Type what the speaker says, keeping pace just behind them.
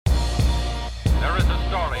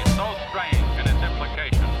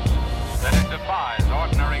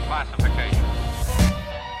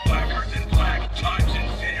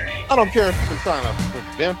I don't care if you've been trying to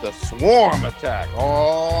prevent a swarm attack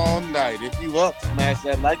all night. If you up, smash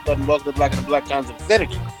that like button. Welcome to Black and the Black Times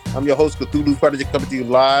Infinity. I'm your host, Cthulhu Project, coming to you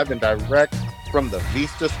live and direct from the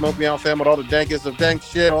Vista Smoke Me Out fam with all the dankest of dank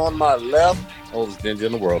shit on my left. Oldest ninja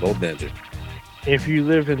in the world, old ninja. If you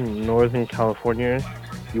live in Northern California,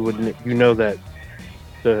 you know that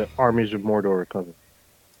the armies of Mordor are coming.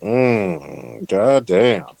 God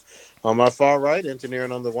damn. On my far right,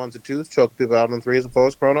 engineering on the ones and twos, choking people out on the threes and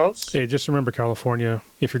fours, Chronos. Hey, just remember, California,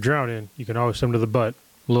 if you're drowning, you can always swim to the butt.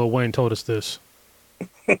 Lil Wayne told us this.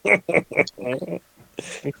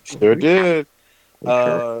 Sure did.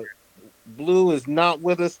 Blue is not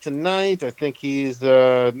with us tonight. I think he's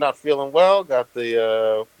not feeling well. Got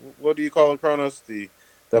the, what do you call it, Chronos?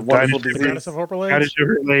 That wonderful disease. Goddess of Horrorblades?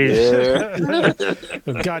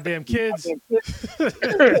 Yeah. Goddamn kids.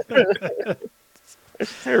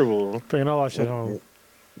 It's terrible. Bringing all that shit home.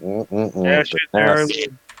 Yeah, shit, there are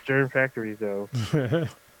germ factories, though.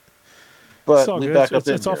 But it's all good.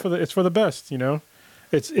 It's all for the best, you know?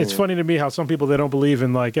 It's funny to me how some people, they don't believe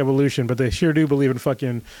in, like, evolution, but they sure do believe in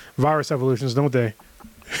fucking virus evolutions, don't they?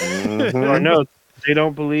 Or no, they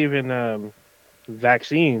don't believe in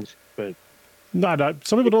vaccines, but... No,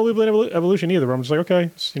 some people don't believe in evolution either, but I'm just like, okay,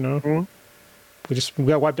 it's, you know, we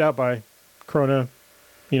got wiped out by corona,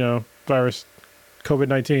 virus,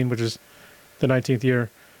 COVID-19, which is the 19th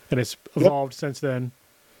year, and it's evolved since then.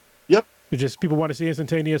 Yep. It's just people want to see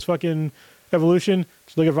instantaneous fucking evolution.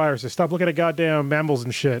 Just look at viruses. Stop looking at goddamn mammals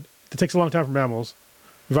and shit. It takes a long time for mammals.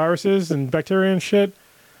 Viruses and bacteria and shit,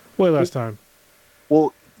 way less time.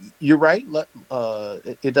 Well, you're right.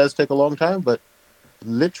 It does take a long time, but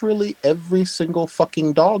literally every single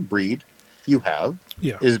fucking dog breed you have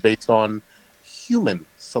is based on human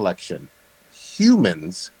selection.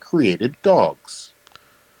 Humans created dogs.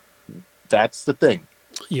 That's the thing.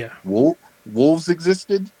 Yeah. Wolves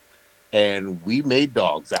existed, and we made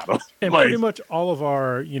dogs out of them. And pretty much all of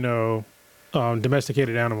our,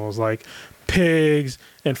 domesticated animals, like pigs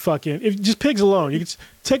and just pigs alone. You can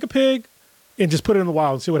take a pig and just put it in the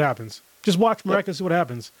wild and see what happens. Just watch Miraculous, see what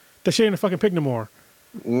happens. That shit ain't a fucking pig no more.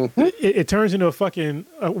 Mm-hmm. It turns into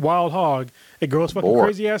a wild hog. It grows fucking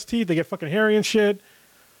crazy ass teeth. They get fucking hairy and shit.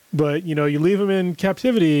 But, you leave them in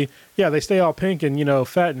captivity. Yeah, they stay all pink and,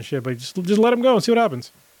 fat and shit. But just let them go and see what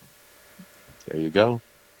happens. There you go.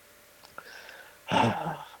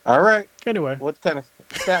 All right. Anyway. What kind of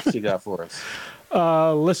stats you got for us?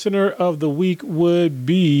 Listener of the week would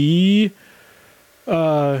be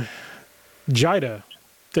Jida.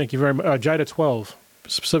 Thank you very much. Jida 12,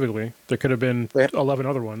 specifically. There could have been 11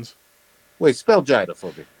 other ones. Wait, spell Jida for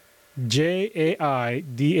me.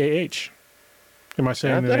 Jaidah. Am I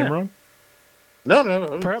saying the name wrong?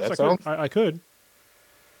 No. Perhaps I could.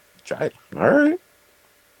 Jida. All right.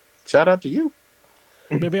 Shout out to you.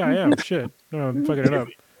 Maybe I am. Shit. No, I'm fucking it up.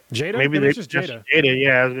 Jada? Maybe it's just Jada.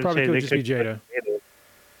 Yeah, I was gonna Probably say could just be Jada.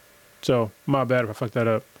 So, my bad if I fucked that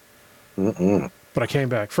up. But I came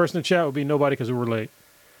back. First in the chat would be nobody because we were late.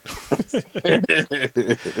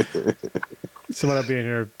 Someone will be in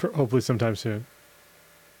here hopefully sometime soon.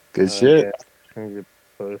 Good shit. Yeah. Trying to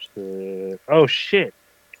post it. Oh shit!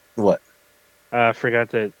 What? I forgot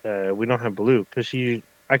that we don't have Blue because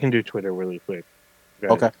I can do Twitter really quick.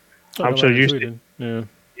 Okay. I'm so used to. Yeah.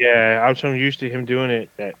 Yeah, I'm so used to him doing it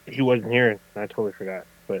that he wasn't here, and I totally forgot.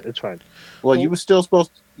 But it's fine. Well, you were still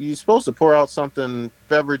supposed to pour out something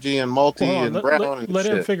beveragey and malty and brown and let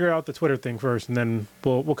shit. him figure out the Twitter thing first, and then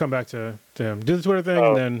we'll come back to him. Do the Twitter thing,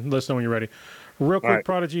 and then let us know when you're ready. Real quick, right.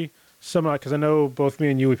 Prodigy. Because I know both me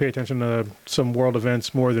and you, we pay attention to some world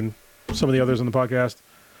events more than some of the others on the podcast,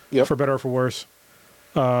 for better or for worse.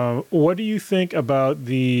 What do you think about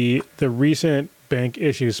the recent bank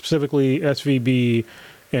issues, specifically SVB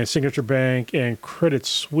and Signature Bank and Credit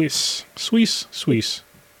Suisse?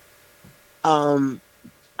 I'm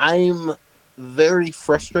very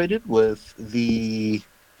frustrated with the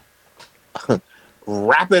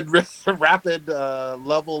rapid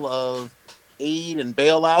level of aid and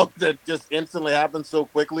bailout that just instantly happens so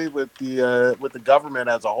quickly with the government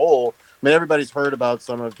as a whole. I mean, everybody's heard about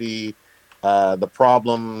some of the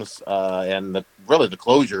problems and the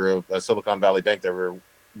closure of Silicon Valley Bank. They were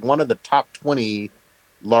one of the top 20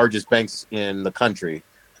 largest banks in the country.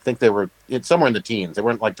 I think they were somewhere in the teens. They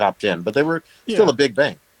weren't like top 10, but they were still a big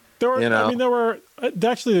bank. They weren't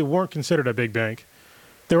considered a big bank.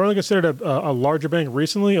 They were only considered a larger bank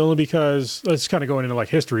recently, only because it's kind of going into like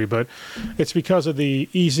history, but it's because of the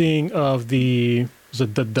easing of the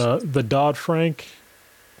Dodd-Frank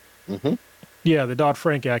Yeah, the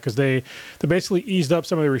Dodd-Frank Act, because they basically eased up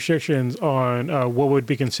some of the restrictions on what would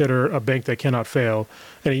be considered a bank that cannot fail,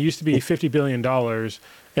 and it used to be $50 billion,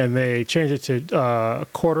 and they changed it to a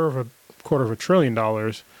quarter of a trillion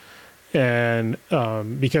dollars, and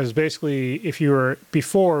because basically, if you were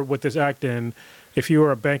before with this act in, if you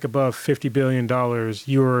were a bank above $50 billion,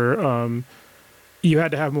 you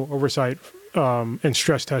had to have more oversight and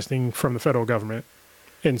stress testing from the federal government,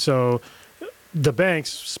 and so the banks,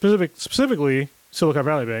 specifically Silicon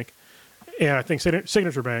Valley Bank, and I think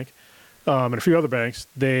Signature Bank, and a few other banks,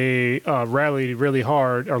 they rallied really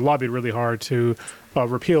hard or lobbied really hard to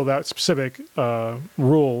repeal that specific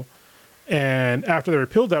rule. And after they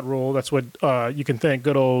repealed that rule, that's what you can thank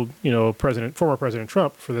good old, former President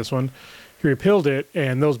Trump for this one. He repealed it,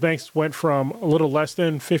 and those banks went from a little less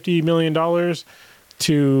than $50 million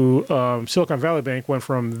to Silicon Valley Bank went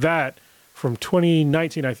from that from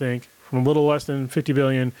 2019, I think, from a little less than 50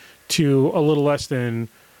 billion to a little less than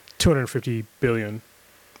 250 billion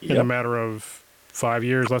in a matter of 5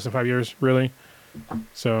 years, less than 5 years, really.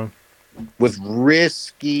 So, with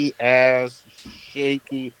risky ass,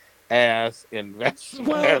 shaky ass well,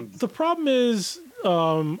 investments. the problem is,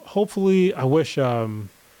 hopefully, I wish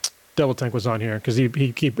Devil Tank was on here because he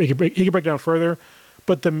could break down further.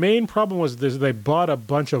 But the main problem was this: they bought a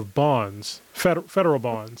bunch of bonds, federal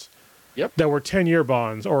bonds, Yep. that were 10-year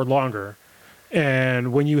bonds or longer.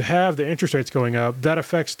 And when you have the interest rates going up, that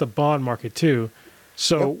affects the bond market too.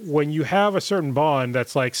 So when you have a certain bond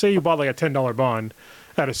that's like, say you bought like a $10 bond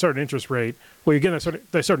at a certain interest rate, well, you're getting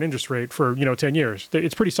a certain interest rate for 10 years.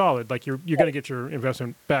 It's pretty solid. Like you're going to get your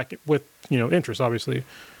investment back with interest, obviously.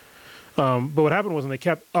 But what happened was when they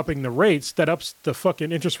kept upping the rates, that ups the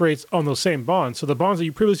fucking interest rates on those same bonds. So the bonds that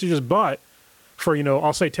you previously just bought for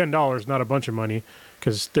I'll say $10, not a bunch of money,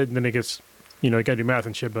 because then it gets you got to do math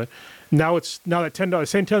and shit. But now that $10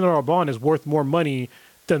 same $10 bond is worth more money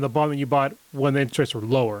than the bond that you bought when the interest rates were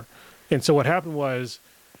lower. And so what happened was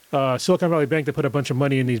Silicon Valley Bank, they put a bunch of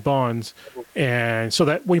money in these bonds, and so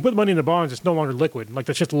that when you put money in the bonds, it's no longer liquid. Like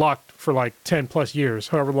that's just locked for like 10 plus years,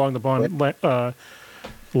 however long the bond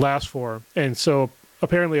lasts for. And so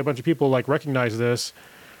apparently a bunch of people like recognize this,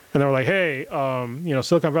 and they were like, "Hey,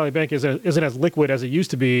 Silicon Valley Bank isn't as liquid as it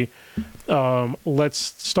used to be. Let's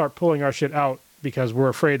start pulling our shit out because we're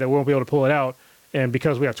afraid that we won't be able to pull it out. And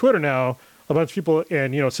because we have Twitter now, a bunch of people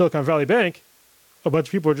and Silicon Valley Bank, a bunch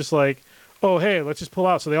of people are just like, oh, hey, let's just pull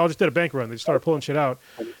out. So they all just did a bank run. They just started pulling shit out.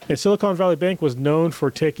 And Silicon Valley Bank was known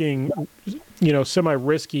for taking,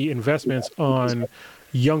 semi-risky investments on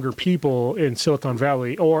younger people in Silicon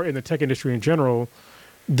Valley or in the tech industry in general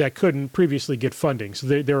that couldn't previously get funding. So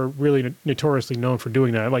they were really notoriously known for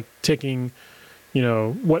doing that, like taking,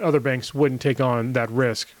 what other banks wouldn't take on that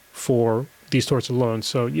risk for these sorts of loans.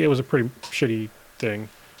 So yeah, it was a pretty shitty thing.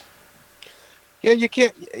 Yeah, you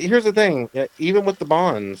can't. Here's the thing. Even with the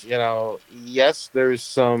bonds, yes, there's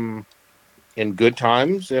some in good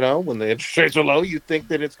times, when the interest rates are low, you think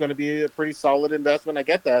that it's going to be a pretty solid investment. I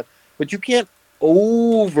get that. But you can't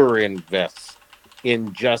over invest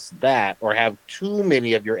in just that or have too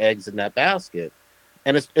many of your eggs in that basket.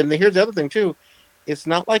 And here's the other thing, too. It's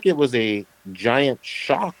not like it was a giant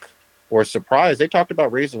shock or surprise. They talked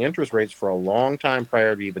about raising interest rates for a long time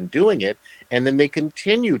prior to even doing it. And then they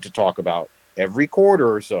continue to talk about every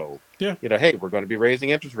quarter or so, Yeah. hey, we're going to be raising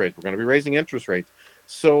interest rates. We're going to be raising interest rates.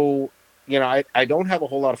 So, I don't have a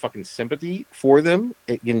whole lot of fucking sympathy for them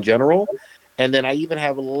in general. And then I even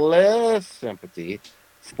have less sympathy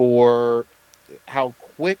for how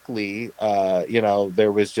quickly,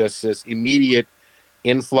 there was just this immediate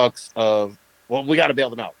influx of, well, we got to bail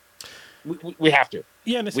them out. We have to.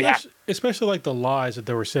 Yeah, and especially like the lies that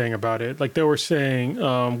they were saying about it. Like they were saying,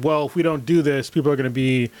 well, if we don't do this, people are going to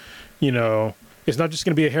be, it's not just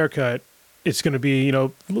going to be a haircut. It's going to be,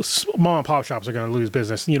 mom and pop shops are going to lose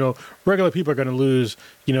business. Regular people are going to lose,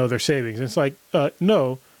 their savings. And it's like,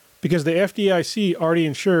 no, because the FDIC already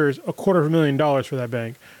insures $250,000 for that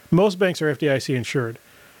bank. Most banks are FDIC insured.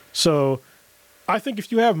 So I think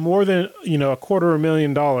if you have more than,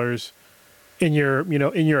 $250,000 in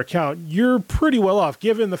your account, you're pretty well off,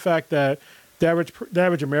 given the fact that the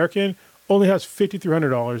average American only has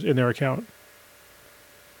 $5,300 in their account.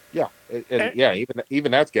 Yeah, and yeah,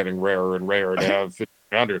 even that's getting rarer and rarer to have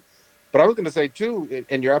 1,500. But I was going to say too,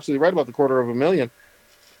 and you're absolutely right about the $250,000.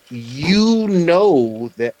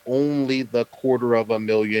 That only the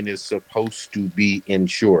 $250,000 is supposed to be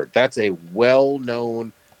insured. That's a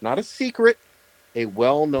well-known, not a secret, a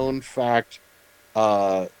well-known fact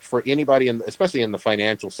for anybody, especially in the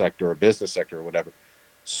financial sector or business sector or whatever.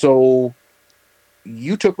 So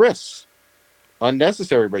you took risks.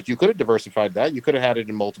 unnecessary risk. You could have diversified that. You could have had it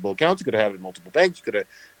in multiple accounts. You could have had it in multiple banks. You could have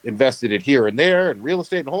invested it here and there and real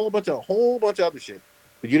estate and a whole bunch of other shit.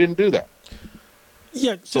 But you didn't do that.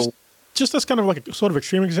 Yeah, So just as kind of like a sort of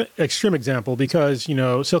extreme example, because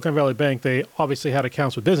Silicon Valley Bank, they obviously had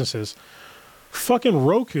accounts with businesses. Fucking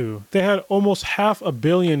Roku, they had almost $500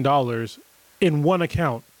 million in one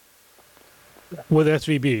account with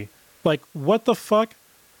SVB. Like, what the fuck?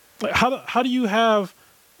 Like, how do you have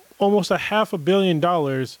almost $500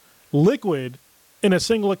 million liquid in a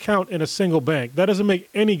single account in a single bank? That doesn't make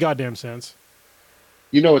any goddamn sense.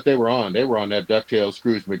 you know what they were on? They were on that DuckTales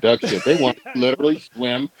Scrooge McDuck shit. They wanted to literally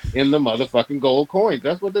swim in the motherfucking gold coins.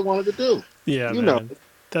 That's what they wanted to do. Yeah, You know. man,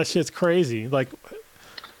 that shit's crazy. Like,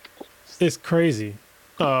 it's crazy.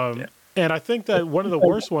 Yeah. And I think that one of the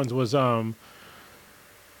worst ones was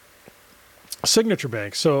Signature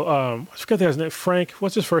Bank. So I forget his name. Frank.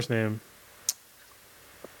 What's his first name?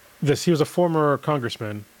 He was a former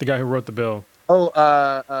congressman, the guy who wrote the bill. Oh,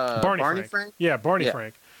 Barney Frank? Yeah, Barney Yeah.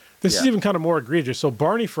 Frank. This is Yeah. even kind of more egregious. So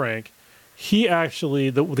Barney Frank, he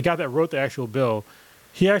actually, the guy that wrote the actual bill,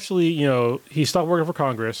 he actually, he stopped working for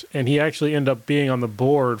Congress, and he actually ended up being on the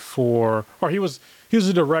board or he was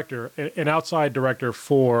a director, an outside director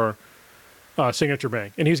for Signature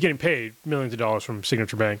Bank, and he was getting paid millions of dollars from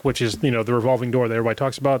Signature Bank, which is the revolving door that everybody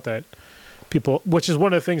talks about, that people, which is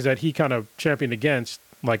one of the things that he kind of championed against,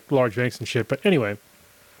 like large banks and shit. But anyway,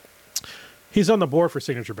 he's on the board for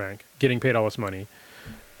Signature Bank, getting paid all this money.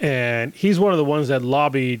 And he's one of the ones that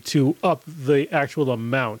lobbied to up the actual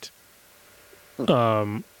amount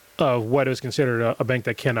of what is considered a bank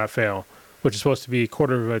that cannot fail, which is supposed to be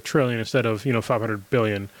 $250 billion instead of 500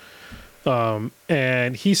 billion.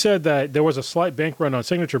 And he said that there was a slight bank run on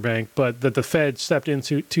Signature Bank, but that the Fed stepped in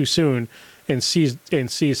too soon and seized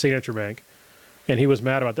Signature Bank, and he was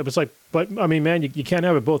mad about that. But I mean, man, you can't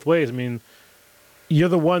have it both ways. I mean, you're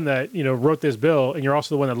the one that wrote this bill, and you're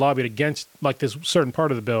also the one that lobbied against like this certain part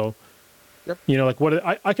of the bill. Yep. Like what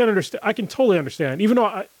I can understand. I can totally understand, even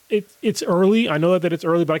though it's early. I know that it's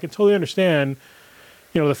early, but I can totally understand.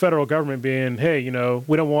 The federal government being, hey,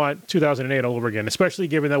 we don't want 2008 all over again, especially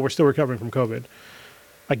given that we're still recovering from COVID.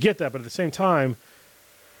 I get that, but at the same time,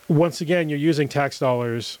 once again, you're using tax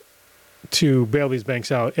dollars to bail these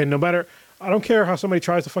banks out, and I don't care how somebody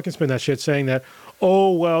tries to fucking spin that shit, saying that,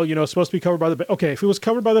 oh, well, it's supposed to be covered by the okay, if it was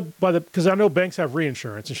covered by the because I know banks have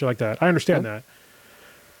reinsurance and shit like that. I understand that.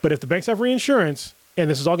 But if the banks have reinsurance and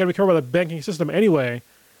this is all going to be covered by the banking system anyway,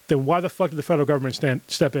 then why the fuck did the federal government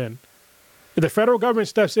step in? If the federal government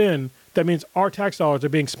steps in, that means our tax dollars are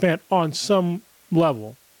being spent on some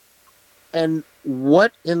level. And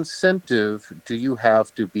what incentive do you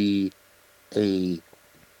have to be a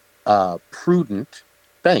prudent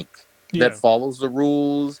bank that follows the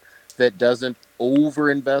rules, that doesn't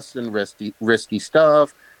overinvest in risky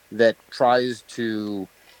stuff, that tries to,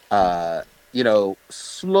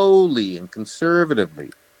 slowly and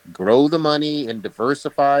conservatively grow the money in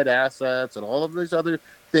diversified assets and all of these other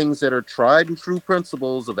things that are tried and true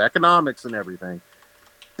principles of economics and everything?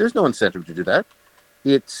 There's no incentive to do that.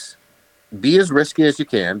 It's be as risky as you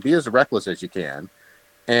can, be as reckless as you can,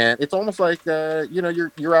 and it's almost like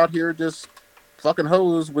you're out here just fucking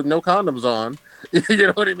hoes with no condoms on, you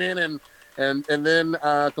know what I mean, and then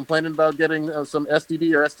complaining about getting some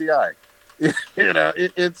STD or STI.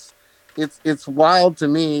 It's wild to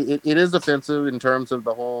me. It is offensive in terms of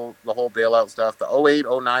the whole bailout stuff, the 08,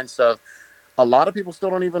 09 stuff. A lot of people still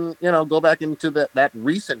don't even go back into that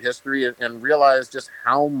recent history and realize just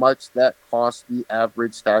how much that cost the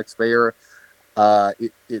average taxpayer.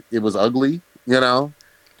 It was ugly,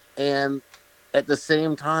 and at the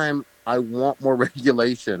same time, I want more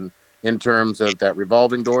regulation in terms of that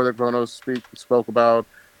revolving door that Kronos spoke about.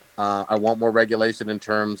 I want more regulation in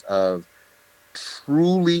terms of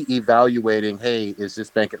truly evaluating, hey, is this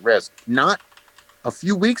bank at risk? Not a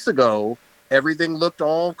few weeks ago, everything looked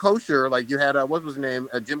all kosher. Like you had, what was his name?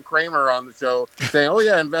 Jim Cramer on the show saying, oh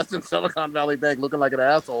yeah, invest in Silicon Valley Bank, looking like an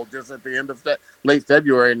asshole just at the end of late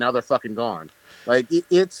February, and now they're fucking gone. Like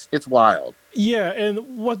it's wild. Yeah, and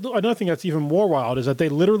another thing that's even more wild is that they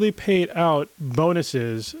literally paid out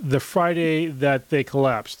bonuses the Friday that they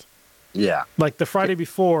collapsed. Yeah. Like the Friday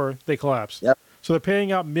before they collapsed. Yep. So they're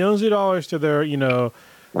paying out millions of dollars to their,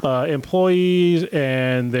 employees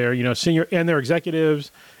and their, senior and their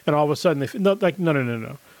executives, and all of a sudden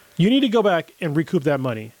no. You need to go back and recoup that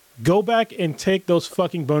money. Go back and take those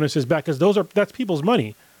fucking bonuses back, because that's people's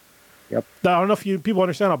money. Yep. Now, I don't know if people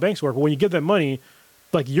understand how banks work, but when you give them money,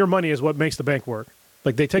 like your money is what makes the bank work.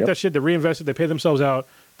 Like they take that shit, they reinvest it, they pay themselves out.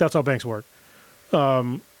 That's how banks work.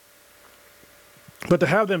 And But to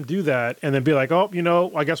have them do that and then be like,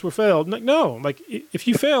 oh, I guess we failed. No, like if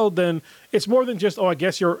you failed, then it's more than just, oh, I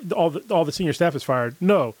guess all the senior staff is fired.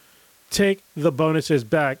 No, take the bonuses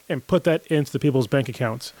back and put that into the people's bank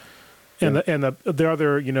accounts and the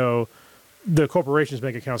other, the corporation's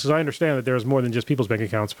bank accounts. Because I understand that there's more than just people's bank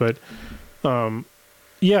accounts, but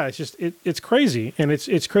yeah, it's just it's crazy, and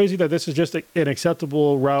it's crazy that this is just an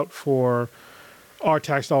acceptable route for our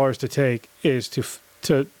tax dollars to take is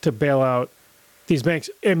to bail out these banks,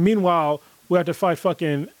 and meanwhile we have to fight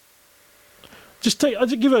fucking. I'll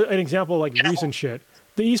just give an example like recent shit.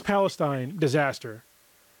 The East Palestine disaster.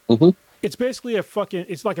 Mm-hmm. It's basically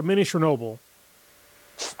it's like a mini Chernobyl,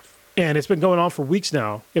 and it's been going on for weeks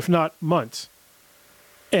now, if not months,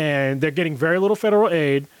 and they're getting very little federal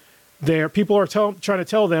aid. People are trying to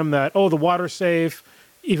tell them that, oh, the water's safe,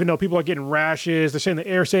 even though people are getting rashes. They're saying the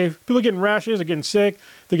air's safe. People are getting rashes, they're getting sick,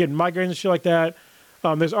 they're getting migraines and shit like that.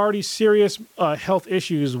 There's already serious health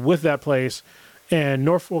issues with that place, and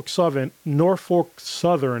Norfolk Southern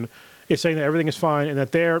is saying that everything is fine, and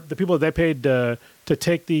that the people that they paid to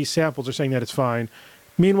take these samples are saying that it's fine.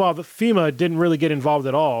 Meanwhile, the FEMA didn't really get involved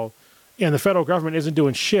at all, and the federal government isn't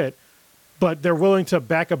doing shit, but they're willing to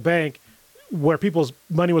back a bank where people's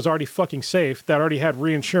money was already fucking safe, that already had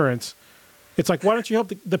reinsurance. It's like, why don't you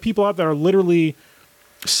help the people out that are literally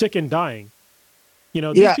sick and dying?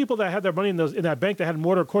 These people that had their money in that bank that had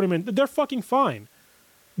more than $250,000, they're fucking fine.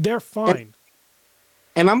 They're fine.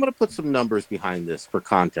 And I'm going to put some numbers behind this for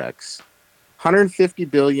context. 150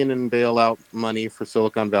 billion in bailout money for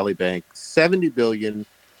Silicon Valley Bank, 70 billion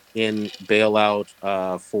in bailout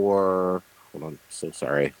for, hold on, so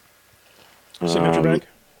sorry. Signature Bank?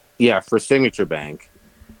 Yeah, for Signature Bank.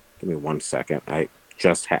 Give me 1 second. I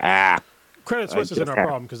just Credit Suisse isn't our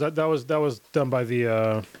problem, because that was done by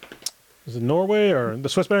the is it Norway or the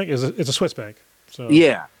Swiss bank? It's a Swiss bank. So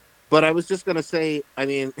yeah, but I was just going to say, I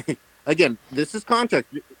mean, again, this is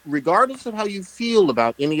context. Regardless of how you feel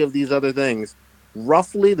about any of these other things,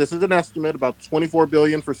 roughly, this is an estimate, about 24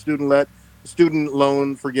 billion for student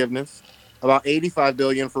loan forgiveness, about 85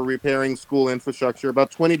 billion for repairing school infrastructure,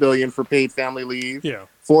 about 20 billion for paid family leave,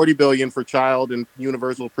 40 billion for child and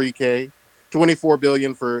universal pre-K, 24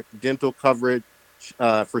 billion for dental coverage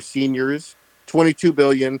for seniors, 22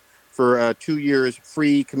 billion for 2 years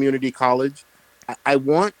free community college. I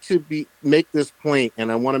want to make this point,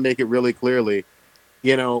 and I want to make it really clearly.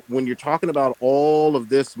 When you're talking about all of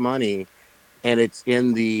this money, and it's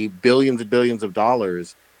in the billions and billions of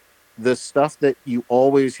dollars, the stuff that you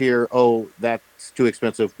always hear, oh, that's too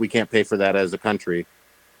expensive, we can't pay for that as a country.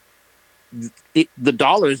 The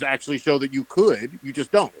dollars actually show that you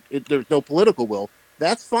just don't. There's no political will.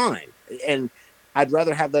 That's fine. And I'd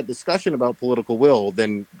rather have that discussion about political will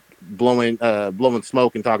than blowing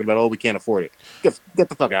smoke and talking about, oh, we can't afford it. Get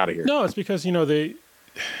the fuck out of here. No, it's because,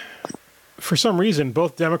 for some reason,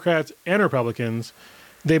 both Democrats and Republicans,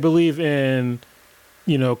 they believe in,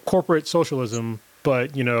 corporate socialism,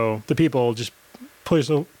 but, the people just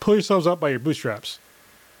pull yourselves up by your bootstraps.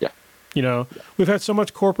 Yeah. We've had so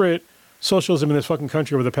much corporate socialism in this fucking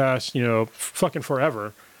country over the past, fucking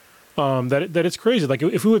forever, that it's crazy. Like,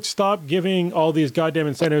 if we would stop giving all these goddamn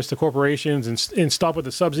incentives to corporations and stop with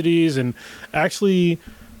the subsidies and actually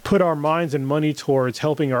put our minds and money towards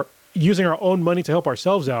using our own money to help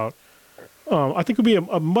ourselves out, I think we'd be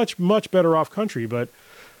a much, much better off country. But,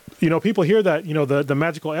 people hear that, the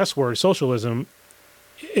magical S word, socialism,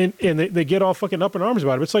 and they get all fucking up in arms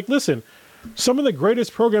about it. It's like, listen, some of the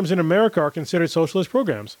greatest programs in America are considered socialist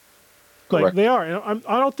programs. Like, correct. They are. And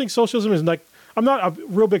I don't think socialism is like, I'm not a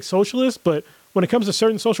real big socialist, but when it comes to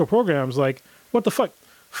certain social programs, like, what the fuck?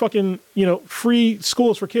 Fucking, free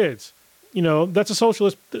schools for kids. That's a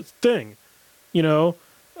socialist thing. There's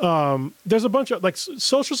a bunch of, like,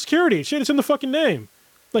 Social Security. Shit, it's in the fucking name.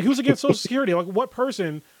 Like, who's against Social Security? Like, what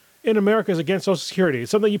person in America is against Social Security?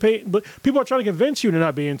 It's something you pay. But people are trying to convince you to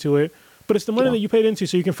not be into it, but it's the money that you paid into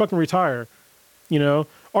so you can fucking retire.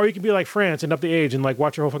 Or you can be like France and up the age and, like,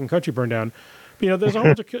 watch your whole fucking country burn down. There's a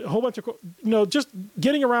whole bunch of, just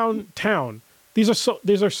getting around town. These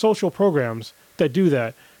are social programs that do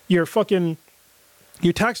that. Your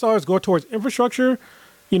tax dollars go towards infrastructure,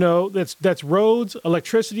 that's roads,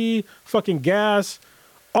 electricity, fucking gas,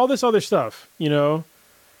 all this other stuff,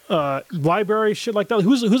 libraries, shit like that.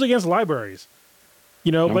 Who's against libraries?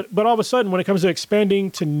 But all of a sudden, when it comes to expanding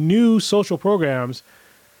to new social programs,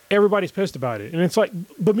 everybody's pissed about it. And it's like,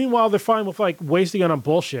 but meanwhile, they're fine with, like, wasting it on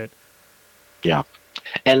bullshit. Yeah.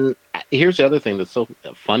 And here's the other thing that's so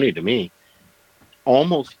funny to me.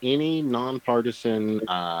 Almost any nonpartisan,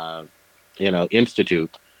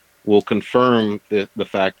 institute will confirm the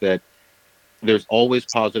fact that there's always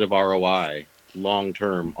positive ROI long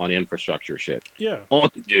term on infrastructure shit. Yeah.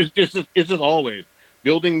 It's just always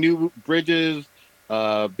building new bridges,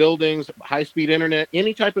 buildings, high speed internet,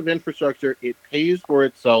 any type of infrastructure. It pays for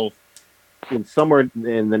itself in somewhere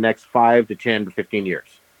in the next 5 to 10 to 15 years,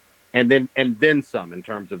 and then some in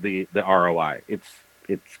terms of the ROI.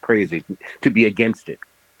 It's crazy to be against it.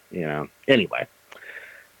 Anyway,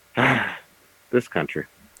 this country.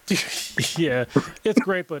 Yeah, it's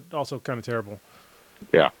great, but also kind of terrible.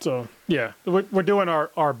 Yeah. So yeah, we're doing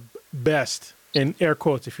our best in air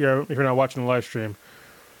quotes. If you're not watching the live stream,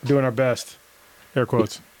 we're doing our best, air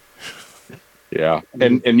quotes. Yeah,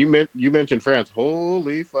 and you mentioned France.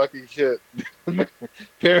 Holy fucking shit!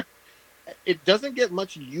 It doesn't get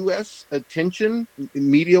much U.S. attention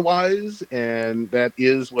media wise, and that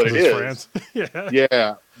is what Because it it's is. France. Yeah.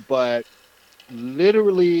 Yeah, but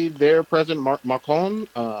literally, their president Macron,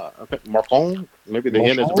 I think Macron, maybe the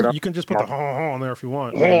N is Marshall? You can just put the on there if you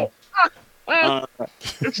want. I pronounced. mean, Uh,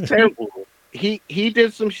 It's he terrible. he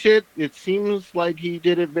did some shit. It seems like he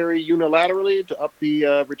did it very unilaterally to up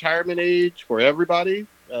the retirement age for everybody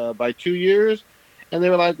by 2 years. And they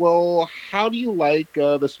were like, "Well, how do you like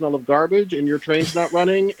the smell of garbage and your train's not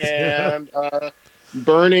running yeah. and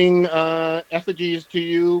burning effigies to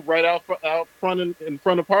you right out front in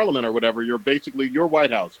front of Parliament or whatever? You're basically your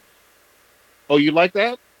White House. Oh, you like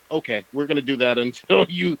that? Okay, we're gonna do that until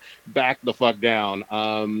you back the fuck down.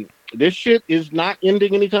 This shit is not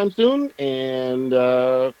ending anytime soon, and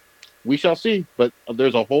we shall see. But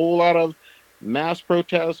there's a whole lot of mass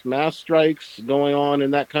protests, mass strikes going on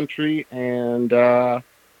in that country, and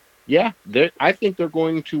yeah, I think they're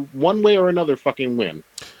going to one way or another fucking win.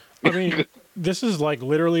 I mean, this is like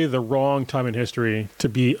literally the wrong time in history to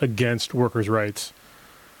be against workers' rights.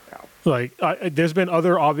 Like, there's been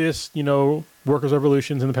other obvious, workers'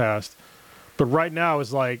 revolutions in the past, but right now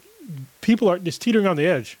is like people are just teetering on the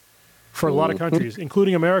edge for a lot of Mhm. countries,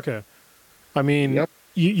 including America. I mean, Yep.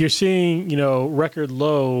 you're seeing, record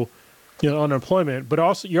low, unemployment, but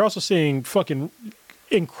also you're also seeing fucking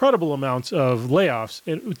incredible amounts of layoffs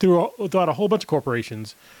throughout a whole bunch of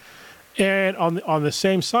corporations. And on the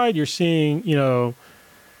same side, you're seeing,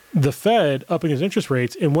 the Fed upping its interest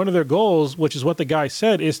rates, and one of their goals, which is what the guy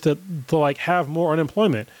said, is to like have more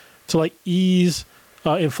unemployment, to like ease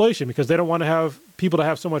inflation, because they don't want to have people to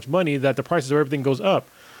have so much money that the prices of everything goes up.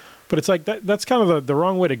 But it's like that's kind of the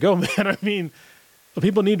wrong way to go, man. I mean,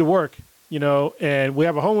 people need to work, and we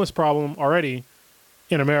have a homeless problem already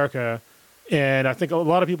in America, and I think a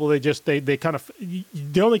lot of people they kind of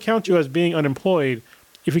they only count you as being unemployed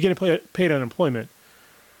if you're getting paid unemployment.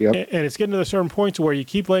 Yep. And it's getting to a certain point to where you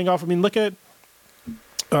keep laying off. I mean, look at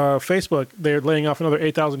Facebook. They're laying off another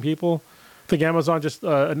 8,000 people. I think Amazon just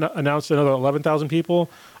announced another 11,000 people.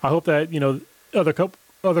 I hope that,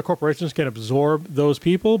 other corporations can absorb those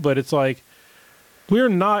people. But it's like,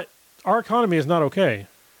 our economy is not okay.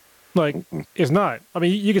 Like, it's not. I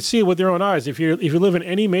mean, you can see it with your own eyes. If you live in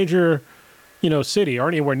any major, city or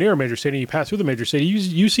anywhere near a major city, you pass through the major city,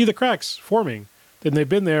 you see the cracks forming. And they've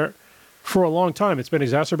been there for a long time. It's been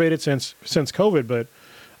exacerbated since COVID. But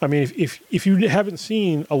I mean, if you haven't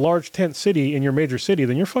seen a large tent city in your major city,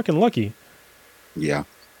 then you're fucking lucky. Yeah,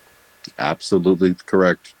 absolutely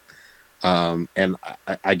correct. And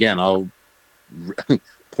again, I'll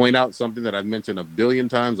point out something that I've mentioned a billion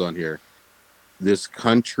times on here. This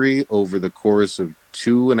country, over the course of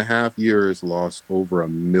 2.5 years, lost over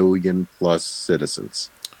 1 million plus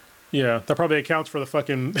citizens. Yeah, that probably accounts for the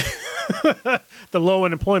fucking the low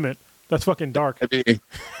unemployment. That's fucking dark. I mean,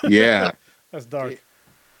 yeah, That's dark.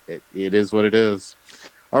 it is what it is.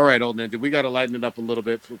 All right, old ninja, we got to lighten it up a little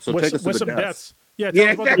bit. So take us to With the some deaths. deaths. Yeah, tell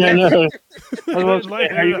Yeah. us about the Yeah, deaths. no. I was about to say,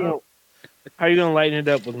 Lighten how it you up. gonna how you gonna lighten it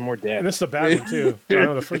up with more And death? this is a bad one too.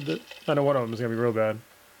 I know one of them is gonna be real bad.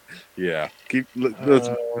 Yeah, let's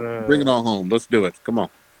bring it on home. Let's do it. Come on.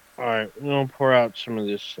 All right, we're gonna pour out some of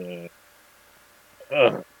this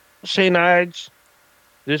Shanides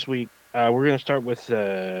this week. We're gonna start with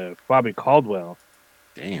Bobby Caldwell.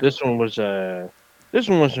 Damn. This one wasn't.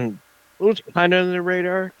 It was kind of under the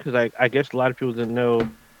radar because I guess a lot of people didn't know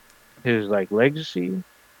his like legacy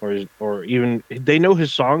or even they know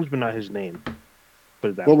his songs but not his name.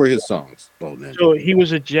 Put it that What way. were his songs, old ninja? So he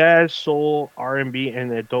was a jazz, soul, R&B,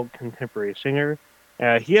 and adult contemporary singer.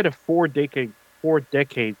 He had a four decade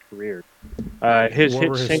career. His What hit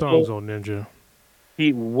were his songs, single, old ninja?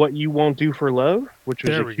 "What You Won't Do for Love," which was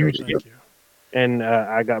There a we go. huge Thank hit, you. and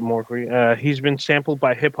I got more for you. He's been sampled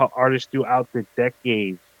by hip hop artists throughout the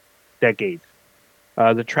decades.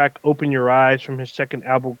 The track "Open Your Eyes" from his second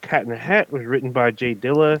album, "Cat in the Hat," was written by Jay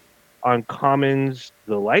Dilla on Common's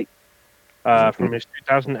 "The Light." Mhm. From his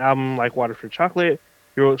 2000 album, "Like Water for Chocolate."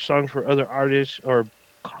 He wrote songs for other artists, or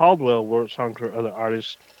Caldwell wrote songs for other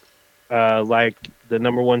artists, like the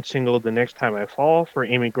number one single "The Next Time I Fall" for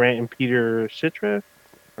Amy Grant and Peter Cetera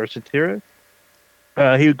or Cetera.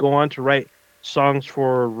 He would go on to write songs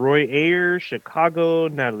for Roy Ayers, Chicago,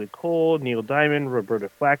 Natalie Cole, Neil Diamond, Roberta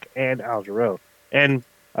Flack, and Al Jarreau, and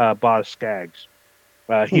Boz Scaggs.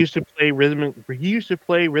 He used to play rhythm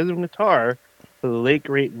guitar for the late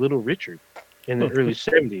great Little Richard in the early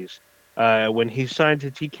 '70s. When he signed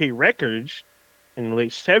to TK Records in the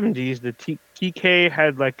late '70s, the TK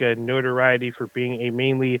had like a notoriety for being a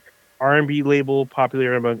mainly R&B label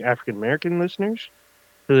popular among African American listeners.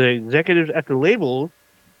 So the executives at the label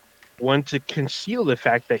wanted to conceal the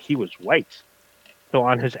fact that he was white. So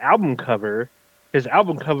on his album cover's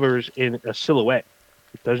in a silhouette.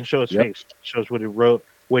 It doesn't show his Yep. face. It shows what he wore.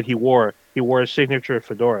 He wore a signature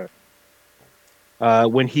fedora.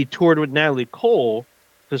 When he toured with Natalie Cole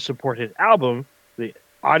to support his album, the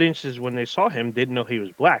audiences, when they saw him, didn't know he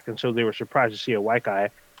was black, and so they were surprised to see a white guy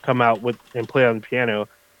come out with and play on the piano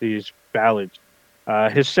these ballads.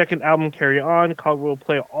 His second album, Carry On, Caldwell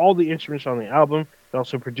played all the instruments on the album. He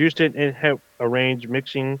also produced it and helped arrange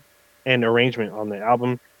mixing and arrangement on the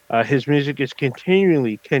album. His music is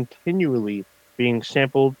continually being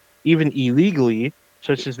sampled, even illegally,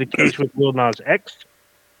 such as the case with Lil Nas X.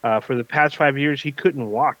 For the past 5 years, he couldn't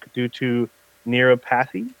walk due to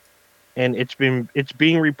neuropathy, and it's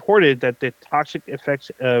being reported that the toxic effects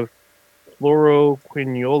of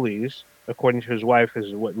fluoroquinolones, according to his wife,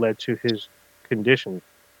 is what led to his condition.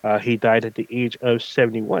 He died at the age of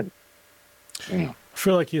 71. Damn. I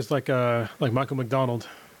feel like he's like Michael McDonald.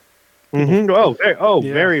 People,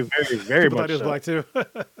 yeah, Very people thought he much was so. black too.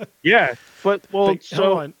 Yeah, but well, Hold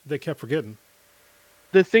so on, they kept forgetting.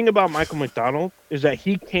 the thing about Michael McDonald is that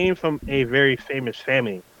he came from a very famous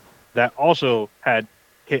family that also had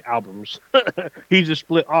hit albums. He just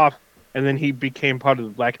split off, and then he became part of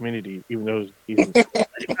the black community, even though he's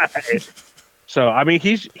so. I mean,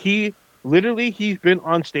 he's been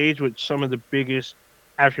on stage with some of the biggest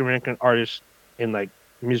African American artists in like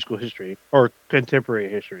musical history or contemporary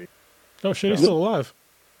history. Oh shit, he's So The, still alive.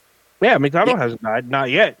 yeah, yeah, McDonald hasn't died,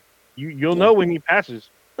 not yet. You'll yeah. know when he passes.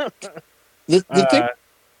 The thing, uh,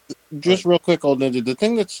 but just real quick, old ninja. The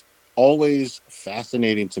thing that's always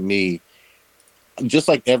fascinating to me, just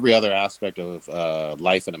like every other aspect of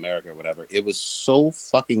life in America or whatever, it was so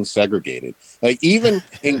fucking segregated. Like even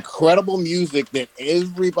incredible music that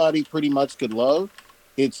everybody pretty much could love,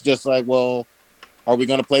 it's just like, well, are we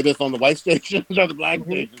going to play this on the white stations or the black mhm,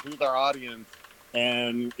 stations? Who's our audience?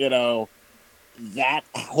 And that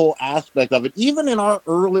whole aspect of it, even in our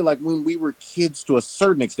early, like when we were kids, to a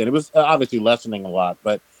certain extent, it was obviously lessening a lot,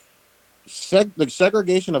 but the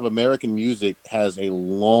segregation of American music has a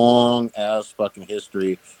long ass fucking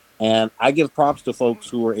history, and I give props to folks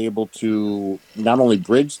who were able to not only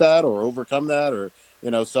bridge that or overcome that, or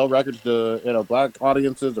sell records to black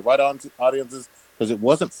audiences or audiences, because it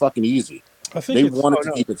wasn't fucking easy. I think They it's wanted oh to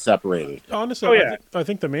no, keep it separated. honestly. oh yeah, I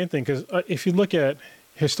think the main thing because if you look at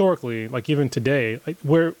historically, like even today, like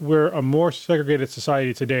we're a more segregated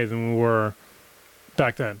society today than we were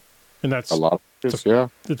back then, and A lot of this, yeah.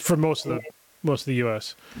 for most of the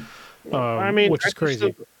U.S. I mean, Which is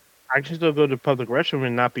crazy. I can still go to public restroom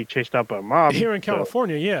and not be chased out by a mob. Here in So,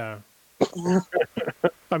 California, yeah.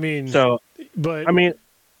 I mean, so but I mean,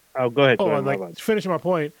 oh, go oh, ahead, and my like bad. finishing my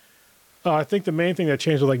point, I think the main thing that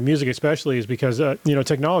changed with like music, especially, is because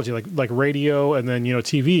technology, like radio, and then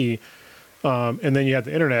TV, and then you had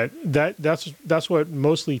the internet. That's what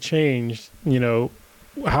mostly changed.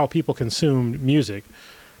 How people consumed music,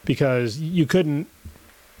 because you can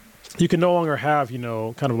no longer have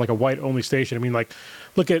kind of like a white only station. I mean, like,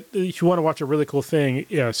 look at if you want to watch a really cool thing.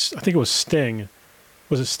 Yes, I think it was Sting.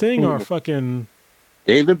 Was it Sting or Mhm. fucking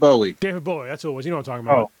David Bowie. David Bowie? That's what it was. You know what I'm talking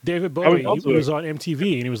about. Oh, David I would Bowie. He also was on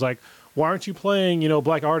MTV and he was like, "Why aren't you playing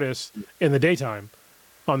black artists in the daytime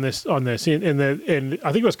on this?" And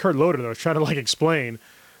I think it was Kurt Loder that was trying to like explain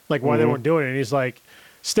like why they mhm. weren't doing it. And he's like,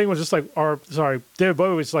 Sting was just like, or sorry, David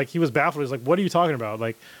Bowie was like, he was baffled. He's like, "What are you talking about?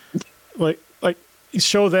 Like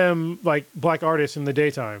show them like black artists in the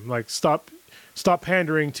daytime. Like stop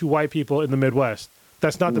pandering to white people in the Midwest.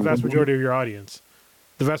 That's not the vast Mhm. majority of your audience.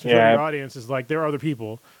 The vast majority of Yeah, your audience is like there are other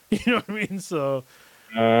people. You know what I mean? So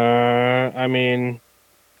I mean,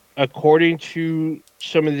 according to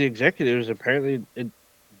some of the executives, apparently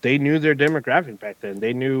they knew their demographic back then.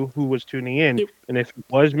 They knew who was tuning in, it, and if it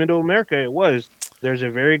was Middle America, it was. There's a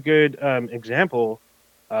very good example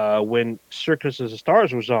when Circus of the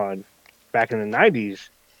Stars was on back in the '90s,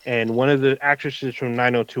 and one of the actresses from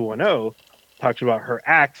 90210 talks about her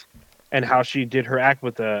act. and how she did her act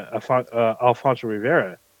with Alfonso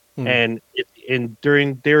Rivera, Hmm. and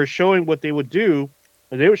during they were showing what they would do,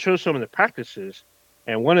 and they would show some of the practices,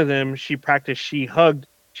 and one of them she hugged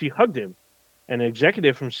him. An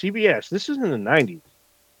executive from CBS, this is in the 90s,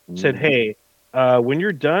 said, Mm. "Hey, when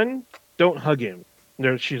you're done, don't hug him."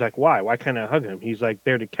 She's like, "Why? Why can't I hug him? He's like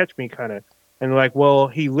there to catch me, kind of." And they're like, "Well,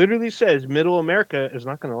 he literally says Middle America is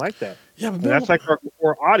not going to like that, Yeah, but and that's like our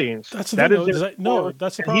core audience. that's the That thing is though. their No, core,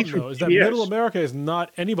 that's the and he's problem from though. Is that Middle CBS." America is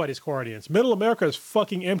not anybody's core audience. Middle America is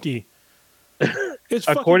fucking empty. It's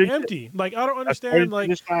fucking according to empty. Like I don't according understand. to Like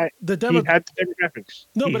this guy, the he demo. had the demographics.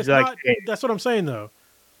 No, but He's it's like, not. "Hey, That's what I'm saying though.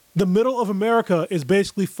 The middle of America is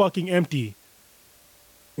basically fucking empty.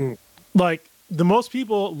 mm, Like the most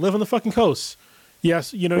people live on the fucking coast.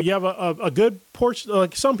 Yes, you have a good portion.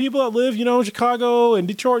 Like some people that live, in Chicago and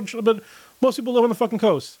Detroit, but most people live on the fucking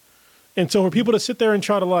coast. And so for people to sit there and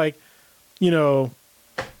try to like, you know,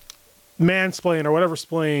 mansplain or whatever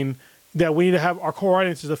splain that we need to have our core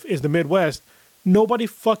audience is the Midwest. Nobody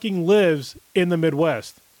fucking lives in the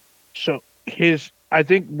Midwest. so his." I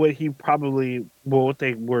think what he probably, well, what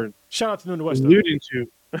they were Shout out to the Midwest though. alluding to.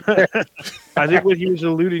 I think what he was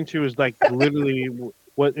alluding to is like literally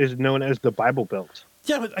what is known as the Bible Belt.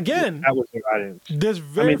 Yeah, but again, That was their audience. there's I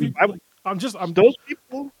very mean, the few. Bible, I'm those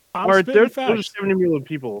people I'm are spitting there. Those are facts, 70 million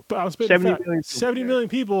people. but I'm spitting 70 facts. million. 70 million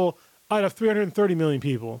people out of 330 million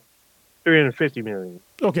people. 350 million.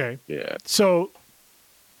 Okay, Yeah. so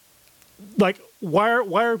like, why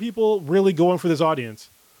are people really going for this audience?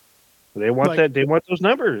 They want Like- that. They want those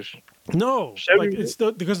numbers. No, 70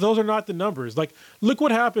 like because those are not the numbers. Like, look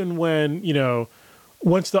what happened when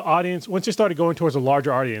once they started going towards a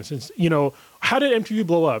larger audience. It's, how did MTV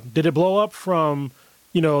blow up? Did it blow up from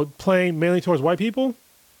playing mainly towards white people?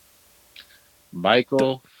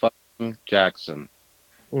 Michael fucking Jackson.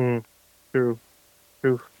 Mm, true.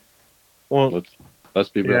 True. Well, Let's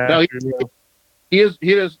be real. yeah. No, True. he is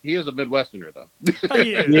a Midwesterner though.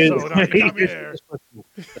 Yeah, He is, so no, he got me there.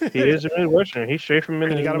 he is a Midwesterner. He's straight from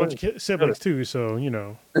And he Minnesota. got a bunch of siblings too, so they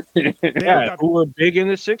all Yeah, got who were big in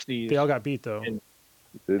the 60s. they all got beat though. And-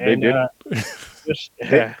 They and, did.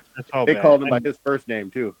 yeah, that's all They bad. called him by his first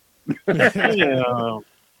name too. Damn.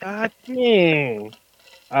 God dang.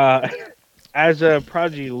 As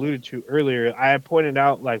Prodigy alluded to earlier, I had pointed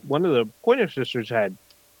out like one of the Pointer Sisters had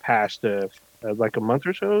passed like a month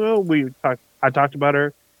or so ago. I talked about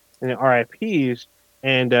her in the RIPs,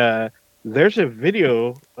 and there's a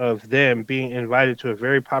video of them being invited to a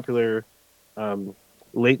very popular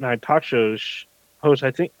late night talk shows host.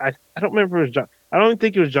 I think I don't remember if it was John. I don't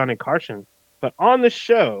think it was Johnny Carson, but on the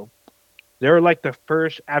show, they were like the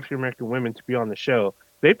first African American women to be on the show.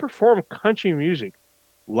 They performed country music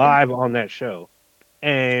live on that show,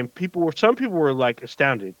 and some people were like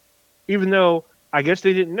astounded, even though I guess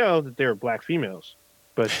they didn't know that they were black females,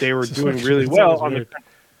 but they were doing really well on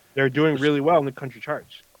they're doing really well in the country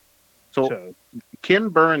charts. So Ken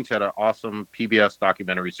Burns had an awesome PBS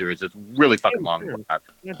documentary series. It's really fucking long,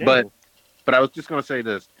 Yeah, but I was just gonna say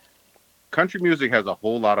this: country music has a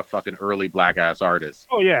whole lot of fucking early black ass artists.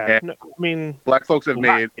 oh yeah, And no, I mean, black folks have a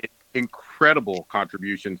lot. made incredible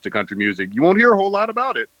contributions to country music. You won't hear a whole lot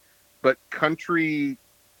about it, but country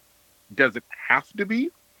doesn't have to be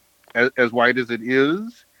as white as it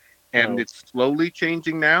is, and No. it's slowly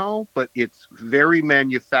changing now, but it's very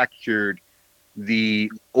manufactured, the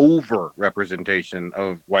over representation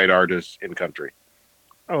of white artists in country.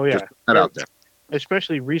 Oh yeah, Just put that out there.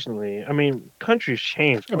 especially recently. I mean, country's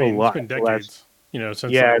changed I mean, a lot. it's been the last- decades.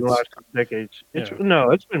 Since yeah, like, in the last couple decades. Yeah.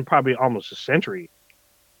 It's been probably almost a century,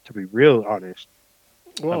 to be real honest.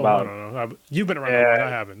 well, about- I don't know. You've been around Yeah. longer than I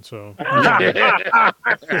haven't, so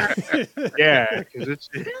Yeah, because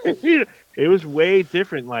it was way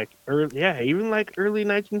different. Like even like early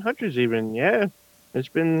 1900s.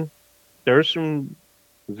 Even there's some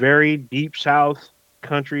very deep South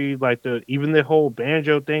country, like even the whole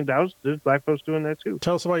banjo thing. There's black folks doing that too.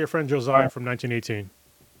 Tell us about your friend Josiah from 1918.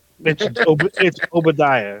 It's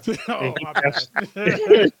Obadiah. Oh, he my passed-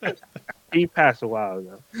 bad. He passed a while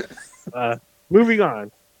ago. Moving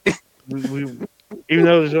on. We even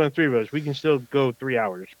though there's only three of us, we can still go 3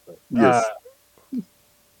 hours. But, Yes.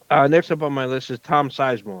 next up on my list is Tom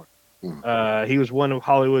Sizemore. He was one of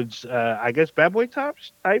Hollywood's, I guess, bad boy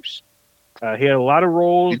types. He had a lot of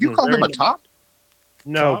roles. Did you call him a top?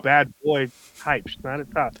 No, Top? bad boy types, not a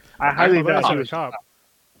top. I highly thought doubt you he were was top.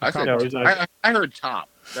 I said No, he's not. I heard top.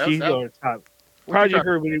 He's That- on top. what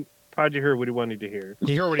you Probably heard what he wanted to hear.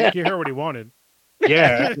 He heard what he wanted.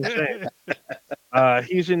 Yeah, that's what I'm saying.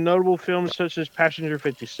 He's in notable films such as Passenger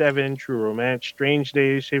 57, True Romance, Strange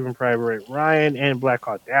Days, Saving Private Ryan, and Black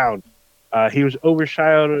Hawk Down. He was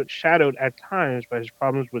overshadowed at times by his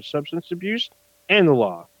problems with substance abuse and the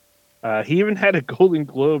law. He even had a Golden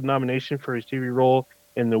Globe nomination for his TV role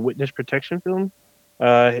in the witness protection film.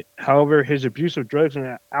 However, his abuse of drugs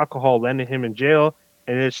and alcohol landed him in jail,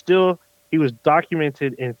 and he was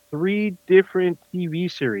documented in three different TV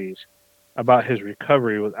series about his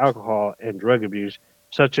recovery with alcohol and drug abuse,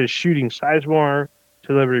 such as Shooting Sizemore,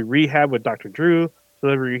 Celebrity Rehab with Dr. Drew,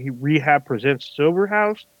 Celebrity Rehab Presents Sober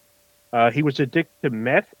House. He was addicted to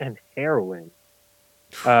meth and heroin.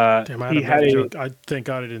 Damn, I had a He had meth a joke. I thank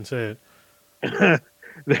God I didn't say it.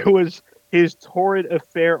 there was his torrid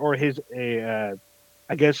affair, or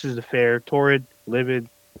I guess his affair, torrid, livid,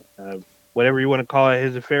 uh, whatever you want to call it,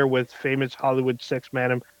 his affair with famous Hollywood sex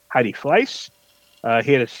madam Heidi Fleiss.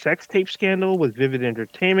 He had a sex tape scandal with Vivid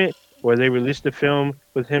Entertainment, where they released a film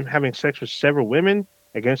with him having sex with several women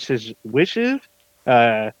against his wishes.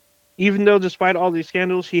 Uh, Even though, despite all these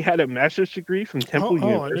scandals, he had a master's degree from Temple Hold on.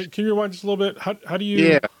 University. Can you rewind just a little bit? How do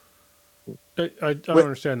Yeah. you? I don't Wi-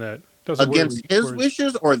 understand that. Doesn't Against his words.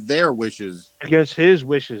 wishes or their wishes? Against his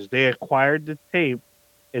wishes, they acquired the tape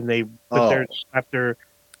and they put Oh,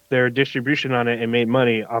 their distribution on it and made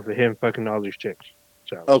money off of him fucking all these chicks.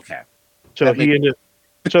 So, okay. so That makes he ended,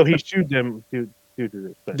 so he sued them due to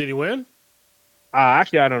this. But Did he win?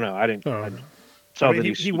 actually, I don't know. I didn't. Oh, I I saw mean,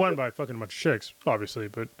 that he won by fucking a bunch of chicks, obviously,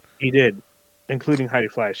 but he did, including Heidi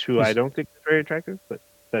Fleiss, who I don't think is very attractive, but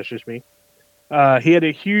that's just me. He had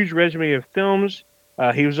a huge resume of films.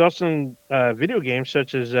 He was also in video games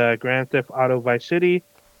such as Grand Theft Auto Vice City,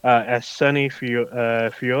 as Fioli, uh,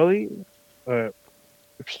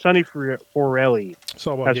 Forelli. it's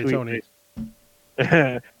all about That's gay who he Tony.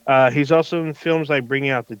 plays. He's also in films like Bringing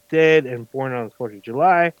Out the Dead and Born on the 4th of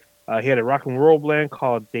July. He had a rock and roll band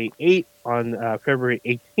called Day 8 on February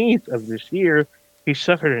 18th of this year. He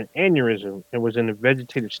suffered an aneurysm and was in a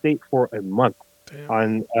vegetative state for a month. Damn.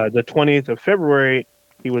 On the 20th of February,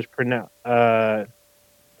 he was pronounced.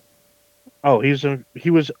 He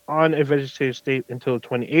was on a vegetative state until the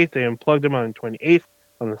 28th. They unplugged him on the 28th.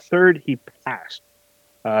 On the 3rd, he passed.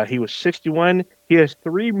 He was 61. He has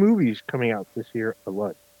 3 movies coming out this year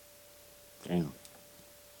alone. Damn.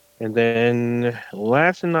 And then,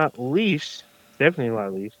 last and not least, definitely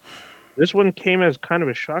not least, this one came as kind of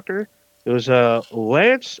a shocker. It was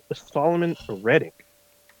Lance Solomon Reddick,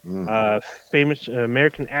 Mm. famous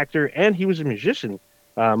American actor, and he was a musician.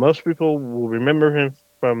 Most people will remember him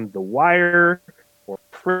from The Wire or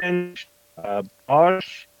Fringe,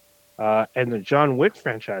 Bosch, and the John Wick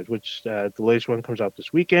franchise, which the latest one comes out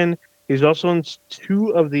this weekend. He's also in 2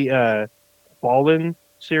 of the Fallen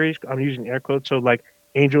series. I'm using air quotes, so like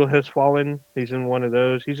Angel Has Fallen. He's in one of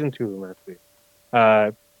those. He's in 2 of them actually.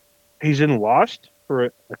 Uh, he's in Lost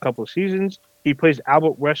for a couple of seasons. He plays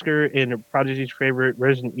Albert Wesker in Prodigy's favorite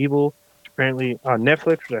Resident Evil, which apparently on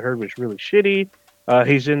Netflix, which I heard was really shitty.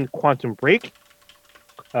 He's in Quantum Break,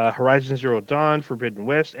 Horizon Zero Dawn, Forbidden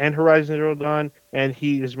West, and Horizon Zero Dawn, and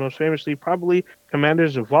he is most famously probably Commander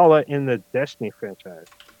Zavala in the Destiny franchise.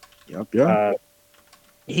 Yep. Yeah.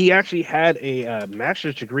 He actually had a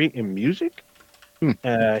master's degree in music. Hmm.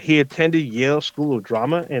 He attended Yale School of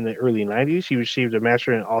Drama in the early 90s. He received a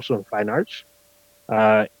master in also in fine arts.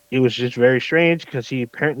 It was just very strange because he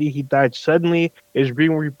died suddenly. It is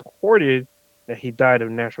being reported that he died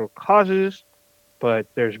of natural causes, but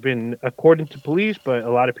there's been, according to police, but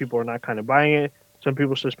a lot of people are not kind of buying it. Some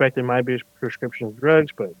people suspect it might be prescription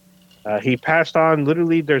drugs, but he passed on.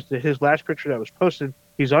 Literally, there's his last picture that was posted.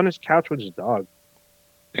 He's on his couch with his dog.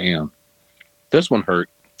 Damn. This one hurt.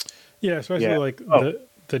 Yeah, especially like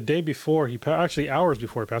the day before he passed. Actually, hours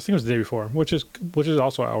before he passed. I think it was the day before, which is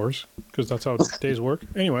also hours because that's how days work.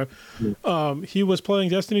 Anyway, he was playing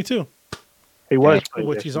Destiny 2. He was,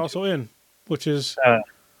 which he's also in. Which is I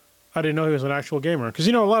didn't know he was an actual gamer because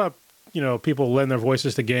a lot of people lend their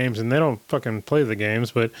voices to games and they don't fucking play the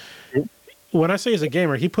games. But when I say he's a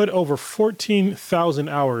gamer, he put over 14,000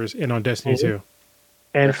 hours in on Destiny 2.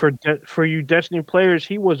 And for you Destiny players,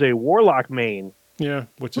 he was a Warlock main. Yeah,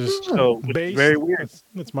 which is very weird.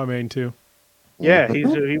 That's my main too. Yeah, he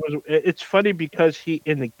was. It's funny because he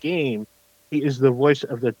in the game he is the voice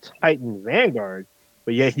of the Titan Vanguard,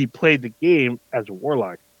 but yet he played the game as a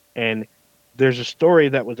Warlock. And there's a story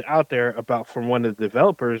that was out there about from one of the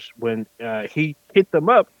developers when he hit them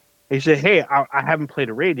up. He said, "Hey, I haven't played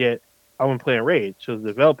a raid yet. I want to play a raid." So the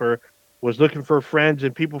developer was looking for friends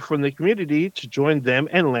and people from the community to join them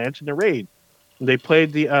and Lance in the raid. They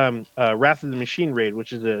played the Wrath of the Machine raid,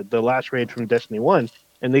 which is the last raid from Destiny 1,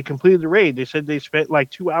 and they completed the raid. They said they spent like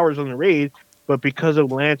 2 hours on the raid, but because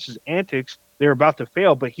of Lance's antics, they were about to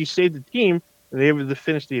fail, but he saved the team, and they were able to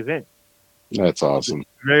finish the event. That's awesome.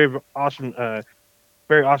 Very awesome,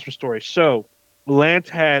 very awesome story. So Lance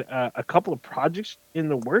had a couple of projects in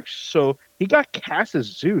the works. So he got cast as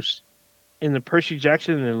Zeus in the Percy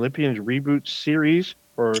Jackson and Olympians reboot series,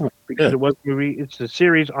 or because Yeah. it was a movie, it's a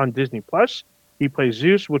series on Disney Plus. He plays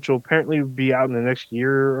Zeus, which will apparently be out in the next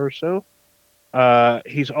year or so.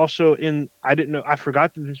 He's also in. I didn't know. I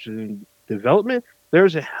forgot that this was in development.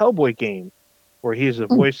 There's a Hellboy game where he is a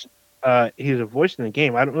voice. He's a voice in the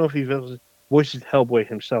game. I don't know if he voices Hellboy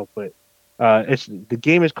himself, but it's the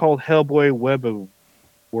game is called Hellboy Web of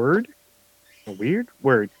Word. A weird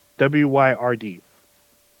word. WYRD.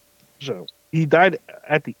 So he died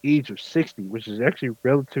at the age of 60, which is actually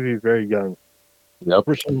relatively very young Yep.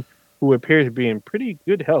 for someone who appears to be in pretty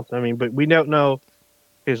good health. I mean, but we don't know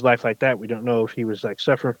his life like that. We don't know if he was like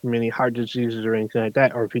suffering from any heart diseases or anything like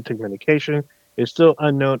that, or if he took medication. It's still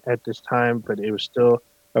unknown at this time, but it was still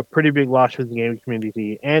a pretty big loss for the gaming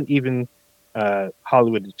community and even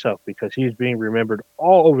Hollywood itself because he's being remembered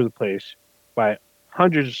all over the place by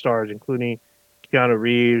hundreds of stars, including Keanu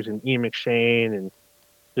Reeves and Ian McShane and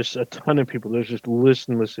just a ton of people. There's just lists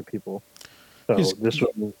and lists of people. So He's this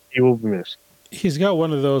one, he will be missed. he's got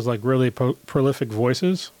one of those like really prolific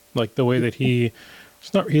voices, like the way that he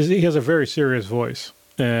has a very serious voice,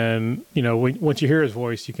 and once you hear his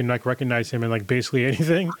voice, you can like recognize him in like basically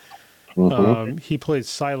anything. He played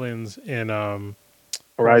Silence in Horizon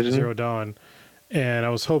Horizon. Zero Dawn, and I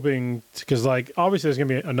was hoping because like obviously there's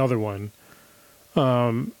gonna be another one,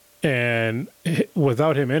 and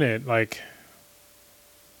without him in it, like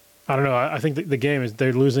I don't know. I think the game is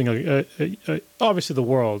they're losing obviously the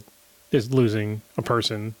world is losing a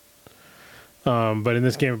person, but in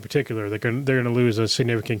this game in particular, they're gonna lose a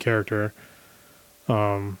significant character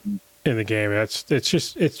in the game.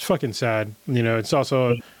 It's fucking sad. It's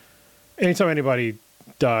also anytime anybody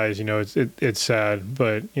dies, it's sad.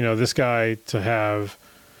 But this guy to have,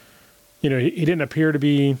 he didn't appear to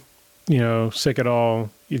be, sick at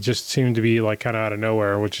all. It just seemed to be like kind of out of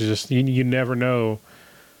nowhere, which is just you never know.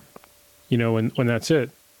 When that's it,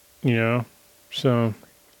 so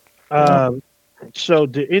Um, so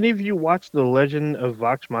did any of you watch The Legend of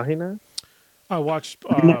Vox Machina? I watched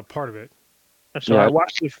part of it. So I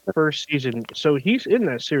watched the first season. So he's in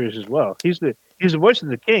that series as well. He's the voice of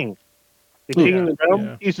the king, the king in Yeah, the realm.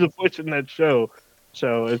 yeah. He's the voice in that show.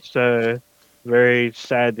 So it's very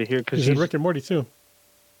sad to hear because He's in Rick and Morty too.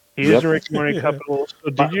 he is Yep. in Rick and Morty Yeah. couple. So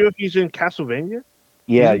did you know he's in Castlevania?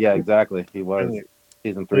 Yeah, He's yeah, exactly. He was in,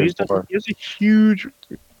 season so 3 and 4. he has a huge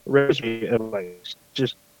resume of like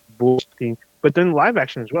just bullshitting, but then live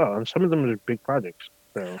action as well, and some of them are big projects.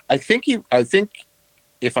 So I think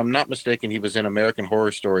if I'm not mistaken, he was in American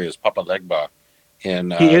Horror Story as Papa Legba in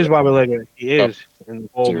he is Bobby Lega. He is in the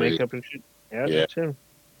whole series. makeup and shit. Yeah, Yeah. that's him.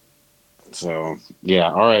 So yeah,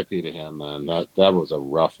 R.I.P. to him, man. That was a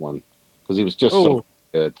rough one because he was just Oh, so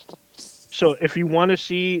good. so if you want to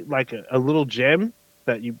see like a little gem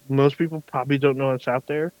that most people probably don't know it's out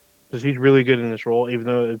there, because he's really good in this role, even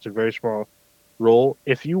though it's a very small role.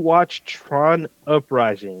 If you watch Tron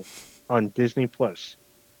Uprising on Disney Plus,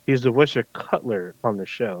 he's the voice of Cutler on the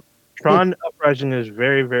show. Tron Uprising is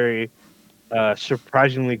very, very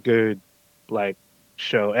surprisingly good, like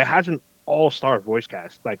show. It has an all-star voice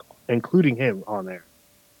cast, like including him on there.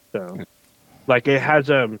 So, like it has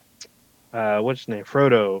what's his name?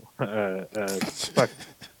 Frodo. Fuck,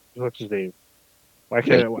 what's his name? Why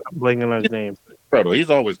can't I'm blanking on his name? Frodo, he's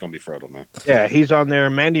always gonna be Frodo, man. Yeah, he's on there.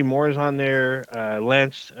 Mandy Moore is on there.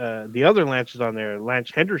 Lance, the other Lance is on there. Lance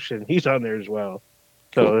Henderson, he's on there as well.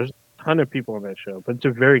 So Cool. there's a ton of people on that show, but it's a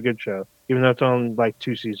very good show, even though it's on like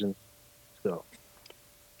 2 seasons. So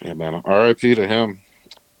Yeah, man. R.I.P. to him.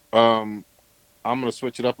 I'm gonna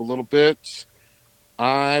switch it up a little bit.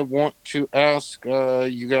 I want to ask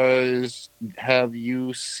you guys: have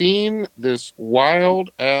you seen this wild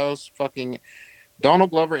ass fucking Donald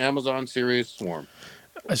Glover Amazon series Swarm?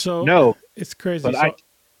 So no, it's crazy. but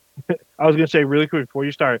So, I was gonna say really quick before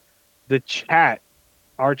you start, the chat,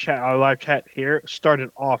 our live chat here started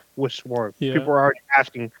off with Swarm. Yeah. People were already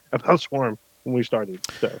asking about Swarm when we started.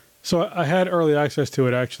 so I had early access to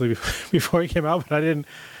it actually before it came out, but I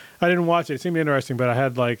didn't watch it. It seemed interesting, but I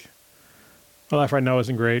had like my life right now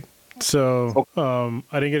isn't great, so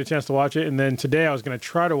I didn't get a chance to watch it. And then today I was going to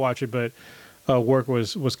try to watch it, but work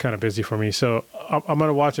was kind of busy for me. So I'm going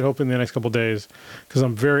to watch it hopefully in the next couple of days because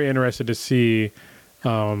I'm very interested to see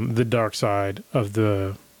the dark side of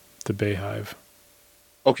the Bayhive.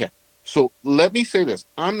 Okay, so let me say this: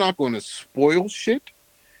 I'm not going to spoil shit.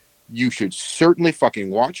 You should certainly fucking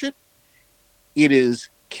watch it. It is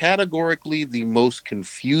categorically the most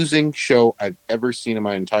confusing show I've ever seen in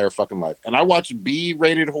my entire fucking life. And I watch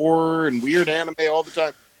B-rated horror and weird anime all the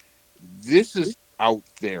time. This is out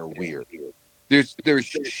there weird. There's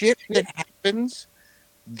shit that happens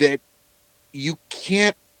that you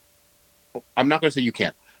can't. I'm not going to say you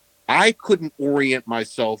can't. I couldn't orient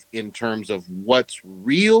myself in terms of what's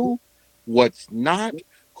real, what's not,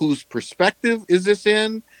 whose perspective is this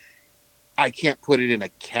in. I can't put it in a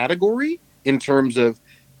category in terms of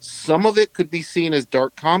some of it could be seen as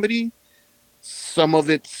dark comedy, some of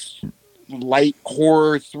it's light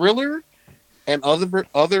horror thriller, and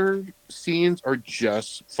other scenes are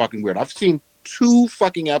just fucking weird. I've seen 2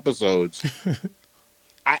 fucking episodes.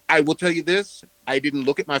 I will tell you this: I didn't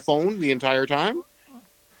look at my phone the entire time,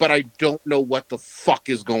 but I don't know what the fuck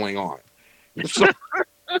is going on. So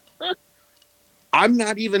I'm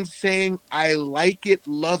not even saying I like it,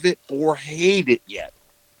 love it, or hate it yet.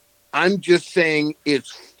 I'm just saying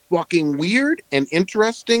it's fucking weird and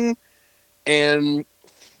interesting and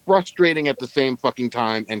frustrating at the same fucking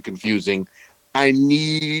time and confusing. I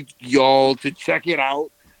need y'all to check it out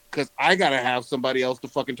because I gotta have somebody else to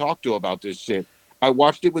fucking talk to about this shit. I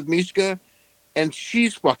watched it with Mishka and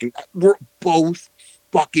she's fucking, we're both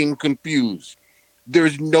fucking confused.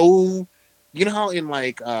 There's no, you know how in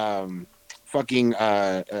like fucking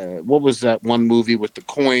what was that one movie with the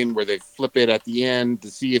coin where they flip it at the end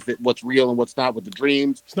to see if it what's real and what's not with the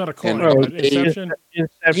dreams? It's not a coin. And Inception.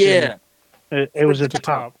 yeah, It was It's a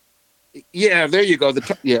top. yeah, there you go.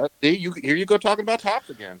 Yeah, there you here you go talking about tops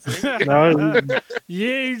again. No,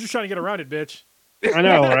 Yeah, you're just trying to get around it, bitch. I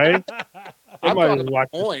know, right? I'm Somebody talking was about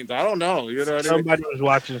watching. coins. I don't know. You know what I mean? Somebody was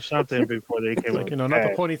watching something before they came Like, up. you know, not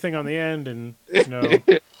the pointy thing on the end, and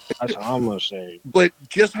That's all I'm gonna say. But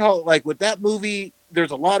just how, like, with that movie,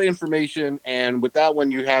 there's a lot of information, and with that one,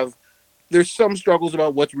 there's some struggles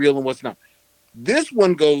about what's real and what's not. This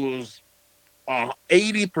one goes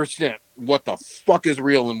 80% what the fuck is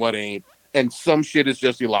real and what ain't, and some shit is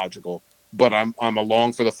just illogical. But I'm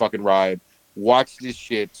along for the fucking ride. Watch this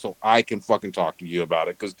shit so I can fucking talk to you about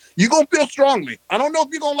it because you're gonna feel strongly. I don't know if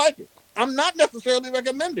you're gonna like it. I'm not necessarily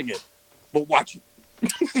recommending it, but watch it.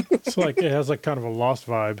 it's like it has like kind of a Lost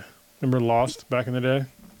vibe. Remember Lost back in the day?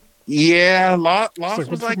 Yeah, Lost It's like, what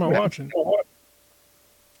was the fuck like am I that. watching?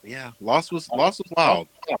 Yeah, Lost was wild.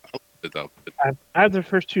 I loved it, though. I had the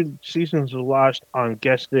first 2 seasons of Lost on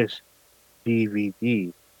Guess This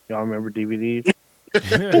DVD. Y'all remember DVDs?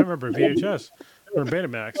 I remember VHS or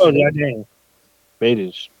Betamax. Oh, that dang.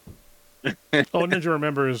 Betas. All Ninja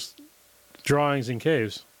remembers drawings in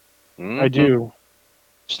caves. I do.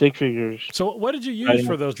 Stick figures. So, what did you use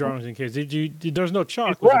for those drawings in caves? There's no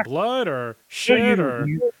chalk. Rock. Was it blood or shit or?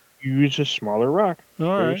 You use a smaller rock. All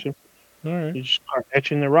Very right, simple. all right. You just start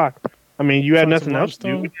etching the rock. I mean, you had Find some nothing else to do.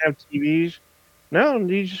 limestone? We didn't have TVs. No,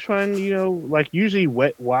 you just find, like usually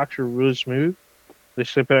wet wax are really smooth. They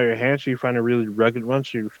slip out of your hand, so you find a really rugged one,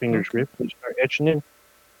 so your fingers rip and you start etching in.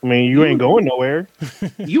 I mean, you ain't going nowhere.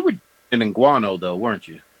 You were in guano though, weren't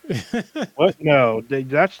you? What? No,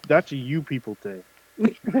 that's a you people thing.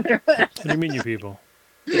 What do you mean, you people?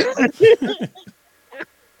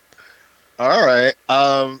 All right.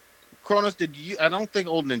 Cronus, did you? I don't think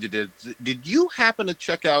Old Ninja did. Did you happen to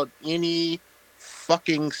check out any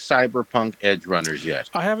fucking cyberpunk edge runners yet?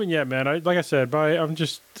 I haven't yet, man. Like I said, I'm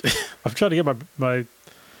just I'm trying to get my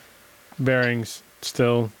bearings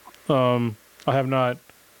still. I have not.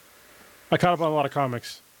 I caught up on a lot of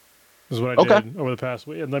comics. Is what I did over the past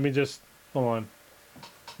week. And let me just hold on.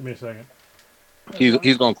 Give me a second.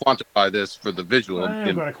 He's going to quantify this for the visual.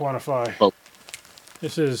 I'm going to quantify. Oh.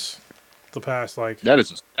 This is the past that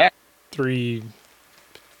is a stat. 3,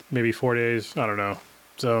 maybe 4 days. I don't know.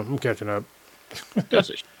 So I'm catching up.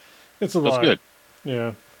 That's It's a lot. That's good.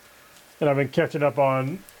 Yeah. And I've been catching up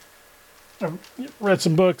on. I've read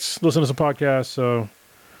some books, listened to some podcasts, so.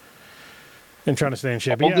 And trying to stay in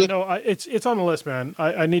shape. But yeah, no, it's on the list, man.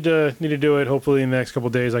 I need to do it. Hopefully, in the next couple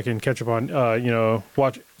of days, I can catch up on.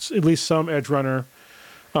 Watch at least some Edge Runner.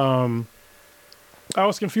 I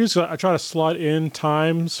was confused. So I try to slot in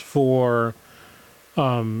times for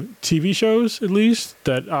TV shows, at least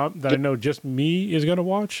that I know just me is going to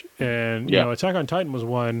watch. And you know, Attack on Titan was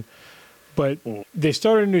one, but they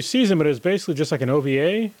started a new season, but it was basically just like an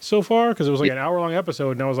OVA so far because it was like an hour-long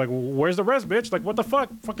episode, and I was like, well, "Where's the rest, bitch? Like, what the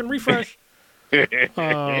fuck? Fucking refresh."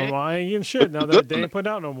 I ain't getting shit now that they ain't put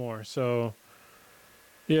out no more. So,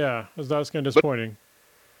 yeah, that's kind of disappointing.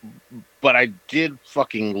 But I did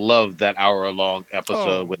fucking love that hour-long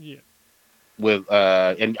episode with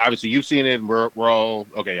and obviously you've seen it. And we're all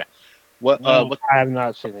okay. Yeah. What? I have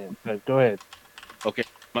not seen it. But go ahead. Okay.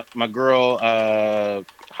 my girl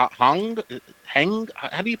Hong Hang.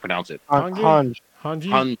 How do you pronounce it? Hanji? Hanj, Hanji?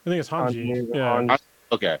 Han. I think it's Hanji. Hanji, Yeah. Hanj.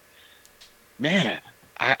 Okay, man.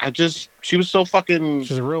 I just she was so fucking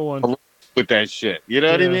She's a real one. with that shit. You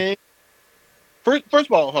know what I Yeah. mean? First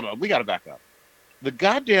of all, hold on. We got to back up. The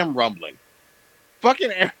goddamn rumbling.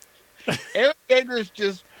 Fucking Aaron Yeager is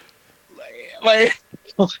just like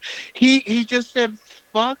he just said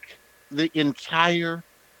fuck the entire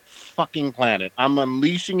fucking planet. I'm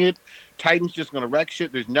unleashing it. Titan's just gonna wreck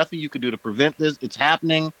shit. There's nothing you can do to prevent this. It's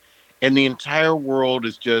happening, and the entire world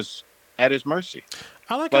is just at his mercy.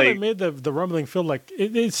 I like how they Like made the rumbling feel like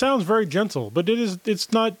it sounds very gentle, but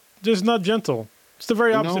it's not just not gentle. It's the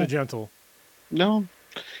very opposite no, of gentle. no,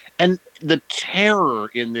 and the terror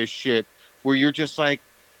in this shit, where you're just like,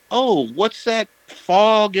 oh, what's that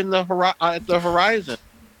fog in the at the horizon?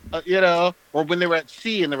 Or when they were at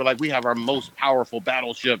sea and they were like, we have our most powerful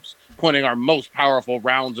battleships pointing our most powerful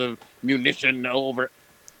rounds of munition over.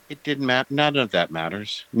 It didn't matter. None of that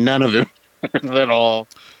matters. None of it matters at all.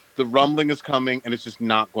 The rumbling is coming and it's just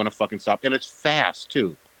not going to fucking stop. And it's fast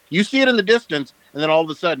too. You see it in the distance and then all of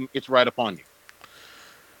a sudden it's right upon you.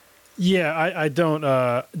 Yeah, I don't.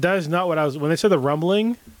 That is not what I was when they said the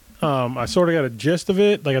rumbling. I sort of got a gist of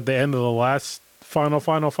it, like at the end of the last final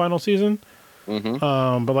season.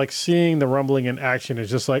 Mm-hmm. But like seeing the rumbling in action is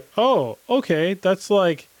just like, oh, okay, that's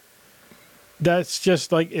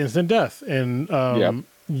just like instant death, and Yep.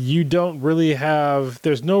 you don't really have.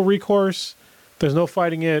 There's no recourse. There's no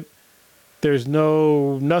fighting it. There's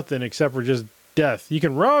no nothing except for just death. You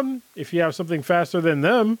can run if you have something faster than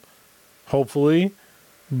them, hopefully,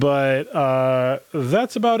 but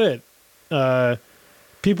that's about it.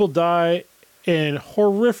 People die in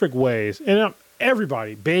horrific ways, and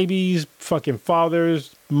everybody, babies, fucking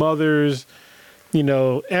fathers, mothers,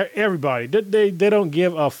 everybody. They don't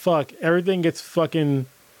give a fuck. Everything gets fucking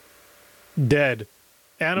dead.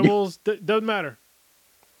 Animals doesn't matter.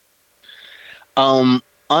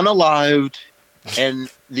 Unalived, and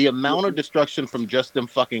the amount of destruction from just them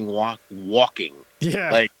fucking walking.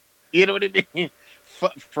 Yeah, Like, you know what I mean?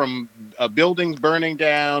 From buildings burning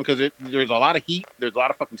down because there's a lot of heat, there's a lot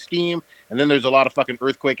of fucking steam, and then there's a lot of fucking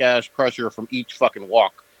earthquake ash pressure from each fucking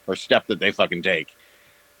walk or step that they fucking take.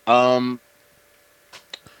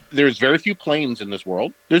 There's very few planes in this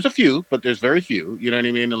world. There's a few, but there's very few. You know what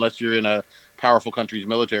I mean? Unless you're in a powerful country's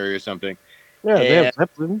military or something. Yeah, they And have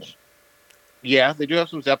zeppelins. yeah, they do have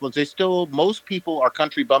some zeppelins. Most people are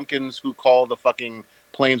country bumpkins who call the fucking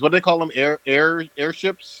planes. What do they call them?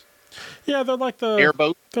 Airships? yeah, they're like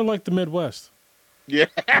Airboat? they're like the Midwest. Yeah.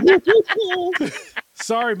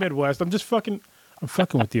 Sorry, Midwest. I'm fucking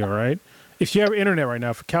with you, all right? If you have internet right now,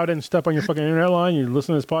 if a cow didn't step on your fucking internet line, you're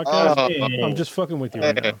listening to this podcast, I'm just fucking with you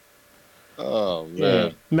right now. Oh, man. Yeah.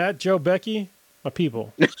 Matt, Joe, Becky, my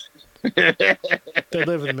people. They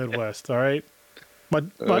live in the Midwest, all right? My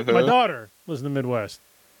daughter lives in the Midwest.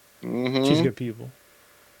 Mm-hmm. She's good people.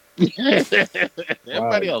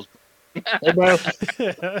 Everybody else.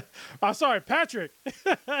 I'm sorry, Patrick. He's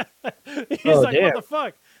like, damn. what the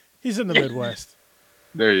fuck? He's in the Midwest.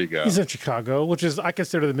 There you go. He's in Chicago, which is I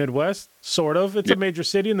consider the Midwest, sort of. It's a major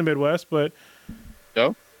city in the Midwest, but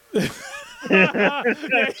No? yeah,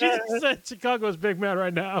 he said Chicago's big man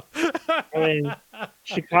right now. I mean,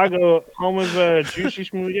 Chicago, home of Juicy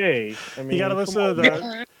Smoothie. I mean, You gotta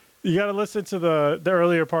listen to the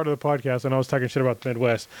earlier part of the podcast when I was talking shit about the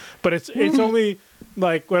Midwest. But it's only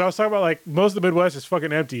like when I was talking about like most of the Midwest is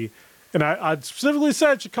fucking empty. And I specifically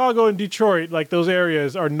said Chicago and Detroit, like those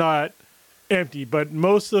areas are not empty, but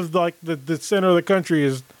most of like the center of the country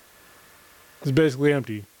is basically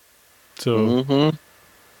empty. So Mm-hmm.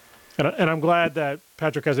 and I'm glad that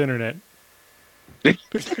Patrick has internet.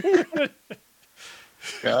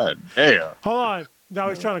 God damn. Hold on. Now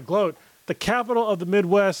he's trying to gloat. The capital of the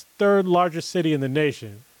Midwest, third largest city in the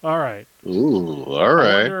nation. All right. Ooh, all I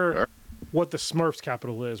right. wonder what the Smurfs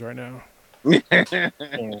capital is right now.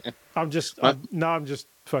 I'm just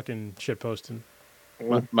fucking shit posting.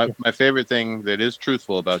 My favorite thing that is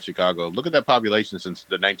truthful about Chicago, look at that population since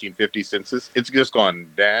the 1950 census. It's just gone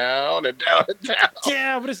down and down and down.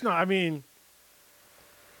 Yeah, but it's not. I mean,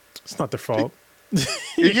 it's not their fault.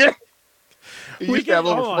 Yeah. You We used to have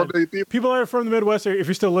can- over hold 4 on. million people. People that are from the Midwest, if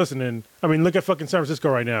you're still listening, I mean, look at fucking San Francisco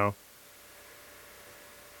right now.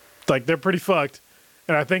 Like, they're pretty fucked.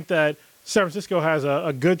 And I think that San Francisco has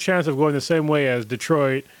a good chance of going the same way as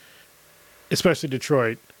Detroit, especially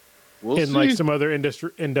Detroit, We'll in see. like some other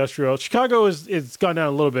industrial. Chicago it's gone down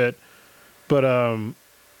a little bit, but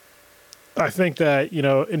I think that,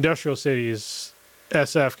 industrial cities,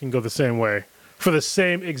 SF can go the same way for the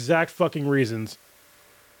same exact fucking reasons.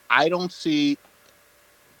 I don't see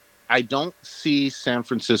I don't see San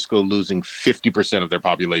Francisco losing 50% of their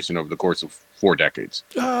population over the course of 4 decades.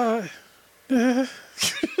 Uh, I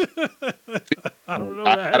don't know,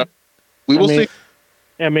 I man. don't, we I will mean,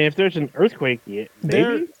 see. if there's an earthquake, yeah,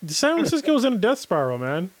 There, maybe. San Francisco's in a death spiral,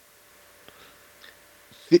 man.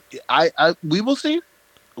 We will see.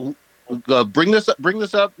 Bring this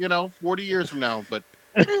up. 40 years from now. But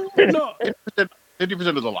No,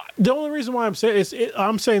 50% is a lot. the only reason why I'm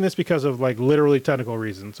saying this because of like literally technical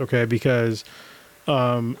reasons. Okay, because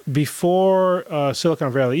before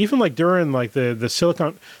Silicon Valley, even like during like the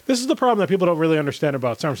Silicon, this is the problem that people don't really understand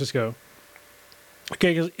about San Francisco.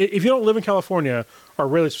 Okay, because if you don't live in California or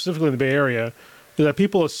really specifically in the Bay Area, that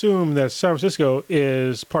people assume that San Francisco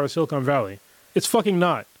is part of Silicon Valley. It's fucking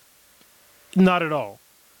not. Not at all.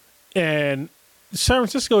 And San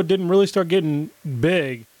Francisco didn't really start getting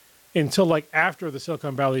big until like after the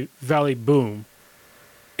Silicon Valley boom.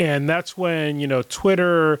 And that's when,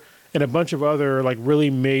 Twitter and a bunch of other like really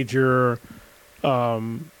major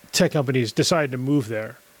tech companies decided to move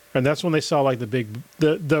there. And that's when they saw like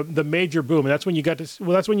the major boom. And that's when you that's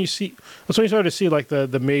when you started to see like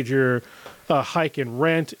the major hike in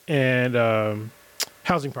rent and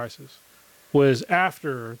housing prices was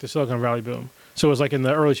after the Silicon Valley boom. So it was like in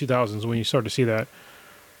the early 2000s when you started to see that.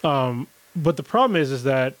 But the problem is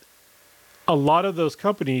that a lot of those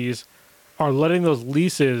companies are letting those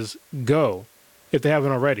leases go if they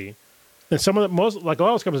haven't already. And some of the most, like a lot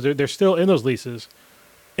of those companies, they're still in those leases.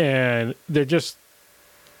 And they're just,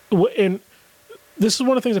 and this is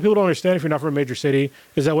one of the things that people don't understand if you're not from a major city,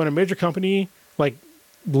 is that when a major company like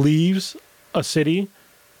leaves a city,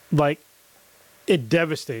 like it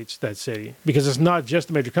devastates that city because it's not just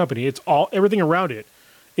a major company. It's everything around it.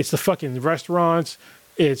 It's the fucking restaurants.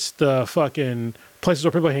 It's the fucking places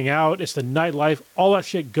where people hang out. It's the nightlife. All that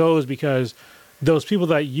shit goes because those people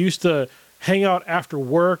that used to hang out after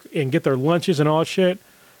work and get their lunches and all that shit,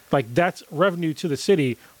 like that's revenue to the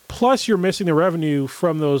city. Plus you're missing the revenue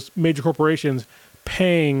from those major corporations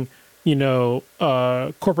paying,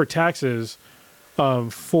 corporate taxes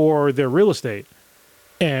for their real estate.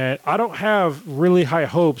 And I don't have really high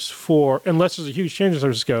hopes for, unless there's a huge change in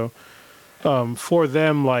San Francisco, for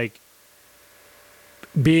them like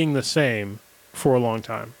being the same for a long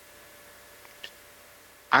time.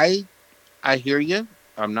 I hear you.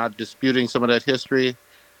 I'm not disputing some of that history.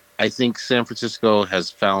 I think San Francisco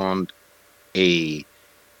has found a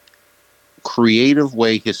creative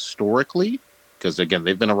way historically, because again,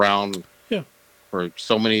 they've been around for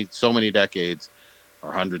so many decades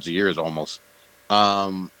or hundreds of years almost,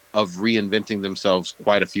 of reinventing themselves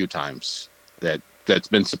quite a few times. That's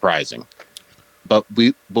been surprising. But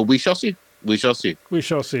we shall see. We shall see. We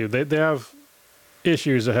shall see. They have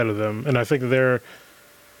issues ahead of them, and I think they're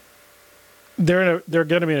going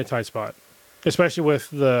to be in a tight spot, especially with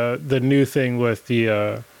the new thing with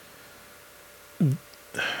the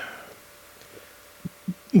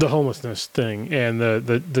homelessness thing and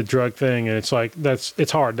the drug thing, and it's like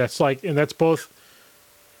it's hard. That's like, and that's both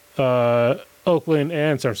Oakland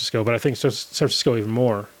and San Francisco, but I think San Francisco even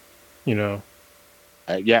more.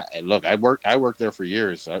 Yeah, look, I worked there for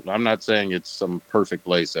years. I'm not saying it's some perfect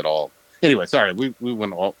place at all. Anyway, sorry, we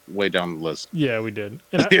went all way down the list. Yeah, we did.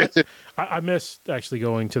 And I missed actually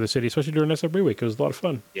going to the city, especially during SRB week. It was a lot of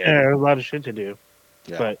fun. Yeah, there's a lot of shit to do.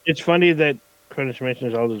 Yeah. But it's funny that Curtis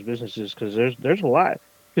mentions all those businesses because there's a lot.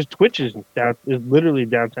 Because Twitch is literally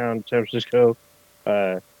downtown San Francisco.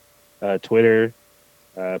 Twitter,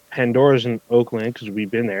 Pandora's in Oakland because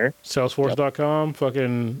we've been there. Salesforce.com,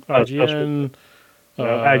 fucking IGN.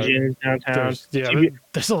 IGN is downtown.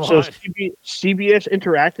 There's a lot. So CBS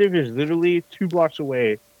Interactive is literally 2 blocks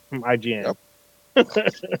away from IGN. Yep.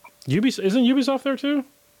 Isn't Ubisoft there too?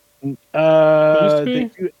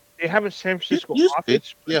 They have a San Francisco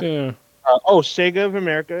office. Yeah. Sega of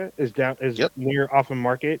America is near Off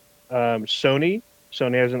Market. Sony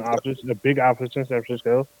has an office, a big office in San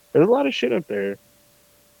Francisco. There's a lot of shit up there.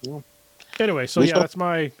 Yeah. Anyway, so that's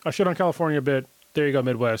I shit on California a bit. There you go,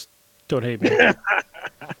 Midwest. Don't hate me.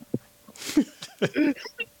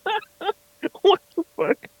 What the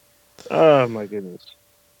fuck? Oh my goodness.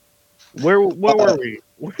 What were we?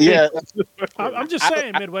 Yeah. I'm just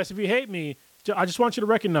saying, Midwest, if you hate me, I just want you to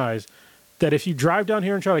recognize that if you drive down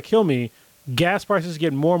here and try to kill me, gas prices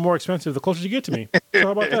get more and more expensive the closer you get to me. So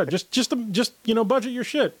how about that? Just budget your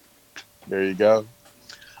shit. There you go.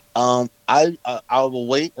 I will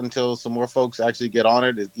wait until some more folks actually get on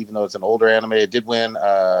it, even though it's an older anime. It did win.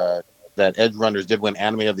 That Edge Runners did win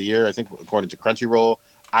Anime of the Year, I think, according to Crunchyroll.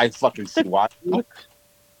 I fucking see why.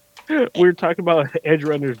 We were talking about Edge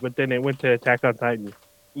Runners, but then it went to Attack on Titan.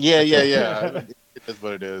 Yeah. It is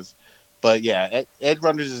what it is. But yeah, Edge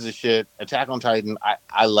Runners is a shit. Attack on Titan,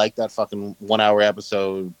 I like that fucking 1 hour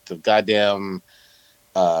episode. The goddamn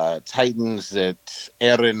Titans that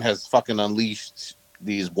Eren has fucking unleashed,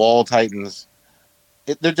 these wall Titans.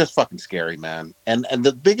 They're just fucking scary, man. And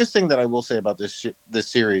the biggest thing that I will say about this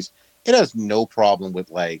series, it has no problem with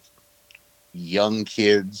like young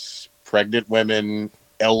kids, pregnant women,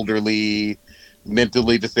 elderly,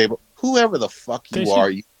 mentally disabled, whoever the fuck They you should. are,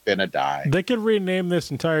 you're gonna die. They could rename this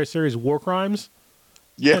entire series "War Crimes,"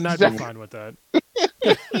 Yeah, and I'd be exactly. fine with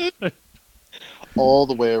that. All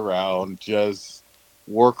the way around, just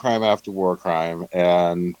war crime after war crime,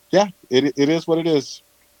 and yeah, it is what it is.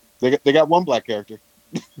 They got one black character.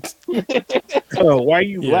 Oh, why are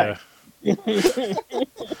you Yeah. black?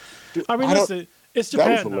 Dude, I mean, I don't. listen, it's That was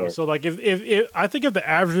Japan though, hilarious. so like if I think if the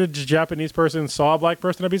average Japanese person saw a black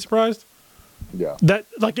person, I'd be surprised. Yeah, That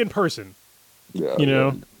like in person, yeah, you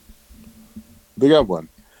know. they got one.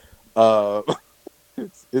 Uh,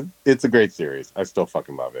 it's a great series. I still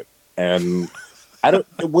fucking love it, and I don't.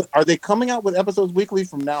 Are they coming out with episodes weekly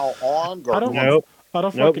from now on? I don't. Nope. I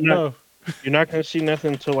don't Nope. fucking know. You're not going to see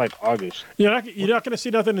nothing until like August. You're not going to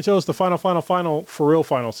see nothing until it's the final for real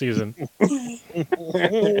final season.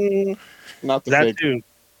 Not the That fake. too.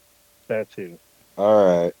 That too. All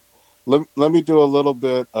right. Let me do a little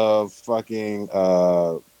bit of fucking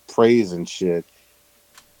praise and shit.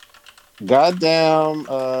 Goddamn,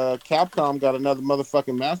 Capcom got another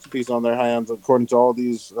motherfucking masterpiece on their hands, according to all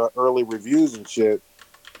these early reviews and shit.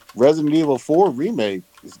 Resident Evil 4 remake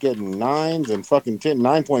is getting 9s and fucking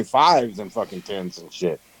 9.5s and fucking 10s and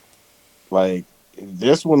shit. Like,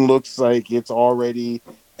 this one looks like it's already,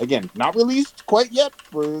 again, not released quite yet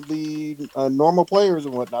for the normal players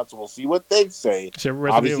and whatnot, so we'll see what they say. Is it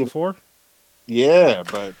Resident Obviously, Evil 4? yeah,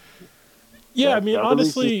 but Yeah, I that- mean, that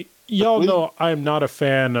honestly, y'all know I'm not a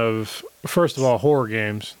fan of, first of all, horror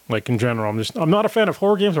games. Like in general, I'm not a fan of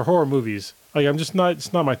horror games or horror movies. Like I'm just not.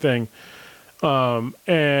 It's not my thing. And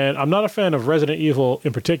I'm not a fan of Resident Evil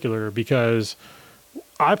in particular because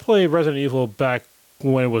I played Resident Evil back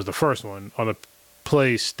when it was the first one on the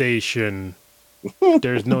PlayStation.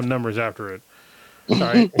 There's no numbers after it. All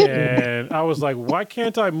right. And I was like, why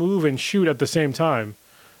can't I move and shoot at the same time?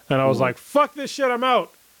 And I was like, fuck this shit, I'm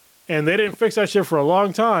out. And they didn't fix that shit for a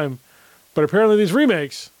long time. But apparently these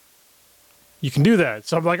remakes, you can do that.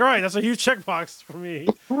 So I'm like, all right, that's a huge checkbox for me.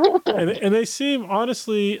 And they seem,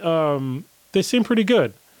 honestly, they seem pretty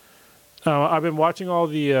good. I've been watching all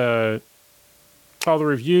the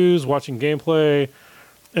reviews, watching gameplay,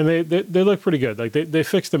 and they look pretty good. Like they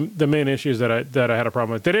fixed the main issues that I had a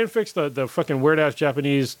problem with. They didn't fix the fucking weird ass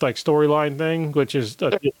Japanese like storyline thing, which is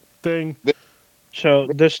a thing. So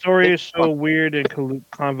the story is so weird and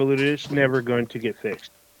convoluted. It's never going to get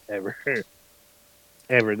fixed, ever,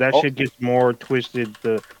 ever. That shit gets more twisted.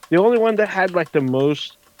 The only one that had like the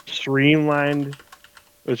most streamlined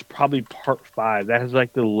was probably part 5. That has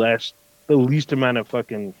like the least amount of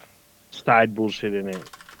fucking side bullshit in it.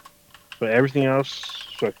 But everything else,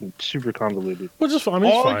 fucking super convoluted. Which is fine. I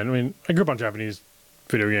mean, it's fine. I mean, I grew up on Japanese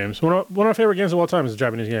video games. One of my favorite games of all time is a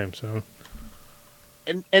Japanese game. So,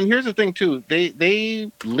 and here's the thing too,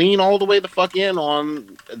 they lean all the way the fuck in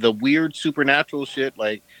on the weird supernatural shit,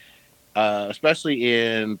 like especially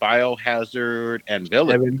in Biohazard and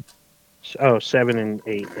Village. 7 and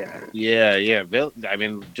 8, yeah. Yeah. I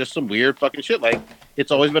mean, just some weird fucking shit. Like,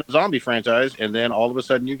 it's always been a zombie franchise, and then all of a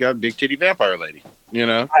sudden you got big titty vampire lady. You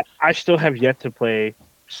know, I still have yet to play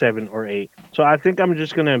 7 or 8, so I think I'm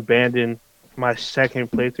just gonna abandon my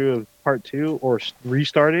second playthrough of part 2 or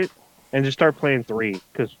restart it and just start playing 3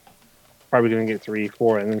 because probably gonna get 3,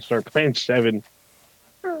 4, and then start playing 7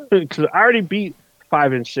 because I already beat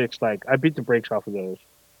 5 and 6. Like I beat the brakes off of those.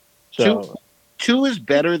 So 2 is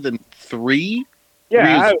better than 3.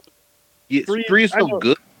 yeah, 3 is still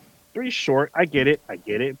good. 3's short. I get it,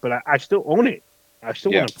 but I still own it. I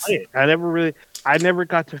still want to play it. I never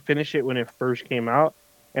got to finish it when it first came out,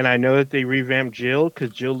 and I know that they revamped Jill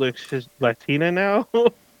because Jill looks Latina now.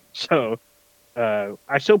 So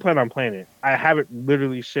I still plan on playing it. I have it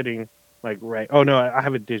literally sitting like right. Oh no, I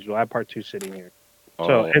have it digital. I have part 2 sitting here.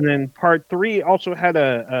 So and then part 3 also had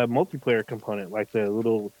a multiplayer component, like the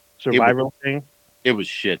little survival thing. It was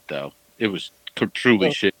shit though. It was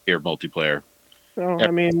truly shit here multiplayer. So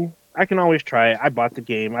I mean, I can always try it. I bought the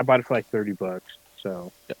game. I bought it for like $30.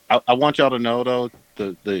 So I want y'all to know though,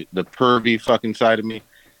 the pervy fucking side of me,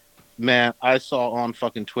 man. I saw on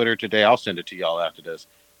fucking Twitter today. I'll send it to y'all after this.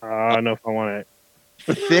 I don't know if I want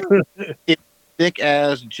it. Thick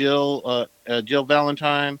ass Jill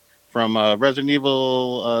Valentine from Resident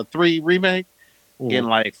Evil 3 remake in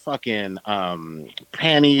like fucking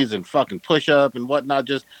panties and fucking push up and whatnot,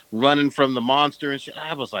 just running from the monster and shit.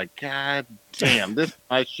 I was like, God damn, this is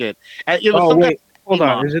my shit. And it was Oh some kind wait, of hold game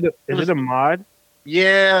on. mod. Is it Was a mod?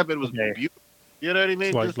 yeah, but it was Okay. beautiful. You know what I It's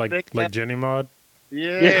mean? Just thick ass. like Jenny mod.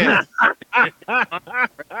 Yeah,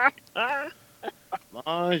 Yeah.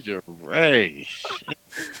 lingerie. Shit.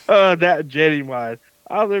 Oh, that Jetty mod.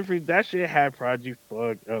 I'll never forget that shit had Project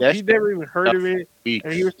fucked up. That He shit never even heard up of for it, and he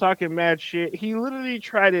weeks. was talking mad shit. He literally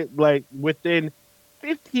tried it like within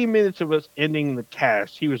 15 minutes of us ending the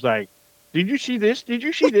cast. He was like, "Did you see this? Did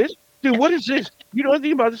you see this, dude? What is this? You know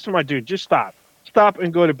anything about this?" To my dude, just stop,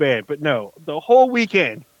 and go to bed. But no, the whole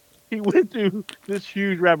weekend he went through this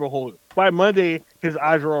huge rabbit hole. By Monday, his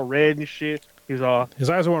eyes were all red and shit. He's all. His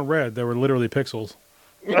eyes weren't red; they were literally pixels.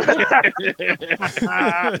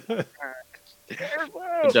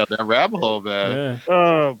 Terrible. Down that rabbit hole, man. Yeah.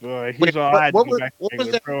 Oh boy, Wait, he's all. I had to go back to what was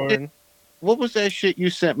regular that shit? throwing. What was that shit you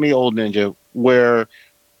sent me, old ninja? Where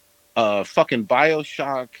fucking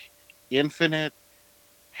Bioshock Infinite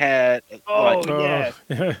had like Oh Oh,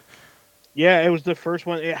 yeah, yeah. It was the first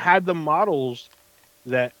one. It had the models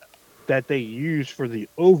that they used for the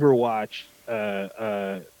Overwatch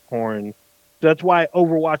horn. That's why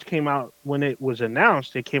Overwatch came out when it was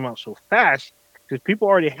announced. It came out so fast because people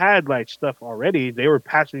already had like stuff already. They were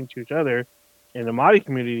passing to each other in the modding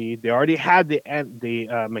community. They already had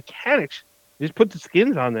the mechanics. Just put the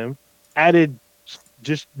skins on them, added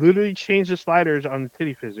just literally changed the sliders on the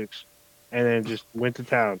titty physics, and then just went to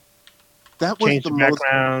town. that was Changed the the most.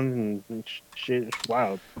 background and shit. It's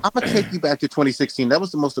wild. I'm gonna take you back to 2016. That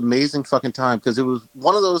was the most amazing fucking time because it was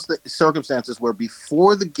one of those circumstances where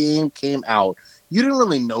before the game came out, you didn't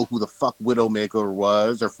really know who the fuck Widowmaker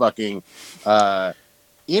was or fucking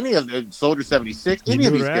any of the Soldier 76, you any knew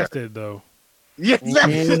of what these her ass characters. did though. Yeah,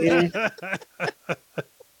 Mhm.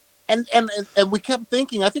 and we kept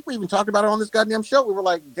thinking. I think we even talked about it on this goddamn show. We were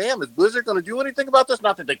like, "Damn, is Blizzard going to do anything about this?"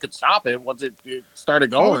 Not that they could stop it once it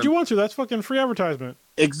started Why would going. you want to? That's fucking free advertisement.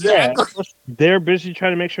 Yeah, Exactly. they're busy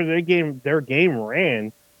trying to make sure their game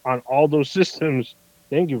ran on all those systems.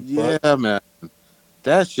 Thank you, fuck. Yeah, man.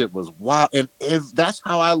 That shit was wild. And if that's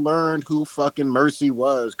how I learned who fucking Mercy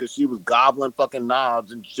was, because she was gobbling fucking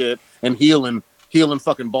knobs and shit and healing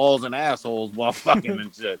fucking balls and assholes while fucking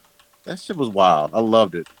and shit. That shit was wild. I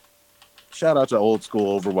loved it. Shout out to old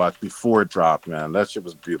school Overwatch before it dropped, man. That shit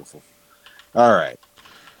was beautiful. All right.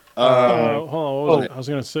 Uh, Hold on. What was oh, it? I was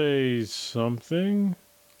gonna say something.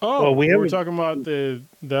 well, Oh, we we were haven't. talking about that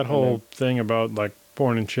I know. whole thing about like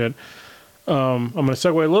porn and shit. I'm gonna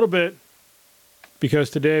segue a little bit because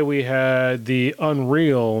today we had the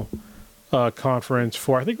Unreal conference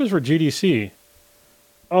for I think it was for GDC.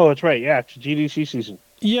 Oh, that's right. Yeah, it's GDC season.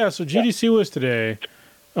 Yeah, so Yeah, GDC was today.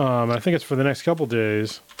 I think it's for the next couple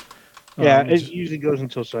days. yeah. It J- usually goes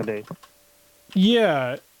until Sunday.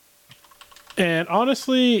 yeah, and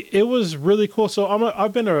honestly, it was really cool. So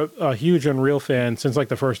I've been a huge Unreal fan since like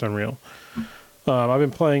the first Unreal. I've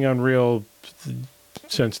been playing Unreal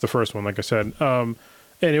since the first one, like I said. And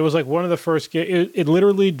it was like one of the first games. It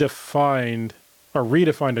literally defined or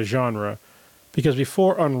redefined a genre because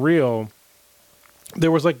before Unreal,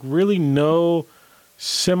 there was like really no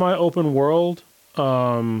semi-open world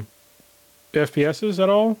FPSs at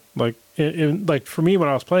all. Like, like for me when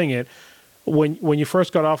I was playing it, when you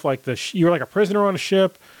first got off like you were like a prisoner on a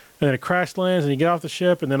ship, and then it crash lands, and you get off the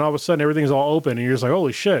ship, and then all of a sudden everything's all open, and you're just like,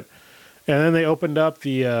 holy shit! And then they opened up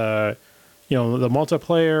the the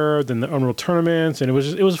multiplayer, then the Unreal tournaments, and it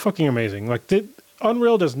was fucking amazing. Like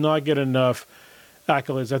Unreal does not get enough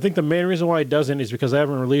accolades. I think the main reason why it doesn't is because they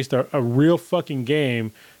haven't released a real fucking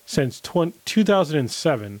game since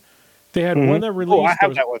 2007. They had one that Oh, I released.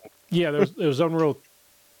 have that one. Yeah, it was Unreal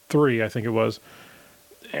 3, I think it was,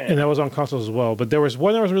 and that was on consoles as well. But there was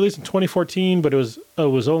one that was released in 2014, but it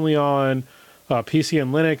was only on PC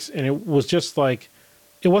and Linux, and it was just like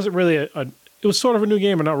it wasn't really it was sort of a new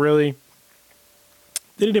game, but not really.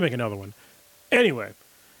 They need to make another one. Anyway,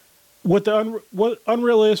 what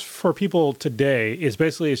Unreal is for people today is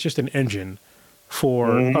basically it's just an engine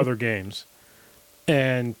for other games.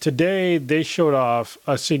 And today they showed off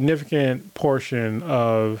a significant portion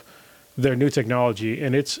of their new technology,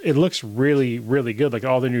 and it looks really really good. Like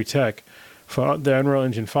all the new tech for the Unreal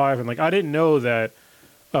Engine 5, and like I didn't know that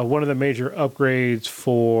one of the major upgrades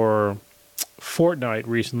for Fortnite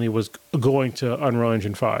recently was going to Unreal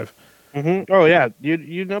Engine 5. Oh yeah,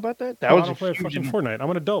 you know about that? That Oh, I was a don't play huge. fucking Fortnite. I'm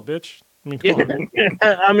an adult, bitch. I mean, come on. Yeah,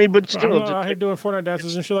 I mean, but I'm still, not out here doing Fortnite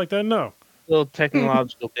dances and shit like that. No. still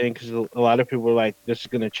technological thing because a lot of people are like, this is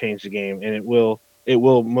going to change the game, and it will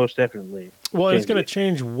most definitely Well, it's change going to it.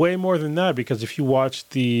 change way more than that because if you watch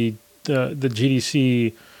the the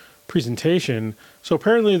GDC presentation. So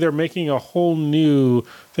apparently they're making a whole new.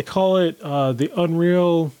 They call it the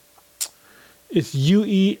Unreal. It's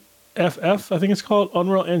UEFF. I think it's called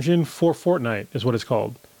Unreal Engine for Fortnite. Is what it's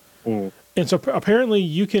called. Mm. And so apparently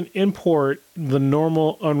you can import the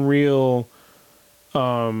normal Unreal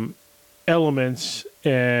elements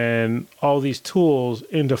and all these tools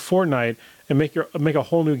into Fortnite and make a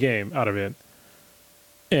whole new game out of it.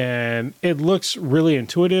 And it looks really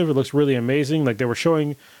intuitive. It looks really amazing. Like they were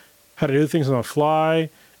showing how to do things on the fly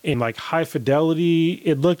in like high fidelity.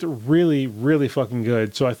 It looked really, really fucking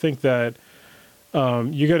good. So I think that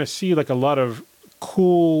you're going to see like a lot of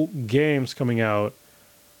cool games coming out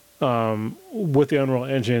with the Unreal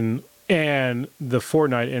Engine and the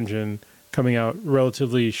Fortnite engine coming out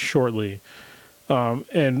relatively shortly.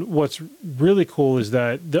 And what's really cool is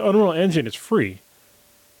that the Unreal Engine is free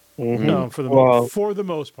for the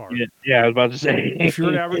most part. Yeah, I was about to say. If you're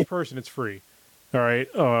an average person, it's free. All right.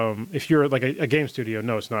 If you're like a game studio,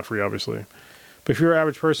 no, it's not free, obviously. But if you're an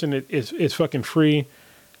average person, it's fucking free,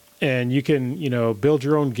 and you can build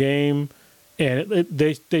your own game. And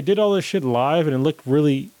they did all this shit live, and it looked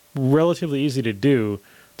really relatively easy to do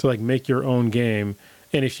to like make your own game.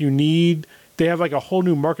 And if you need, they have like a whole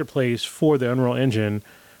new marketplace for the Unreal Engine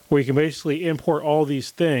where you can basically import all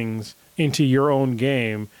these things into your own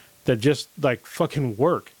game that just like fucking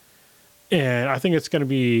work. And I think it's going to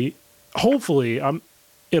be, hopefully,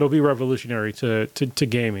 it'll be revolutionary to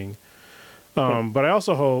gaming. But I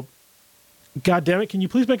also hope, God damn it, can you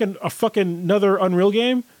please make a fucking another Unreal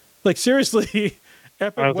game? Like seriously,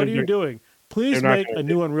 Epic, what are you doing? Please make a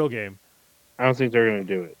new Unreal game. I don't think they're going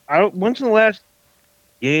to do it. When's the last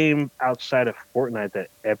game outside of Fortnite that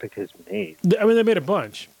Epic has made? I mean, they made a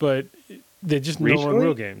bunch, but they just no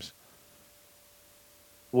Unreal games.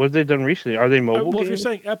 What have they done recently? Are they mobile games? If you're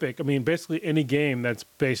saying Epic, I mean, basically any game that's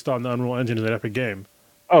based on the Unreal Engine is an Epic game.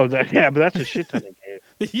 Oh, yeah, but that's a shit ton of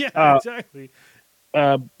games. Yeah, exactly.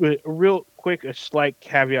 But real quick, a slight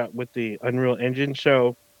caveat with the Unreal Engine.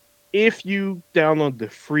 So if you download the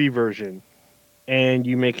free version and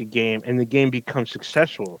you make a game and the game becomes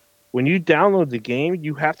successful, when you download the game,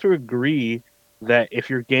 you have to agree that if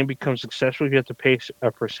your game becomes successful, you have to pay a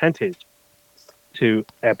percentage to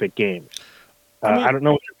Epic Games. I don't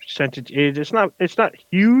know what the percentage is. It's not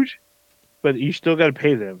huge, but you still got to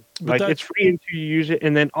pay them. Like it's free until you use it,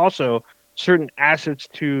 and then also certain assets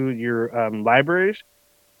to your libraries.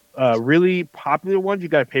 Really popular ones you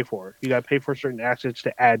got to pay for. You got to pay for certain assets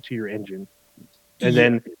to add to your engine, and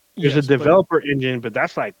then there's a developer engine, but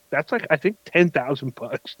that's like I think $10,000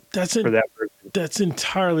 for that version. That's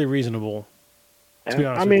entirely reasonable. To be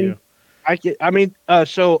honest with you,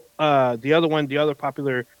 the other one, the other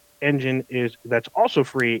popular engine that's also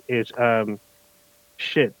free is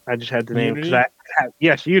shit. I just had the name because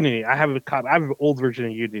yes, Unity. I have an old version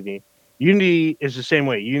of Unity. Unity is the same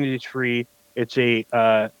way. Unity is free. It's a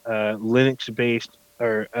Linux based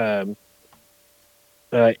or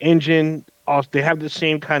engine. Also, they have the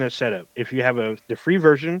same kind of setup. If you have the free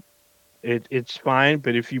version, it's fine.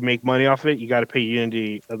 But if you make money off it, you got to pay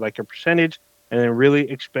Unity like a percentage. And then really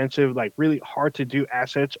expensive, like really hard to do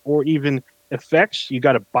assets or even effects, you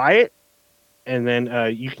got to buy it, and then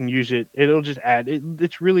you can use it. It'll just add.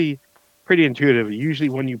 It's really pretty intuitive. Usually,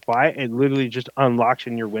 when you buy it, it literally just unlocks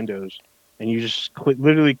in your Windows, and you just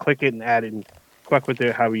literally click it and add it and fuck with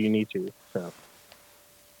it however you need to. So,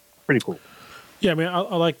 pretty cool. Yeah, I mean, I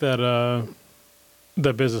like that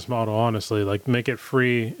the business model. Honestly, like make it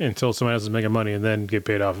free until somebody else is making money, and then get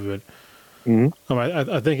paid off of it. Mm-hmm.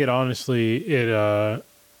 I think it honestly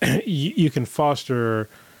you can foster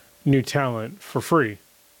new talent for free,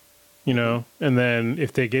 and then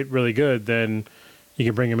if they get really good, then you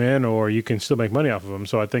can bring them in, or you can still make money off of them.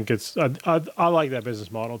 So I think I like that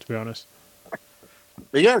business model, to be honest.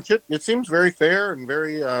 But yeah, it seems very fair and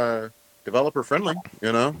very developer friendly,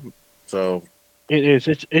 So it is.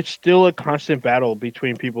 It's still a constant battle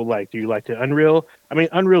between people like, do you like the Unreal? I mean,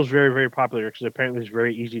 Unreal is very, very popular because apparently it's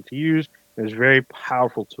very easy to use. There's very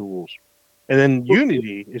powerful tools. And then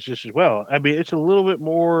Unity is just as well. I mean, it's a little bit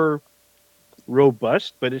more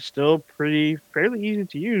robust, but it's still fairly easy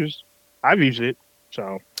to use. I've used it,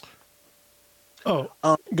 so. Oh,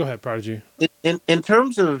 go ahead, Prodigy. In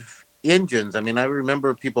terms of engines, I mean, I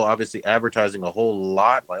remember people obviously advertising a whole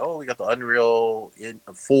lot, like, oh, we got the Unreal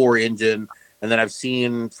 4 engine. And then I've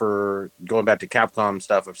seen, for going back to Capcom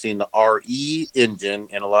stuff, I've seen the RE engine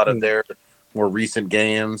in a lot of their more recent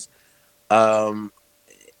games.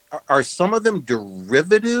 Are some of them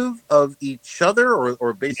derivative of each other,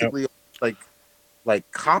 or basically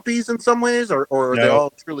like copies in some ways, or are they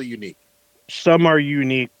all truly unique? some are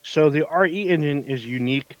unique. So the RE engine is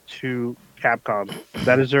unique to Capcom.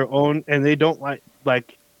 That is their own, and they don't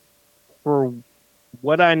like for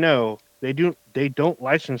what I know, they don't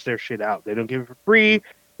license their shit out. They don't give it for free.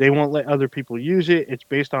 They won't let other people use it. It's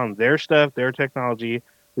based on their stuff, their technology.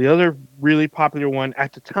 The other really popular one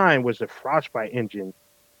at the time was the Frostbite engine,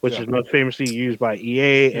 which Yeah. is most famously used by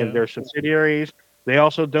EA and Yeah. their subsidiaries. They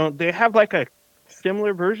also don't. They have like a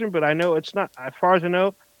similar version, but I know it's not. As far as I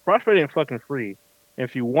know, Frostbite ain't fucking free.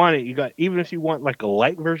 If you want it, you got. Even if you want like a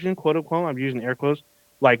light version, quote unquote, I'm using air quotes,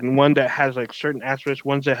 like one that has like certain aspects,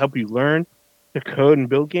 ones that help you learn to code and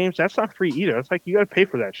build games. That's not free either. That's like you got to pay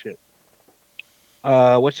for that shit.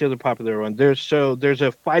 What's the other popular one? There's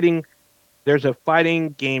a fighting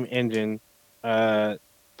game engine by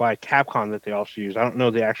Capcom that they also use. I don't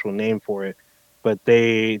know the actual name for it, but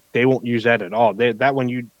they won't use that at all. That one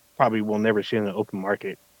you probably will never see in the open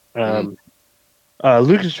market. Mm. Um,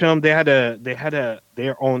 Lucasfilm they had a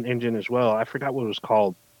their own engine as well. I forgot what it was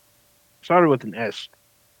called. Started with an S,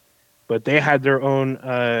 but they had their own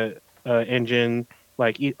engine.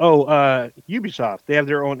 Ubisoft they have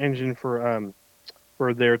their own engine for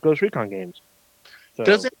their Ghost Recon games.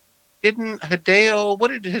 Does So it? Didn't Hideo? What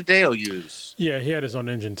did Hideo use? Yeah, he had his own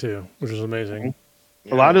engine too, which was amazing.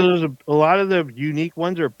 Yeah. a lot of the unique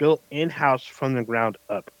ones are built in house from the ground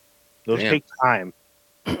up. Those Damn. take time,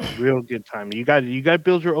 real good time. You got to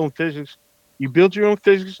build your own physics. You build your own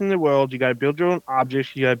physics in the world. You got to build your own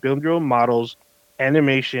objects. You got to build your own models,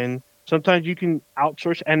 animation. Sometimes you can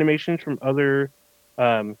outsource animations from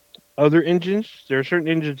um, other engines. There are certain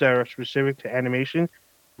engines that are specific to animation.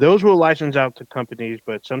 Those will license out to companies,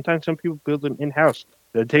 but sometimes some people build them in house.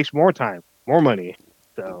 That takes more time, more money.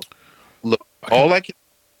 So Look, Okay, all I can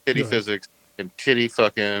titty go ahead. physics and titty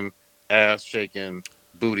fucking ass shaking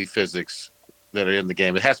booty physics that are in the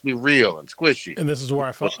game. It has to be real and squishy. And this is where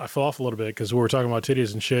I fell off a little bit because we were talking about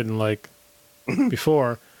titties and shit and like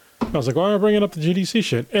before. I was like, why am I bringing up the GDC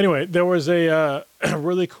shit? Anyway, there was a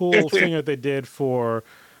really cool thing that they did for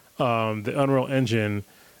the Unreal Engine,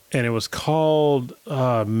 and it was called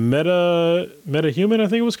MetaHuman, I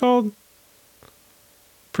think it was called.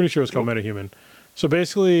 Pretty sure it was called MetaHuman. So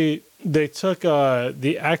basically, they took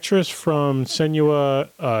the actress from Senua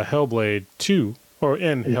Hellblade 2, or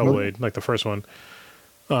in Hellblade, like the first one.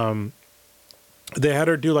 They had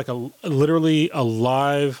her do like literally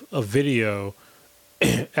a video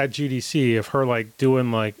at GDC of her like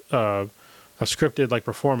doing like a scripted like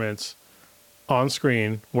performance on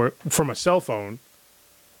screen where from a cell phone,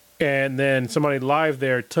 and then somebody live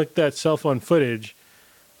there took that cell phone footage,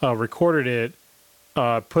 recorded it,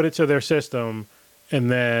 put it to their system,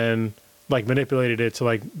 and then like manipulated it to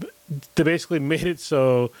like they basically made it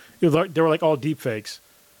so it was like, they were like all deep fakes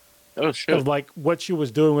Oh shit! of like what she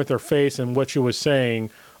was doing with her face and what she was saying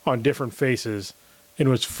on different faces, and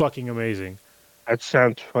it was fucking amazing. that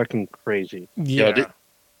sounds fucking crazy. Yo,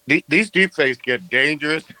 Yeah. these deep fakes get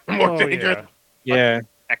dangerous, more Oh dangerous. yeah. Yeah.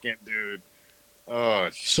 Second, dude. Oh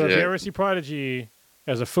So if you shit! ever see Prodigy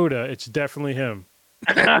as a Fuda, it's definitely him.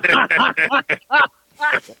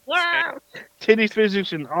 Titty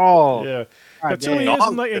physics and all. Yeah. God That's who he damn. is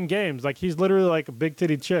in like in games. Like he's literally like a big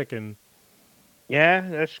titty chick, and Yeah,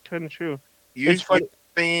 that's kind of true. you It's funny.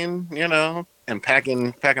 seen, and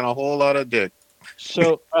packing a whole lot of dick.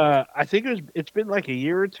 So I think it's been like a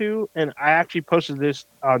year or two, and I actually posted this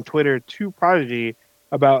on Twitter to Prodigy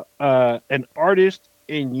about an artist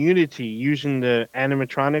in Unity using the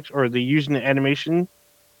animatronics or the using the animation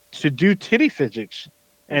to do titty physics,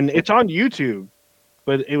 and it's on YouTube,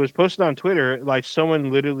 but it was posted on Twitter. Like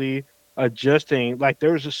someone literally adjusting, like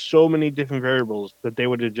there was just so many different variables that they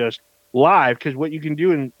would adjust live. Because what you can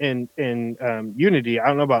do in Unity, I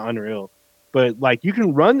don't know about Unreal, but like you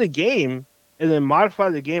can run the game and then modify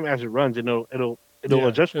the game as it runs, and it'll yeah,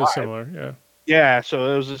 adjust it's live. similar. Yeah. Yeah,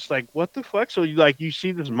 so it was just like, what the fuck? So you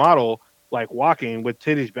see this model like walking with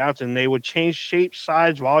titties bouncing, they would change shape,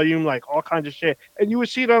 size, volume, like all kinds of shit, and you would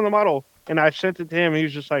see it on the model. And I sent it to him, and he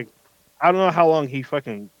was just like, I don't know how long he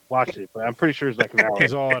fucking watched it, but I'm pretty sure it's like an hour.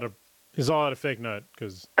 He's all out of fake nut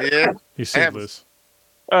because Yeah, he's I have seedless.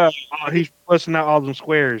 He's busting out all them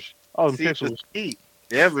squares, all them see the pixels. skeet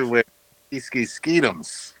everywhere. These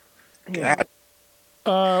skeetums. God,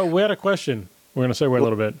 We had a question. We're gonna segue a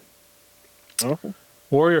little bit. Okay.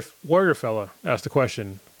 Warrior fella asked a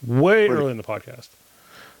question way early in the podcast.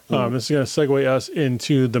 This is going to segue us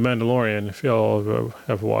into The Mandalorian, if y'all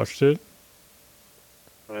have watched it.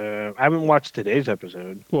 I haven't watched today's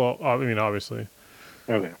episode. Well, I mean, obviously.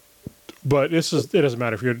 Okay. But it doesn't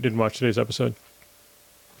matter if you didn't watch today's episode.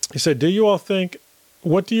 He said, what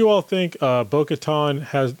do you all think Bo-Katan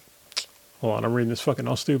has... Hold on, I'm reading this fucking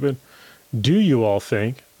all stupid. Do you all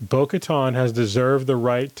think Bo-Katan has deserved the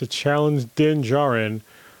right to challenge Din Djarin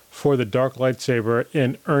for the dark lightsaber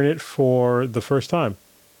and earn it for the first time?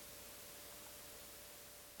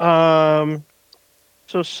 Um,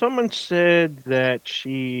 so someone said that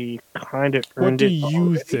she kind of What earned do it you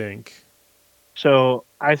already. think? So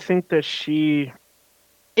I think that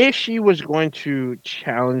if she was going to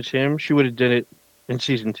challenge him, she would have done it in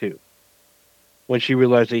season 2 when she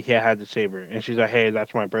realized that he had the saber, and she's like, "Hey,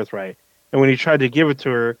 that's my birthright." And when he tried to give it to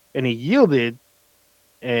her, and he yielded,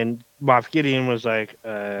 and Moff Gideon was like,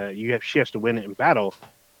 she has to win it in battle."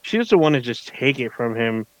 She doesn't want to just take it from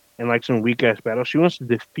him in like some weak ass battle. She wants to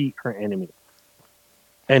defeat her enemy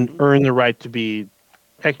and earn the right to be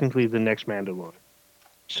technically the next Mandalorian. Okay.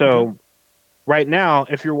 So right now,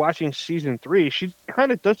 if you're watching season 3, she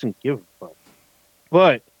kind of doesn't give a fuck,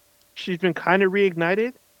 but she's been kind of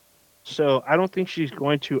reignited. So I don't think she's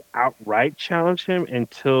going to outright challenge him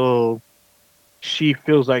until she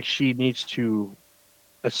feels like she needs to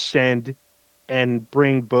ascend and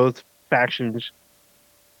bring both factions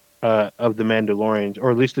of the Mandalorians,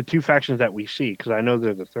 or at least the two factions that we see, because I know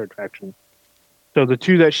they're the third faction. So the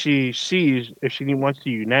two that she sees, if she wants to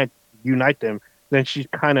unite them, then she's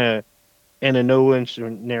kind of in a no-win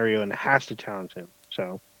scenario and has to challenge him.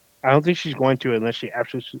 So I don't think she's going to unless she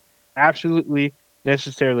absolutely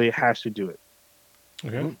necessarily has to do it.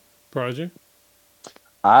 Okay. Prodigy.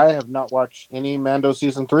 I have not watched any Mando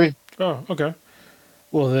season 3. Oh, okay.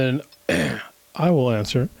 Well then, I will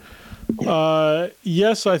answer.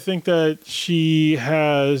 Yes, I think that she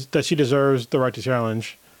deserves the right to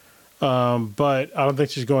challenge. But I don't think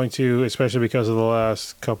she's going to, especially because of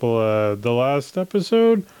the last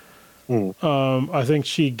episode. Mm. I think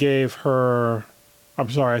she gave her. I'm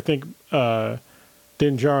sorry. I think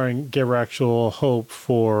Din Djarin gave her actual hope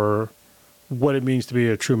for what it means to be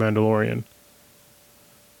a true Mandalorian.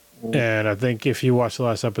 Mm. And I think if you watch the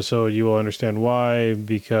last episode, you will understand why,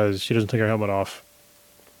 because she doesn't take her helmet off.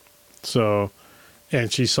 So,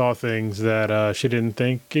 and she saw things that she didn't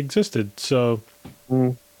think existed. So,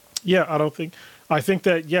 Mm. yeah, I think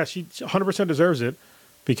that, yeah, she 100% deserves it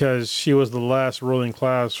because she was the last ruling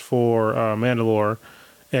class for Mandalore.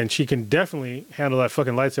 And she can definitely handle that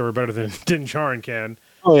fucking lightsaber better than Din Djarin can.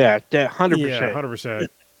 Oh yeah, that hundred Yeah, percent.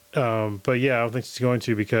 100%. But yeah, I don't think she's going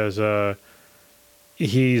to because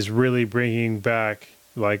he's really bringing back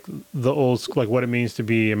like like what it means to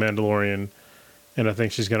be a Mandalorian, and I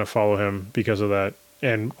think she's gonna follow him because of that,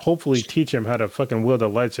 and hopefully teach him how to fucking wield a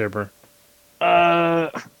lightsaber. Uh,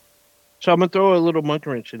 so I'm gonna throw a little monkey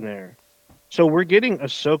wrench in there. So we're getting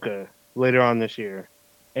Ahsoka later on this year,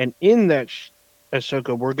 and in that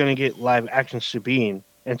Ahsoka, we're gonna get live action Sabine,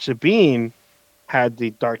 and Sabine had the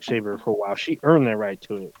dark saber for a while. She earned that right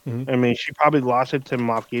to it. Mm-hmm. I mean, she probably lost it to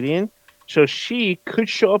Moff Gideon, so she could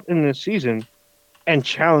show up in this season and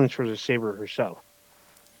challenge for the saber herself,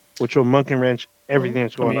 which will monkey wrench everything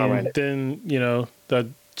that's I going on right mean, then that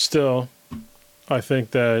still, I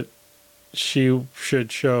think that she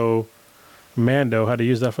should show Mando how to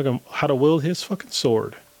use that fucking how to wield his fucking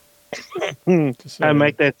sword. now. Just I saying.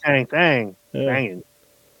 make that tang Yeah. banging.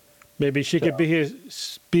 Maybe she could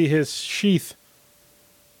So, be his sheath.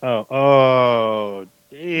 oh,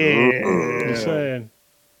 Just yeah. saying.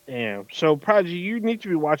 Damn. So, Prodigy, you need to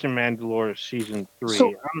be watching Mandalore season So, 3.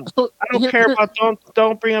 so I don't care here, about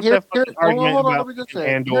don't bring up that fucking argument hold on. about Let me just fucking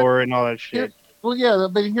say, Andor and all that here. shit. Well, yeah,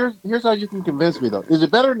 but here's how you can convince me though. Is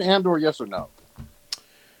it better than Andor? Yes or no?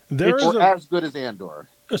 There It's is Or a as good as Andor?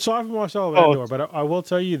 So I haven't watched all of oh Andor, but I will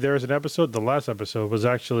tell you there's an episode. The last episode was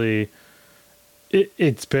actually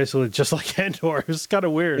it's basically just like Andor. It's kind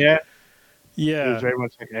of weird. yeah, it was Yeah, very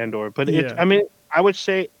much like Andor, but it's yeah. I mean I would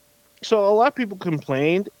say so. A lot of people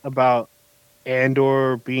complained about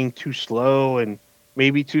Andor being too slow and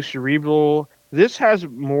maybe too cerebral. This has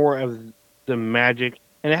more of the magic,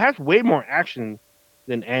 and it has way more action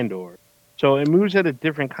than Andor. So it moves at a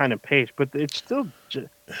different kind of pace, but it's still.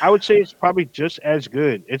 I would say it's probably just as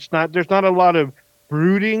good. It's not. There's not a lot of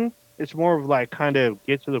brooding. It's more of like kind of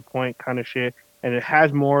get to the point kind of shit, and it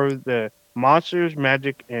has more of the monsters,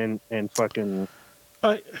 magic, and fucking.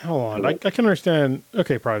 Hold on. I can understand.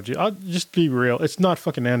 Okay, Prodigy. I'll just be real. It's not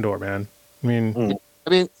fucking Andor, man. I mean, Mm. I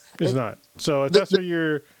mean, it's not. So if the, that's the, what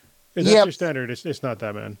if that's yeah, your standard, it's not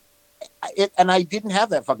that, man. and I didn't have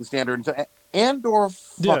that fucking standard until Andor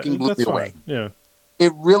Yeah, fucking blew that's me fine. away. Yeah.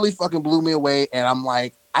 It really fucking blew me away, and I'm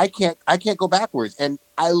like, I can't go backwards. And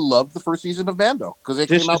I loved the first season of Mando because it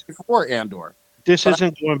This came is out before Andor. this But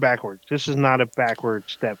isn't going backwards. This is not a backward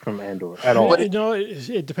step from Andor at Yeah, but all.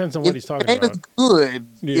 it depends on what if he's it talking ain't as about. good,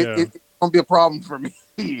 Yeah. it won't be a problem for me.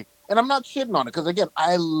 And I'm not shitting on it because again,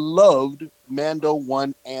 I loved Mando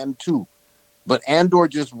 1 and 2. But Andor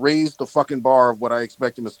just raised the fucking bar of what I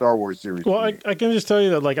expect in a Star Wars series Well, from me. I can just tell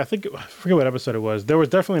you that, like, I forget what episode it was. There was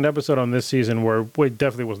definitely an episode on this season where it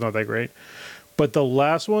definitely was not that great. But the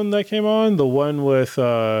last one that came on, the one with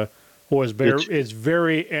was very, It's it's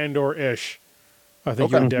very Andor-ish. I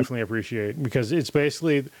think you okay. would definitely appreciate because it's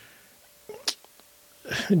basically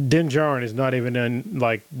Din Djarin is not even in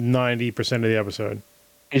like 90% of the episode.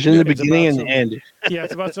 It's in Yeah. the It's beginning about and the some end. yeah,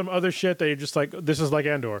 it's about some other shit that you're just like this is like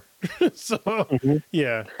Andor. So Mhm.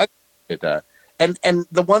 yeah, I get that. And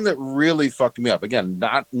the one that really fucked me up, again,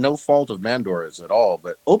 not no fault of Mandor's at all,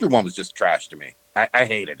 but Obi-Wan was just trash to me. I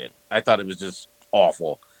hated it. I thought it was just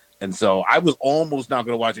awful. And so I was almost not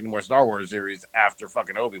going to watch any more Star Wars series after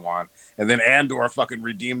fucking Obi-Wan. And then Andor fucking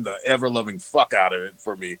redeemed the ever-loving fuck out of it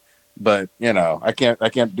for me. But, I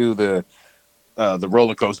can't do the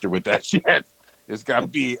roller coaster with that shit. It's got to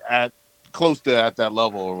be at close to at that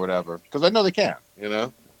level or whatever. Because I know they can. yeah.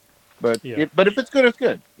 But if it's good, it's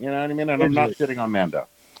good. You know what I mean? And I'm It's not shitting on Mando.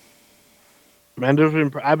 Mando's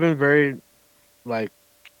been. I've been very like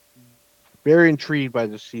very intrigued by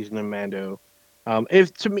this season of Mando.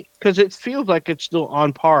 If to me, because it feels like it's still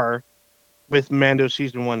on par with Mando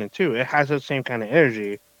season 1 and 2. It has the same kind of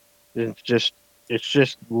energy. It's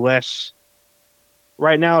just less.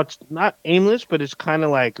 Right now, it's not aimless, but it's kind of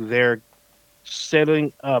like they're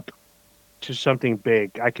setting up to something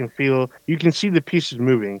big. I can feel you can see the pieces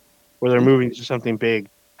moving, where they're moving to something big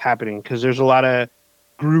happening because there's a lot of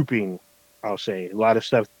grouping. I'll say a lot of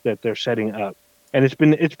stuff that they're setting up, and it's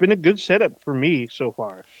been a good setup for me so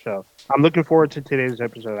far. So I'm looking forward to today's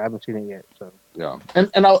episode. I haven't seen it yet, so Yeah.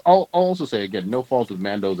 And I'll also say again, no fault of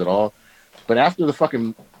Mando's at all. But after the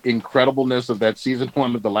fucking incredibleness of that season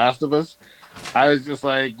one of The Last of Us, I was just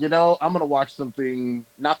like, I'm gonna watch something.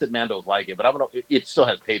 Not that Mando's like it, but I'm gonna. It still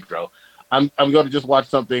has Pedro. I'm going to just watch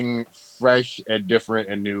something fresh and different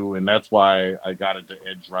and new, and that's why I got into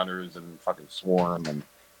Edge Runners and fucking Swarm, and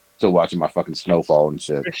still watching my fucking Snowfall and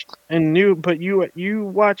shit. and new. But you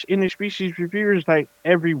watch interspecies reviewers like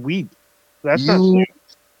every week. That's not You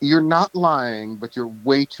you're not lying, but you're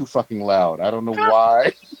way too fucking loud. I don't know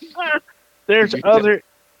why. There's You just, other,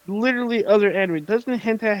 literally other anime. Doesn't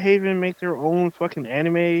Hentai Haven make their own fucking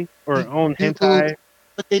anime or own dude, hentai?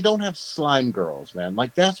 but they don't have slime girls, man.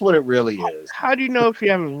 Like that's what it really is. How do you know if you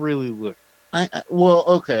haven't really looked? Well,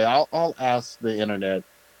 okay. I'll ask the internet.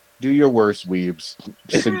 Do your worst, weebs.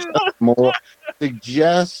 More.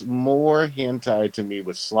 Suggest more hentai to me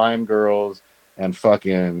with slime girls and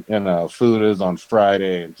fucking food is on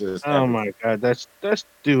Friday and just Oh everything. my god, that's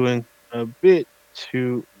doing a bit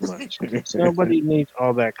too much. Nobody needs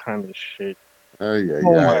all that kind of shit. Oh yeah,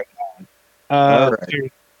 Oh yeah. my. All right.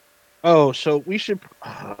 Here- oh, so we should.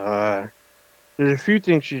 There's a few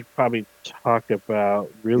things you should probably talk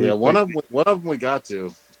about really Yeah, one quick. of one of them we got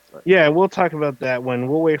to. Yeah, we'll talk about that when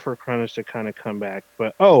we'll wait for Cronus to kind of come back.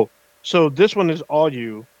 But so this one is all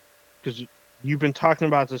you because you've been talking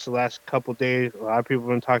about this the last couple days. A lot of people have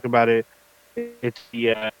been talking about it. It's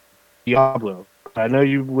the Diablo. I know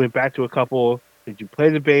you went back to a couple. Did you play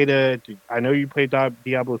the beta? I know you played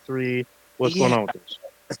Diablo 3. What's going Yeah. on with this?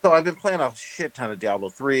 So I've been playing a shit ton of Diablo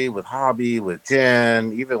 3 with Hobby, with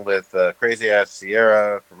Jen, even with crazy ass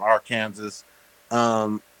Sierra from Arkansas.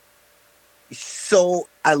 Um, so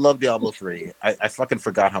I love Diablo 3. I fucking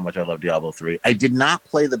forgot how much I love Diablo 3. I did not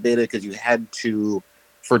play the beta because you had to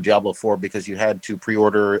for Diablo 4 because you had to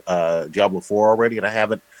pre-order Diablo 4 already, and I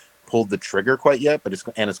haven't pulled the trigger quite yet, but it's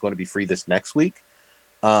going to be free this next week.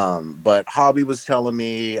 But Hobby was telling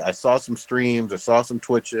me I saw some streams, I saw some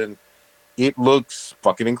twitching. It looks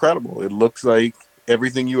fucking incredible. It looks like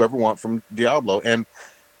everything you ever want from Diablo. And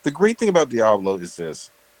the great thing about Diablo is this: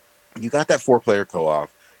 you got that 4-player co-op.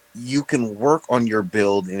 You can work on your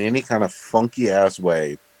build in any kind of funky ass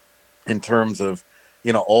way in terms of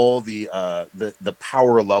all the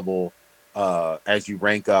power level as you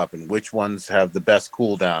rank up and which ones have the best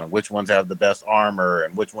cooldown and which ones have the best armor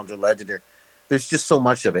and which ones are legendary. There's just so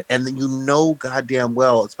much of it, and then goddamn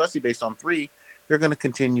well, especially based on 3, they're going to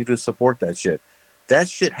continue to support that shit. That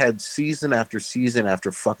shit had season after season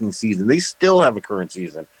after fucking season. They still have a current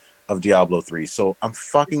season of Diablo 3, so I'm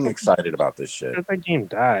fucking excited about this shit. That game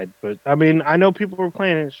died, but I mean, I know people were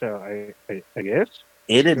playing it, so I guess.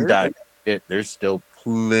 It didn't Sure. die. There's still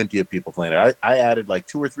plenty of people playing it. I added like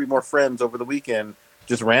 2 or 3 more friends over the weekend,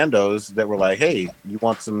 just randos that were like, "Hey, you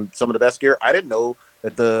want some of the best gear?" I didn't know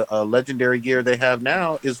that the legendary gear they have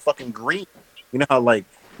now is fucking green. You know how like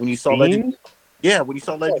when you saw Beans? when you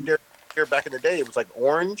saw legendary gear back in the day, it was like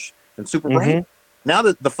orange and super bright. Mm-hmm. Now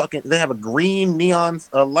that they have a green neon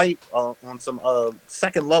light on some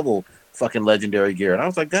second level fucking legendary gear, and I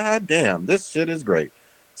was like, God damn, this shit is great.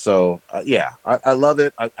 So yeah, I love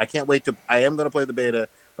it. I can't wait to. I am going to play the beta,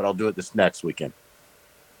 but I'll do it this next weekend.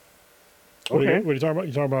 Okay. What are you talking about?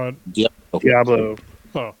 You talking about? Yeah. Diablo.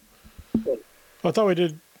 Oh, I thought we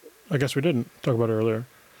did. I guess we didn't talk about it earlier.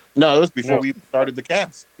 No, it was before No. we started the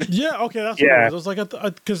cast. Yeah, okay, that's what it Yeah. was. It was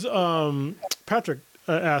like because Patrick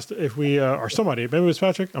asked if we or somebody, maybe it was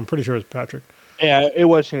Patrick. I'm pretty sure it was Patrick. Yeah, it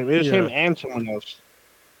was him. It was him Yeah. and someone else.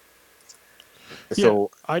 Yeah,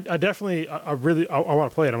 So I definitely, I really, I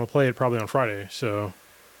want to play it. I'm gonna play it probably on Friday. So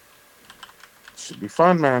it should be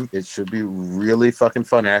fun, man. It should be really fucking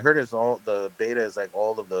fun. And I heard it's all the beta is like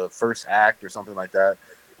all of the first act or something like that,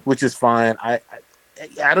 which is fine. I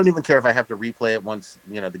don't even care if I have to replay it once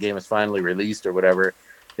the game is finally released or whatever.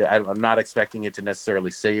 Yeah, I'm not expecting it to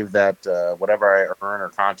necessarily save that whatever I earn or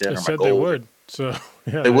content they or my said they gold. would. So yeah,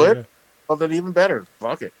 They there you would. go. Well, then even better.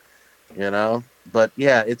 Fuck it. But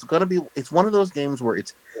yeah, it's one of those games where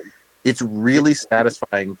it's really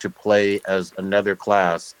satisfying to play as another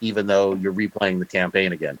class, even though you're replaying the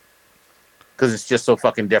campaign again, because it's just so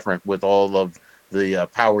fucking different with all of the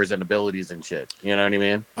powers and abilities and shit. You know what I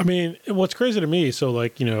mean? I mean, what's crazy to me, so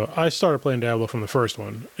like, I started playing Diablo from the first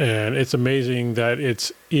one, and it's amazing that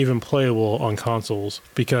it's even playable on consoles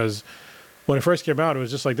because when it first came out, it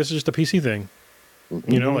was just like, this is just a PC thing.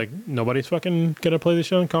 Mm-hmm. Like nobody's fucking gonna play this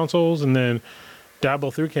shit on consoles. And then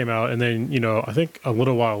Diablo 3 came out, and then, I think a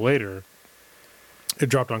little while later, it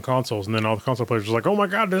dropped on consoles, and then all the console players were like, oh my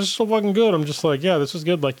God, this is so fucking good. I'm just like, yeah, this was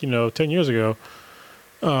good, like, 10 years ago.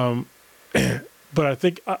 But I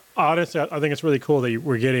think, honestly, I think it's really cool that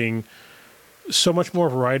we're getting so much more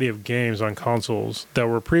variety of games on consoles that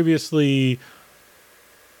were previously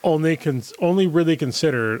only really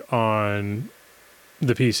considered on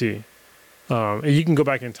the PC. And you can go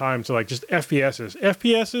back in time to like just FPSs.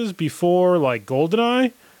 FPSs before like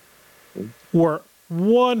GoldenEye were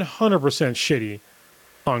 100% shitty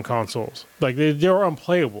on consoles. Like they were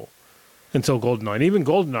unplayable until GoldenEye. And even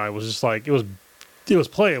GoldenEye was just like it was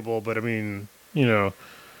playable, but I mean, and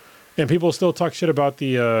people still talk shit about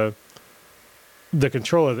the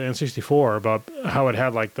controller, the N64, about how it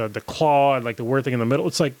had like the claw and like the weird thing in the middle.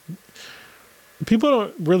 It's like people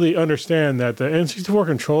don't really understand that the N64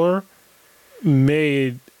 controller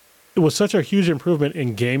it was such a huge improvement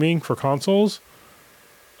in gaming for consoles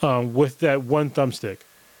with that one thumbstick,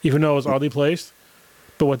 even though it was oddly placed.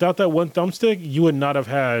 But without that one thumbstick, you would not have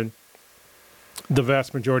had the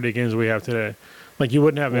vast majority of games we have today. Like you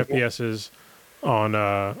wouldn't have FPSs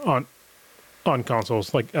on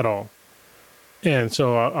consoles like at all. And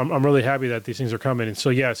so I'm really happy that these things are coming. And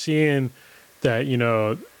so yeah, seeing that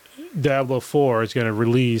Diablo 4 is going to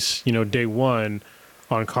release day one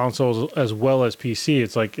on consoles as well as PC.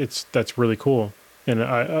 It's like that's really cool. And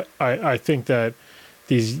I think that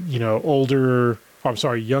these younger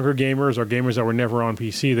gamers or gamers that were never on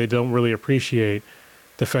PC, they don't really appreciate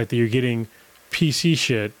the fact that you're getting PC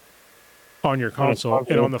shit on your console,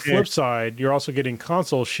 and on the flip side, you're also getting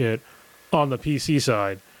console shit on the PC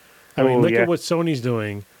side. I mean, look at what Sony's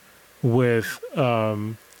doing with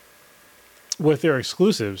their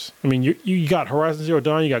exclusives. I mean, you got Horizon Zero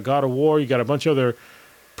Dawn, you got God of War, you got a bunch of other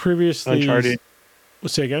previously Uncharted.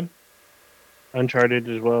 Say again. Uncharted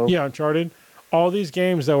as well. Yeah, Uncharted. All these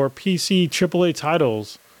games that were PC AAA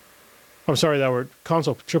titles. I'm sorry, that were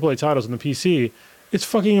console AAA titles on the PC. It's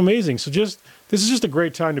fucking amazing. So this is just a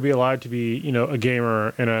great time to be alive, to be a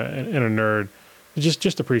gamer and a nerd.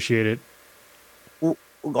 Just appreciate it. Well,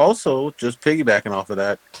 also, just piggybacking off of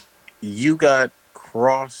that, you got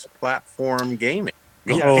cross-platform gaming.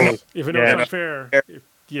 Yeah, even though it's unfair.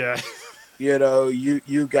 Yeah.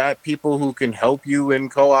 You got people who can help you in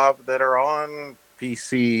co-op that are on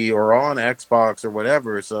PC or on Xbox or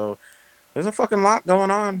whatever. So there's a fucking lot going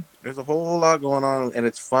on. There's a whole lot going on, and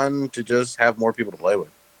it's fun to just have more people to play with.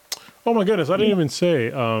 Oh my goodness, I didn't even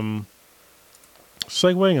say,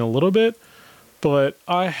 segueing a little bit, but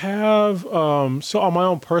I have, so on my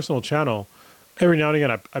own personal channel, every now and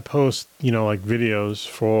again I post, like videos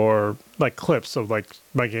for, like clips of like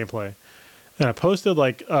my gameplay. And I posted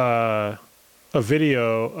like a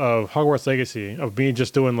video of Hogwarts Legacy, of me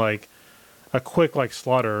just doing like a quick like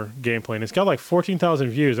slaughter gameplay. And it's got like 14,000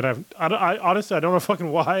 views. And I honestly, I don't know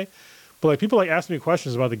fucking why, but like people like ask me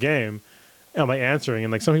questions about the game, and I'm like answering,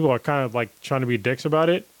 and like some people are kind of like trying to be dicks about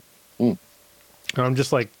it. And I'm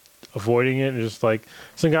just like avoiding it, and just like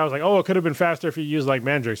some guy was like, oh, it could have been faster if you used like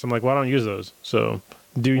Mandrakes. I'm like, well, I don't use those. So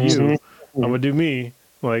do you. I'm gonna do me.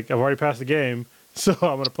 Like I've already passed the game, so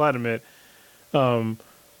I'm gonna platinum it.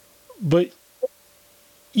 But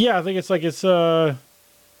yeah, I think it's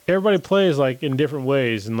everybody plays like in different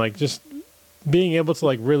ways, and like just being able to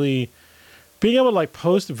like really being able to like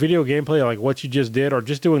post video gameplay like what you just did, or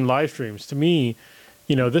just doing live streams, to me,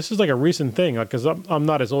 this is like a recent thing. Because I'm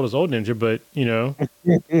not as old as Old Ninja, but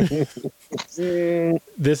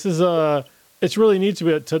this is it's really neat to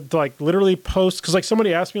be to like literally post. Because like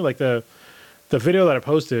somebody asked me like the video that I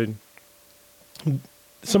posted,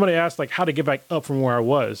 somebody asked like how to get back up from where I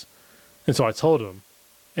was, and so I told them.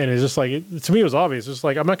 And it's just like, to me, it was obvious. It's just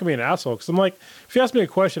like, I'm not gonna be an asshole, because I'm like, if you ask me a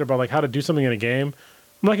question about like how to do something in a game,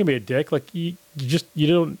 I'm not gonna be a dick. Like you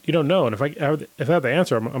don't know. And if I have the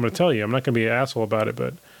answer, I'm gonna tell you. I'm not gonna be an asshole about it.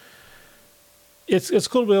 But it's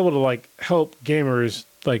cool to be able to like help gamers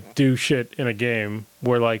like do shit in a game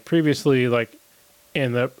where like previously, like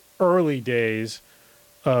in the early days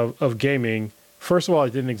of gaming, first of all,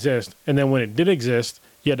 it didn't exist, and then when it did exist,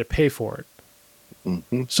 you had to pay for it.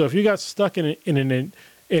 Mm-hmm. So if you got stuck in an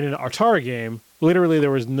Atari game, literally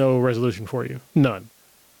there was no resolution for you. None.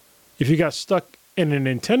 If you got stuck in a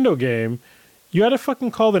Nintendo game, you had to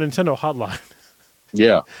fucking call the Nintendo hotline.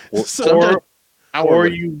 Yeah. Or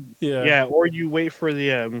you Yeah. or you wait for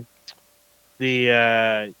the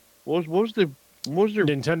what was the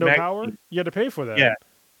Nintendo Power? You had to pay for that. Yeah.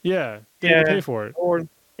 Yeah. They had to pay for it. Or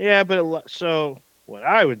so what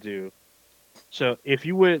I would do, so if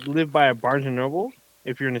you would live by a Barnes and Noble,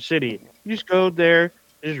 if you're in a city, you just go there,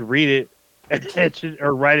 just read it,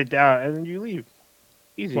 or write it down, and then you leave.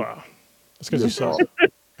 Easy. Wow. That's because you suck.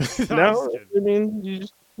 No, I mean,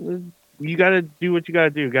 you got to do what you got to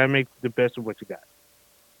do. You got to make the best of what you got.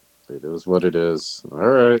 It is what it is. All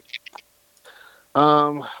right.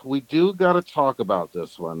 We do got to talk about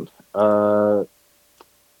this one.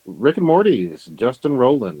 Rick and Morty's Justin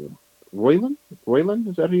Roiland. Roiland?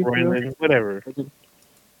 Is that who you Roiland, whatever.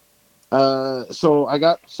 So I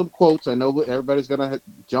got some quotes. I know everybody's gonna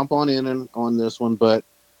jump on in and on this one, but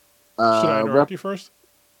should I interrupt you first?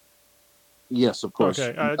 Yes, of course.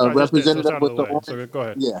 Okay. A representative with the Orange, so go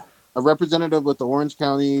ahead. Yeah, a representative with the Orange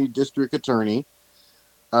County District Attorney.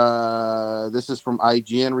 This is from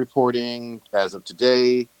IGN reporting. As of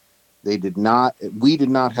today, we did not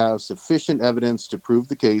have sufficient evidence to prove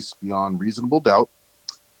the case beyond reasonable doubt.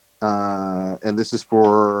 And this is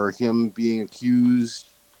for him being accused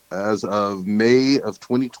as of May of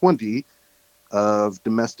 2020 of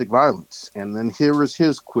domestic violence. And then here is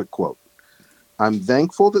his quick quote. I'm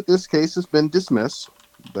thankful that this case has been dismissed,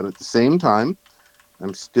 but at the same time,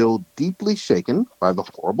 I'm still deeply shaken by the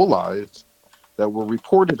horrible lies that were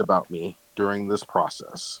reported about me during this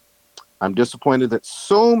process. I'm disappointed that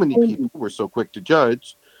so many people were so quick to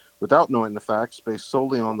judge without knowing the facts based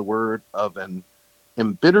solely on the word of an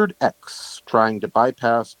embittered ex trying to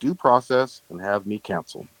bypass due process and have me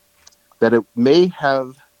canceled. That it may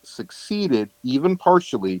have succeeded even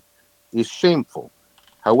partially is shameful.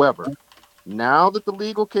 However, now that the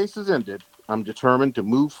legal case is ended, I'm determined to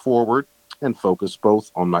move forward and focus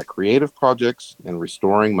both on my creative projects and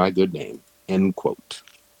restoring my good name. End quote.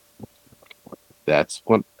 That's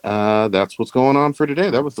what's going on for today.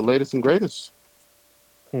 That was the latest and greatest.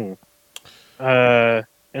 In a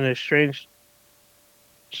strange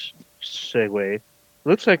segue,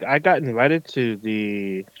 looks like I got invited to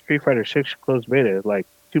the Street Fighter 6 closed beta like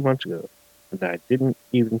 2 months ago, and I didn't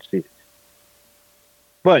even see it.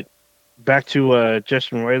 But back to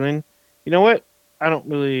Justin Roiland. You know what? I don't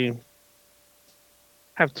really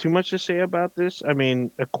have too much to say about this. I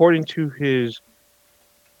mean, according to his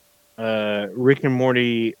Rick and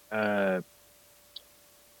Morty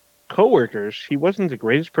co-workers, he wasn't the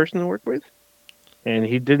greatest person to work with, and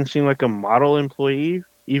he didn't seem like a model employee,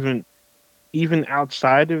 even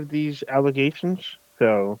outside of these allegations.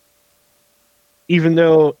 So, even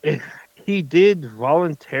though he did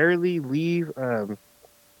voluntarily leave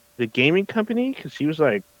the gaming company, because he was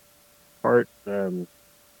like part, I don't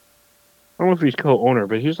know if he's co-owner,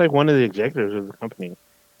 but he was like one of the executives of the company,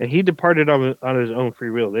 and he departed on his own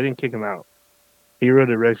free will. They didn't kick him out. He wrote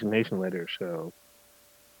a resignation letter. So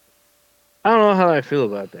I don't know how I feel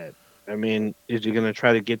about that. I mean, is he going to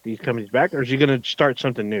try to get these companies back, or is he going to start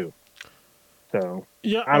something new? So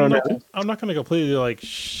yeah, I don't know. I'm not going to completely like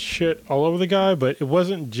shit all over the guy, but it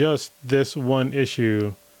wasn't just this one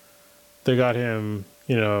issue that got him,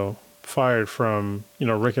 fired from,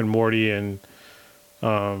 Rick and Morty and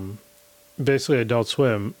basically Adult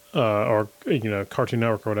Swim or Cartoon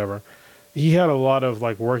Network or whatever. He had a lot of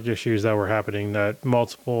like work issues that were happening that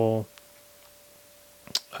multiple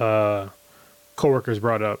coworkers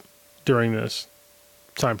brought up during this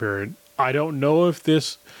time period. I don't know if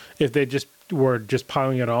they just were just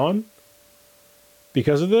piling it on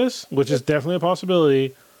because of this, which is definitely a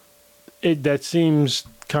possibility. That seems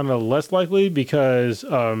kind of less likely because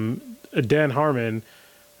Dan Harmon,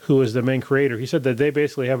 who is the main creator, he said that they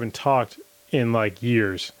basically haven't talked in like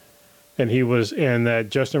years, and that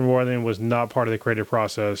Justin Roiland was not part of the creative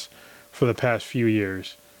process for the past few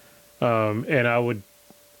years. And I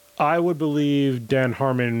would believe Dan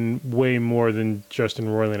Harmon way more than Justin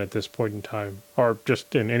Roiland at this point in time, or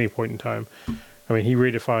just in any point in time. I mean, he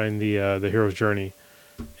redefined the hero's journey,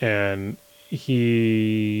 and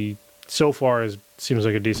he so far seems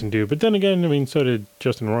like a decent dude. But then again, I mean, so did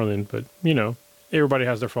Justin Roiland. But everybody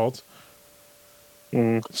has their faults.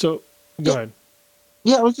 Mm. So go Yeah, ahead.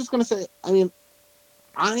 yeah. I was just gonna say. I mean,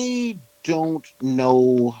 I don't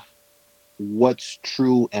know what's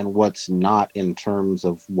true and what's not in terms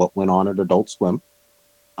of what went on at Adult Swim.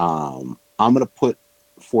 I'm gonna put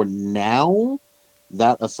for now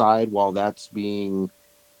that aside while that's being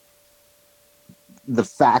the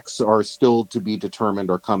facts are still to be determined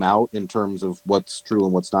or come out in terms of what's true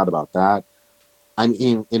and what's not about that. I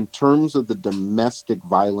mean, in terms of the domestic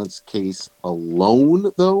violence case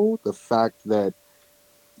alone, though, the fact that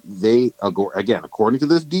again, according to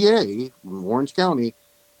this DA in Orange County,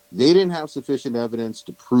 they didn't have sufficient evidence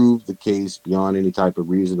to prove the case beyond any type of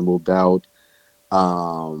reasonable doubt.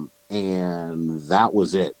 And that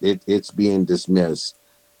was it's being dismissed.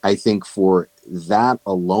 I think for that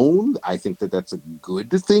alone, I think that that's a good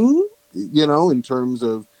thing, in terms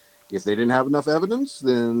of if they didn't have enough evidence,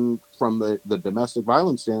 then from the domestic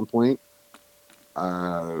violence standpoint,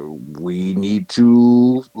 we need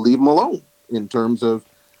to leave them alone in terms of,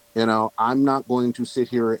 I'm not going to sit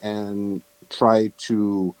here and try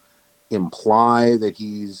to imply that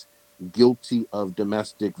he's guilty of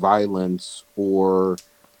domestic violence or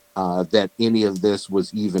that any of this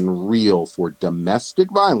was even real for domestic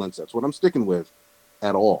violence. That's what I'm sticking with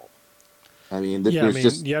at all. I mean, Yeah, I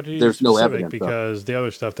mean, you have to be there's no specific evidence of it. because the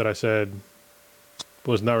other stuff that I said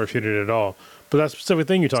was not refuted at all. But that specific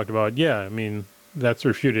thing you talked about, yeah, I mean, that's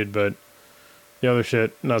refuted, but the other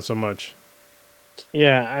shit, not so much.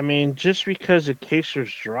 Yeah, I mean, just because a case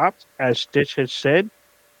was dropped, as Stitch has said,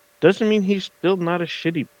 doesn't mean he's still not a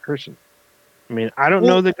shitty person. I mean, I don't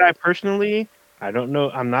know Well, the guy personally. I don't know.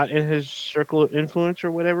 I'm not in his circle of influence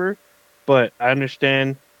or whatever, but I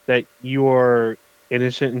understand that you are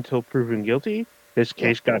innocent until proven guilty. His yeah,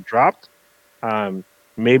 case got dropped. Um,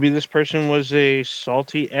 Maybe this person was a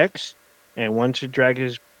salty ex and wanted to drag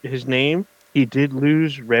his name. He did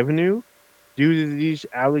lose revenue due to these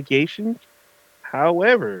allegations.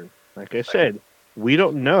 However, like I said, we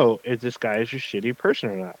don't know if this guy is a shitty person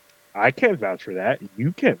or not. I can't vouch for that.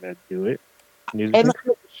 You can't do it. Neither and can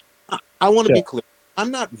Chris. I want to So, be clear.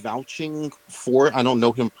 I'm not vouching for it. I don't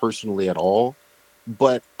know him personally at all,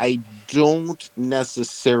 but I don't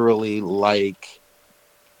necessarily like.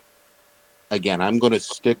 Again, I'm going to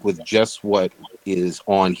stick with just what is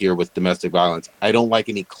on here with domestic violence. I don't like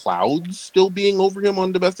any clouds still being over him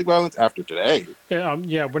on domestic violence after today.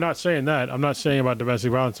 Yeah, we're not saying that. I'm not saying about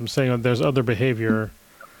domestic violence. I'm saying that there's other behavior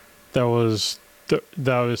that was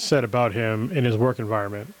that was said about him in his work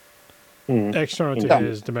environment, mm, external to Yeah,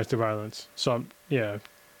 his domestic violence. So yeah,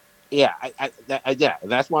 yeah, yeah.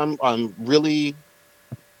 That's why I'm really.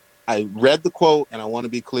 I read the quote, and I want to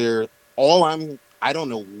be clear. I don't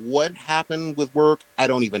know what happened with work. I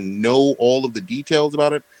don't even know all of the details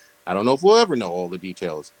about it. I don't know if we'll ever know all the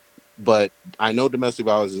details, but I know domestic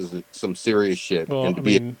violence is some serious shit, well, and I to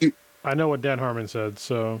be mean, I know what Dan Harmon said.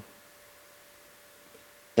 So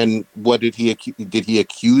and what did he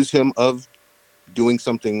accuse him of doing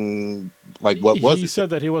something like what was he it? said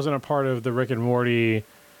that he wasn't a part of the Rick and Morty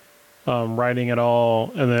writing at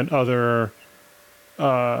all, and then other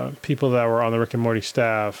people that were on the Rick and Morty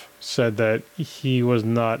staff said that he was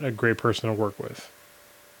not a great person to work with.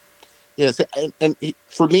 Yes,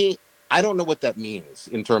 for me, I don't know what that means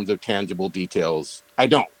in terms of tangible details. I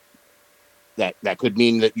don't. That could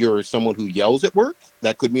mean that you're someone who yells at work.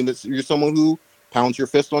 That could mean that you're someone who pounds your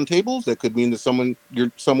fist on tables. That could mean that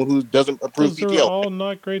you're someone who doesn't approve Those are PTO. all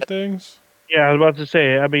not great things. yeah, I was about to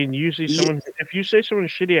say. I mean, usually Yeah, if you say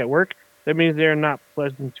someone's shitty at work, that means they're not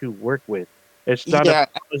pleasant to work with. It's not a yeah,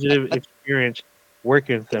 positive experience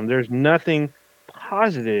working with them. There's nothing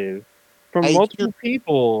positive from I hear multiple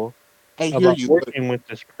people I hear about you, but working with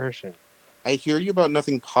this person. I hear you about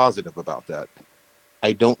nothing positive about that.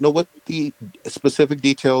 I don't know what the specific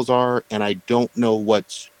details are, and I don't know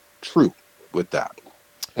what's true with that.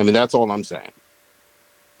 I mean, that's all I'm saying.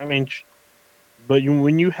 I mean, but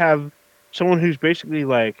when you have someone who's basically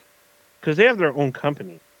like, because they have their own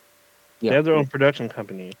company, they Yeah, have their own production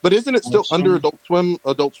company. but isn't it And still under some,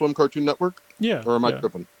 Adult Swim Cartoon Network, Yeah, or am I yeah.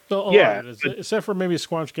 tripping? Well, a lot yeah, of it is, but except for maybe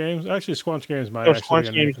Squanch Games. Actually, Squanch Games might no, actually be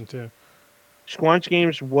underneath them too. Squanch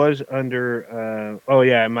Games was under. Oh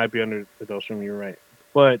yeah, it might be under Adult Swim. You're right,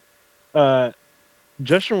 but uh,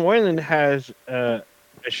 Justin Roiland has a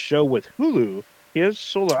show with Hulu. He has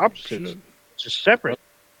Solar Oh, Opposites, shit. which is separate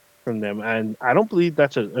from them, and I don't believe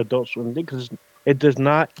that's an Adult Swim thing because it does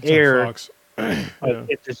not It's on air. Fox.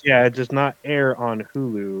 Yeah. It does not air on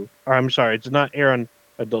Hulu. Or, I'm sorry, it does not air on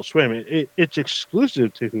Adult Swim. It's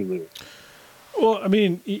exclusive to Hulu. Well, I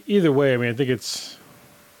mean, either way, I mean, I think it's.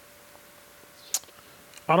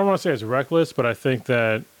 I don't want to say it's reckless, but I think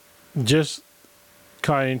that just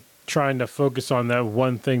trying to focus on that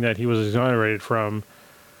one thing that he was exonerated from,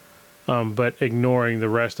 but ignoring the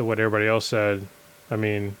rest of what everybody else said. I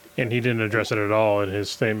mean, and he didn't address it at all in his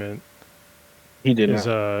statement. He did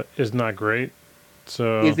not. Is not great.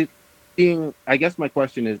 So Is it being? I guess my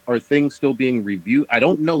question is: are things still being reviewed? I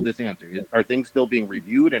don't know this answer. Are things still being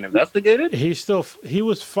reviewed and investigated? he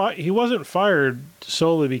wasn't fired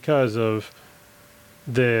solely because of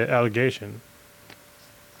the allegation.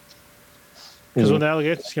 Because when the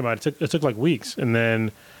allegations came out, it took like weeks, and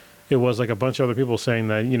then it was like a bunch of other people saying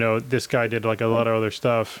that this guy did like a lot of other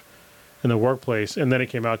stuff in the workplace, and then it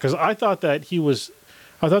came out. Because I thought that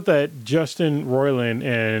Justin Roiland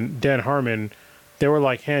and Dan Harmon, they were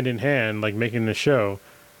like hand in hand, like making the show.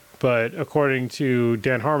 But according to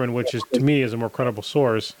Dan Harmon, which is to me is a more credible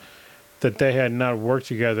source, that they had not worked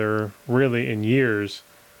together really in years,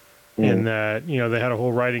 and that they had a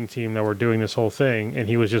whole writing team that were doing this whole thing, and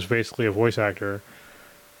he was just basically a voice actor.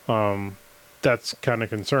 That's kind of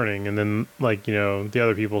concerning. And then the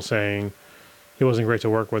other people saying he wasn't great to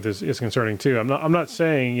work with is concerning too. I'm not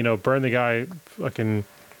saying burn the guy fucking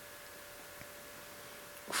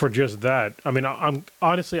for just that. I mean, I'm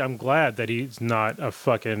honestly I'm glad that he's not a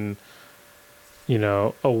fucking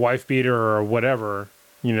a wife beater or whatever.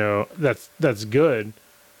 That's good,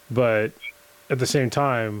 but at the same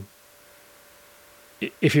time,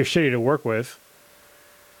 if you're shitty to work with,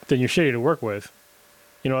 then you're shitty to work with.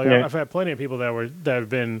 I've had plenty of people that have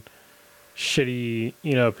been shitty.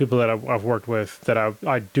 People that I've worked with that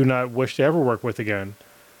I do not wish to ever work with again.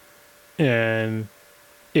 And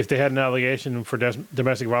if they had an allegation for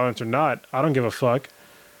domestic violence or not, I don't give a fuck.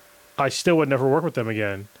 I still would never work with them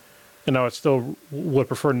again, and I would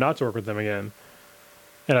prefer not to work with them again.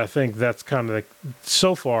 And I think that's kind of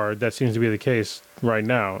so far that seems to be the case right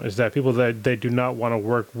now, is that people that they do not want to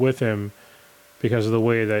work with him because of the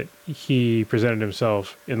way that he presented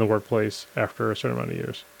himself in the workplace after a certain amount of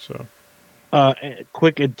years. So, A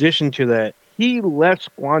quick addition to that, he left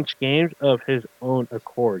Squanch Games of his own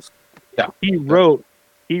accord. Yeah. He wrote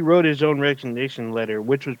his own resignation letter,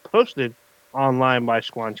 which was posted online by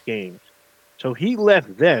Squanch Games. So he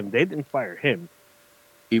left them. They didn't fire him.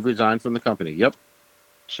 He resigned from the company. Yep.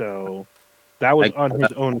 So that was on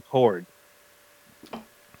his own accord.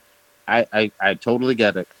 I totally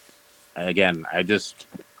get it. Again,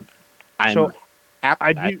 I'm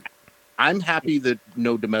happy. I'm happy that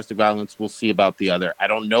no domestic violence. We'll see about the other. I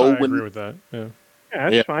don't know I agree with that. Yeah,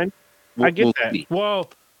 that's fine. I get that. See.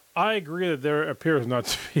 Well, I agree that there appears not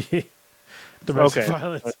to be domestic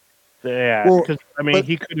violence. Yeah, because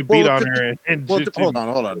he could have beat on her.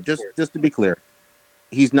 Hold on. Just to be clear,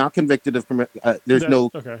 he's not convicted of. There's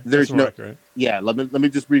no. Accurate. Yeah, let me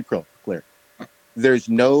just be clear. There's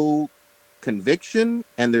no conviction,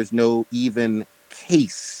 and there's no even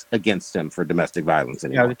case against him for domestic violence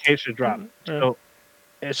anymore. Yeah, the case is dropped. So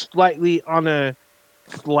it's slightly on a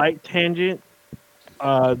slight tangent.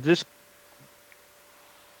 This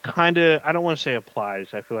kind of, I don't want to say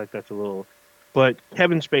applies. I feel like that's a little, but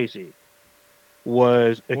Kevin Spacey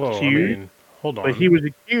was accused. Hold on. But he was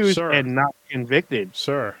accused and not convicted.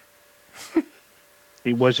 Sir.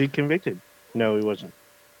 Was he convicted? No, he wasn't.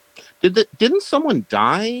 Didn't someone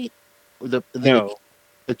die? No,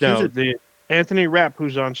 the Anthony Rapp,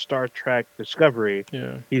 who's on Star Trek Discovery,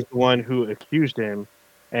 he's the one who accused him,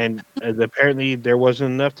 and apparently there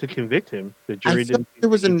wasn't enough to convict him. The jury didn't. There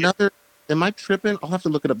was another. Am I tripping? I'll have to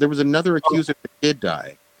look it up. There was another accuser that did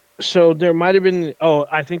die. So there might have been. Oh,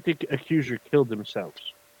 I think the accuser killed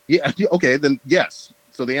themselves. Yeah. Okay. Then yes.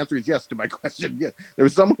 So the answer is yes to my question. Yeah. There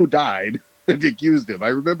was someone who died and accused him. I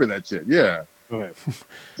remember that shit. Yeah. Okay.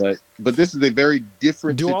 But this is a very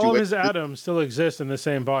different. Do situation. all of his atoms still exist in the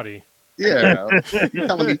same body? Yeah.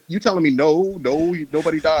 you telling me no,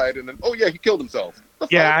 nobody died, and then he killed himself.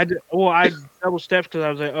 I double stepped because I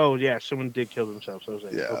was like, oh yeah, someone did kill themselves. So I was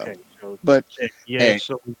like, okay, so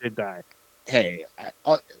someone did die. Hey,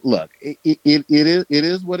 look, it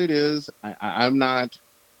is what it is. I'm not.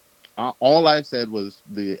 All I said was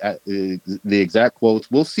the exact quotes.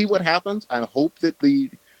 We'll see what happens. I hope that the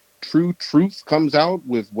true truth comes out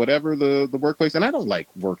with whatever the workplace. And I don't like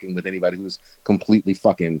working with anybody who's completely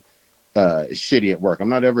fucking shitty at work. I'm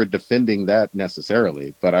not ever defending that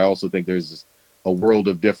necessarily, but I also think there's a world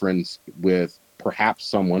of difference with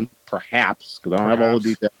perhaps, because I don't have all the Perhaps.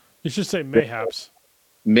 details, You should say mayhaps.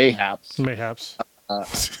 mayhaps, Mayhaps. uh,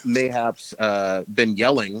 mayhaps been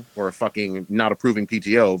yelling or fucking not approving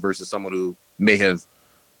PTO versus someone who may have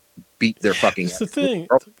beat their fucking It's the ex. thing.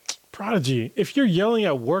 Prodigy, if you're yelling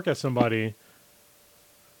at work at somebody,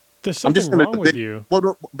 there's I'm just something gonna wrong with you.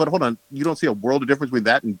 well, but hold on, you don't see a world of difference between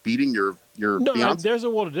that and beating your No, fiance? there's a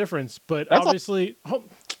world of difference, but That's all. obviously,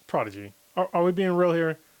 Prodigy, are we being real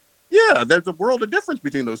here? Yeah, there's a world of difference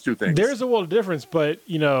between those two things. There's a world of difference, but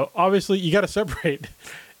obviously, you got to separate.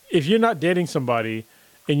 If you're not dating somebody,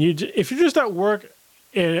 and if you're just at work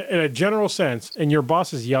in a general sense, and your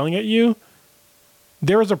boss is yelling at you,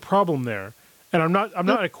 there is a problem there. And I'm not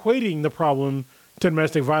equating the problem to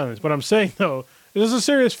domestic violence. But I'm saying though, this is a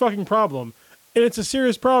serious fucking problem, and it's a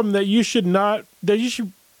serious problem that you should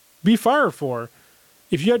be fired for.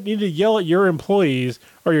 If you need to yell at your employees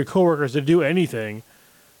or your coworkers to do anything,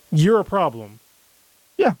 you're a problem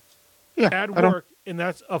Yeah, yeah. at work, and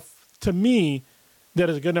that's to me, that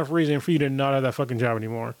is a good enough reason for you to not have that fucking job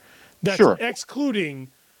anymore. That's Sure. excluding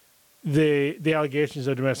the allegations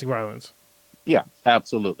of domestic violence. Yeah,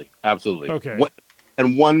 absolutely. Okay.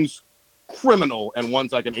 And one's criminal and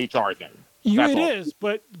one's like an HR thing. That's It all. is,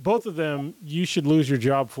 but both of them you should lose your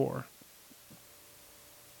job for.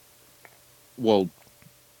 Well,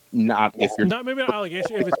 not if you're. Not maybe an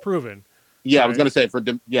allegation if it's proven. Yeah, I was going to say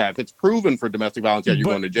if it's proven for domestic violence, yeah, you're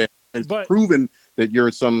going to jail. If it's proven that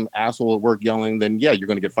you're some asshole at work yelling, then yeah, you're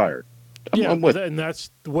going to get fired. I'm with. And that's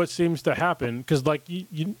what seems to happen because, like,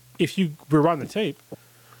 if you rewind the tape,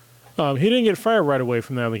 he didn't get fired right away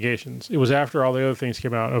from the allegations. It was after all the other things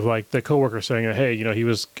came out of like the coworker saying, "Hey, he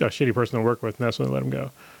was a shitty person to work with," and that's when they let him go.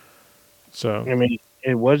 So I mean,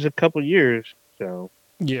 it was a couple years, so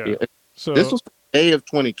yeah. So this was May of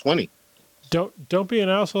 2020. Don't be an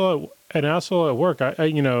asshole at work. I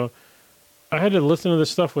had to listen to this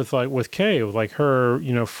stuff with Kay, with like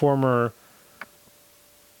her former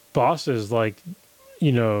bosses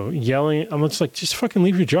yelling. I'm just like, just fucking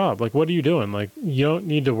leave your job. Like, what are you doing? Like, you don't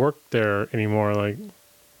need to work there anymore. Like,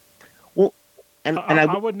 well, and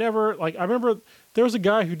I would never like. I remember there was a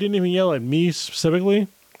guy who didn't even yell at me specifically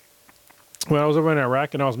when I was over in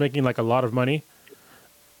Iraq and I was making like a lot of money,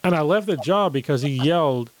 and I left the job because he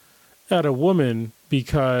yelled at a woman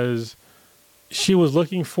because she was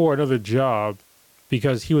looking for another job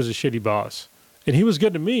because he was a shitty boss. And he was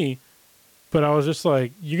good to me, but I was just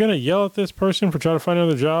like, you're going to yell at this person for trying to find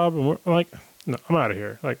another job? And I'm like, no, I'm out of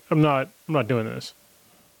here. Like, I'm not doing this.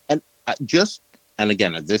 And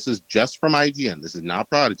again, this is just from IGN. This is not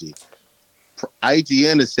Prodigy.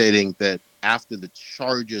 IGN is stating that after the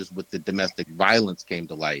charges with the domestic violence came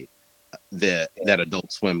to light, that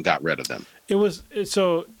Adult Swim got rid of them.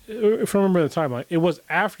 So if I remember the timeline, it was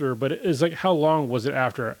after, but it's like, how long was it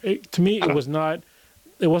after? To me, it wasn't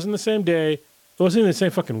the same day. It wasn't even the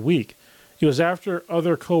same fucking week. It was after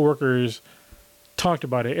other coworkers talked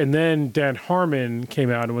about it. And then Dan Harmon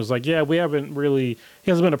came out and was like, yeah, he hasn't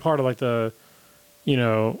been a part of like the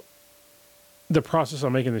process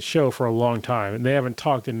of making the show for a long time. And they haven't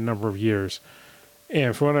talked in a number of years.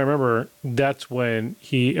 And from what I remember, that's when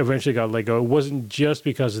he eventually got let go. It wasn't just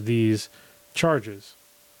because of these charges.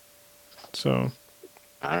 So,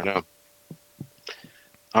 I don't know.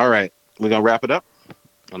 All right, we're gonna wrap it up,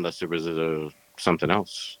 unless there was something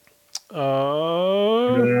else.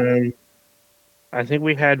 I think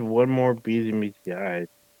we had one more B's and BTI.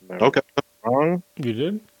 Okay, wrong? You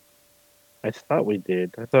did? I thought we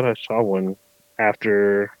did. I thought I saw one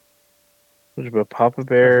after. Was it about Papa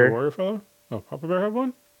Bear? After Warrior Fella? Oh, Papa Bear had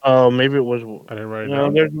one? Oh, maybe it was. I didn't write it No,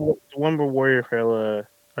 down. there's one more Warrior Fella.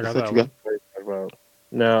 I got that one. About.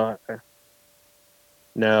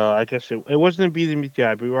 No, I guess it wasn't a B's and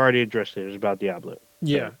BTI, but we already addressed it. It was about Diablo.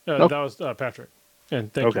 Yeah, that was Patrick.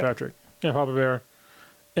 And thank you, Patrick. And Papa Bear.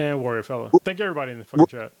 And Warrior Fella. Thank everybody in the fucking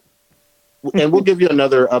chat. And we'll give you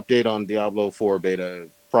another update on Diablo 4 beta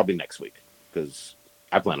probably next week, because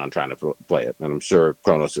I plan on trying to play it, and I'm sure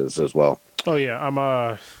Kronos is as well. Oh yeah, I'm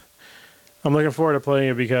looking forward to playing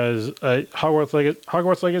it because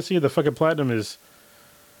Hogwarts Legacy, the fucking platinum is.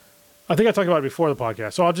 I think I talked about it before the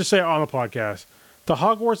podcast, so I'll just say it on the podcast. The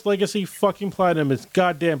Hogwarts Legacy fucking platinum is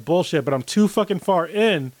goddamn bullshit, but I'm too fucking far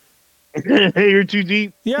in. You're too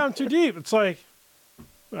deep. Yeah, I'm too deep. It's like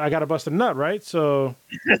I gotta bust a nut, right? So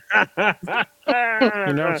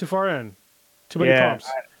I'm too far in. Too many pumps.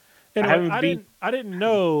 I didn't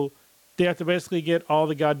know they have to basically get all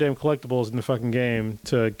the goddamn collectibles in the fucking game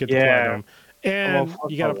to get the platinum. And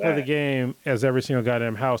you got to play the game as every single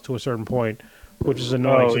goddamn house to a certain point, which is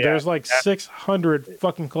annoying. There's like 600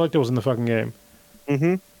 fucking collectibles in the fucking game.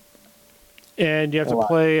 Mm-hmm. and you have A to lot,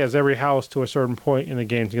 play as every house to a certain point in the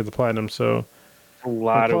game to get the platinum. So a I'm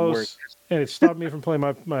lot of work. close, and it stopped me from playing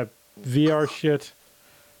my VR shit.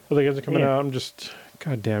 So the games are coming Yeah. out. I'm just,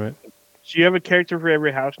 god damn it. So you have a character for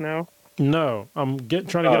every house now? No, I'm trying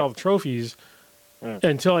to get Uh, all the trophies uh,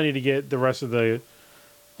 until I need to get the rest of the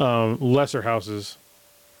lesser houses.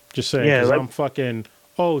 Just saying, yeah, because like I'm fucking.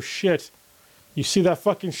 Oh shit! You see that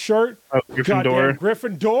fucking shirt? Goddamn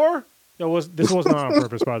Gryffindor. Gryffindor! This was not on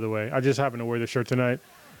purpose, by the way. I just happened to wear this shirt tonight.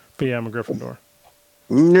 But yeah, I'm a Gryffindor.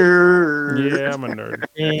 Nerd. Yeah, I'm a nerd.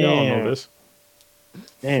 Y'all know Damn, this.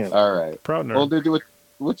 damn. All right. Proud Well, nerd. dude,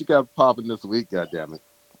 what you got popping this week? God damn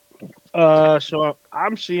it. So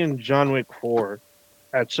I'm seeing John Wick 4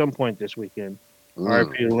 at some point this weekend.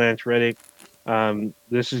 Mm. RIP Lance Reddick.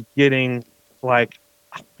 This is getting like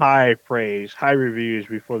high praise, high reviews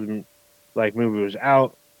before the movie was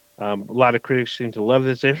out. A lot of critics seem to love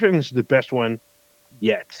this. They think this is the best one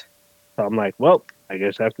yet. So I'm like, well, I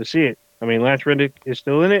guess I have to see it. I mean, Lance Reddick is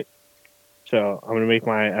still in it, so I'm gonna make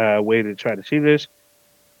my way to try to see this.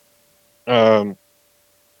 Um,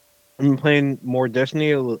 I've been playing more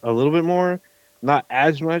Destiny a little bit more, not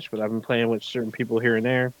as much, but I've been playing with certain people here and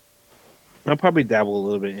there. I'll probably dabble a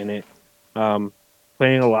little bit in it. Um,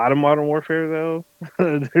 Playing a lot of Modern Warfare though.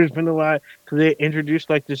 There's been a lot because they introduced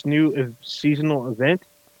like this new seasonal event,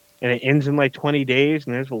 and it ends in like 20 days,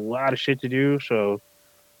 and there's a lot of shit to do. So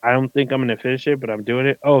I don't think I'm gonna finish it, but I'm doing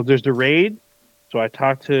it. Oh, there's the raid. So I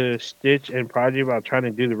talked to Stitch and Prodigy about trying to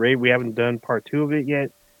do the raid. We haven't done part two of it yet.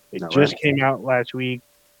 It All just right. came out last week.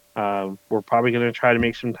 We're probably gonna try to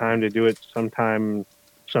make some time to do it sometime.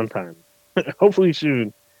 Hopefully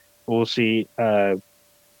soon. We'll see.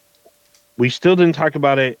 We still didn't talk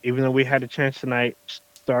about it, even though we had a chance tonight.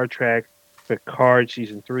 Star Trek, Picard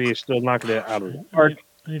season 3 is still knocking it out of the park.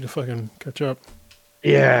 I need to fucking catch up.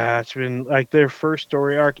 Yeah, it's been like their first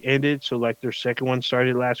story arc ended, so like their second one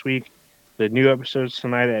started last week. The new episodes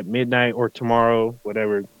tonight at midnight or tomorrow,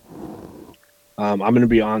 whatever. I'm gonna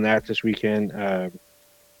be on that this weekend.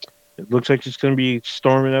 It looks like it's gonna be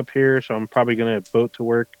storming up here, so I'm probably gonna boat to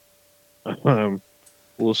work. Um,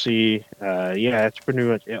 we'll see. Yeah, that's pretty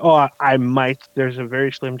much it. Oh, I might. There's a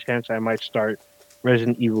very slim chance I might start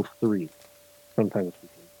Resident Evil 3 sometime this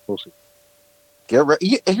weekend. We'll see. Get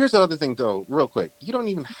ready. Here's the other thing, though, real quick. You don't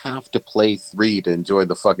even have to play 3 to enjoy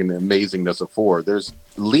the fucking amazingness of 4. There's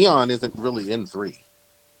Leon isn't really in 3.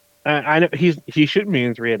 I know he shouldn't be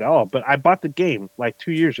in 3 at all, but I bought the game like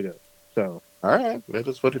 2 years ago. So All right, that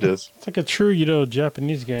is what it is. It's like a true,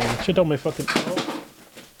 Japanese game. Shit don't make fucking. Oh.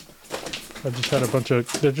 I just had a bunch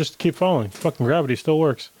of. They just keep falling. Fucking gravity still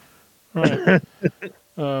works. All right.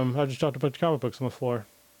 I just dropped a bunch of comic books on the floor.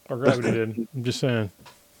 Or gravity did. I'm just saying.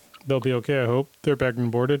 They'll be okay, I hope. They're back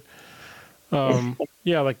and boarded.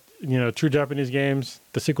 Yeah, like, true Japanese games,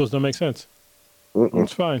 the sequels don't make sense. Mm-mm.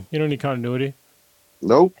 It's fine. You don't need continuity.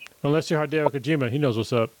 Nope. Unless you're Hideo Kojima. He knows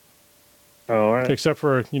what's up. all right. Except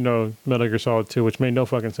for, Metal Gear Solid 2, which made no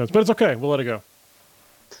fucking sense. But it's okay. We'll let it go.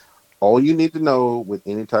 All you need to know with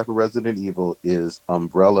any type of Resident Evil is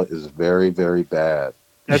Umbrella is very, very bad.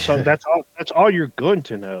 That's all. That's all you're going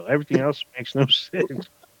to know. Everything else makes no sense.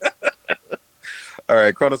 All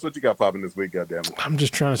right, Kronos, what you got popping this week? Goddamn it! I'm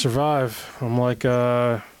just trying to survive. I'm like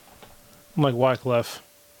Wyclef.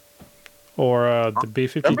 Or the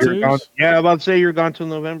B-52s. Yeah, I'm about to say you're gone till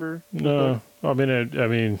November. No. I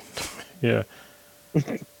mean, yeah.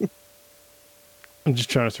 I'm just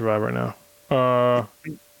trying to survive right now.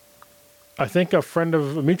 I think a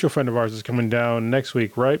mutual friend of ours is coming down next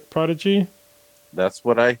week, right, Prodigy? That's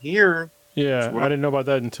what I hear. Yeah, I didn't know about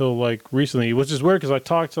that until like recently, which is weird because I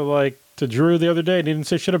talked to Drew the other day and he didn't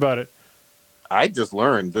say shit about it. I just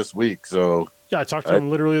learned this week, so Yeah, I talked to him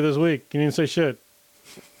literally this week. He didn't say shit.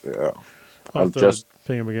 yeah. I'll have to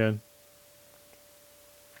ping him again.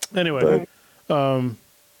 Anyway, that's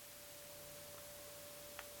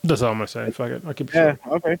all I'm gonna say. Fuck it, I'll keep it short.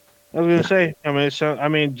 Okay. I was gonna say.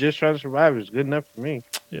 Just trying to survive is good enough for me.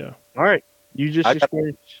 Yeah. All right. You just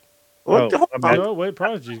experienced. No, wait,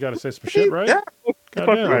 Prodigy's got to say some shit, right? Yeah. Fuck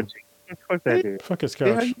Prodigy. Fuck that dude. Fuck his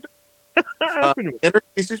couch.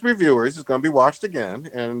 Interspecies Reviewers is going to be watched again,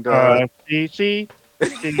 and see.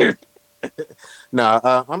 I'm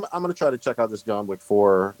going to try to check out this John Wick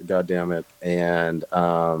 4. God damn it, and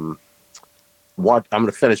I'm going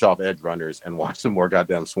to finish off Edge Runners and watch some more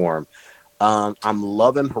goddamn Swarm. I'm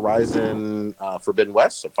loving Horizon Forbidden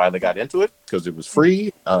West. I finally got into it because it was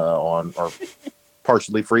free or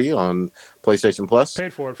partially free on PlayStation Plus.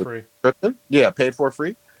 Paid for it free. Yeah, paid for it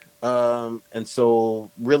free. And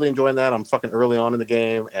so really enjoying that. I'm fucking early on in the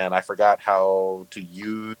game and I forgot how to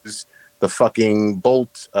use the fucking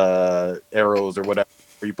bolt arrows or whatever.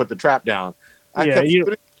 where you put the trap down. I Yeah, kept you.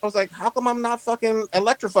 shooting. I was like, how come I'm not fucking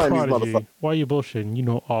electrifying these motherfuckers? Prodigy, why are you bullshitting? You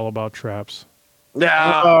know all about traps.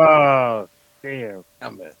 Yeah, Oh, damn.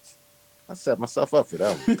 damn it. I set myself up for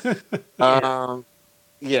that one.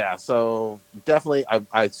 Yeah, so definitely,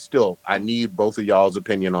 I need both of y'all's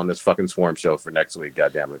opinion on this fucking Swarm show for next week.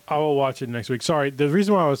 God damn it. I will watch it next week. Sorry, the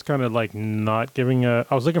reason why I was kind of like not giving a,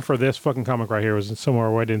 I was looking for this fucking comic right here. It was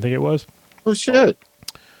somewhere where I didn't think it was, Oh shit.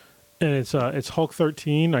 and it's Hulk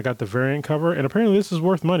 13. I got the variant cover, and apparently this is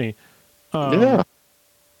worth money. Yeah.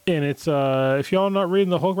 And it's if y'all are not reading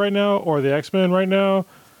the Hulk right now or the X-Men right now,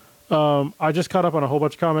 I just caught up on a whole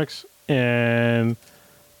bunch of comics, and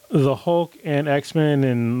the Hulk and X-Men,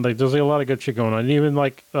 and like there's like a lot of good shit going on. And even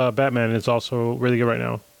like Batman is also really good right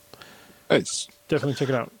now. Nice. Definitely check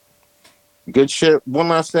it out. Good shit. One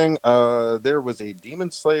last thing. There was a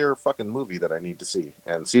Demon Slayer fucking movie that I need to see,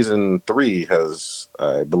 and season 3 has,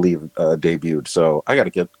 I believe, debuted. So I got to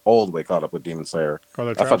get all the way caught up with Demon Slayer. Are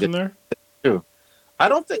there traps in there? Too. I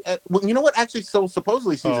don't think. Well, you know what? Actually, so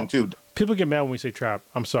supposedly season 2. People get mad when we say trap.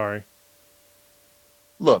 I'm sorry.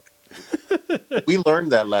 Look, we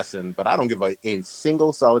learned that lesson, but I don't give a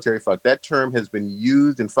single solitary fuck. That term has been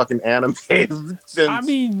used in fucking anime since. I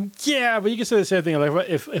mean, yeah, but you can say the same thing. Like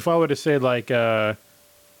if I were to say like the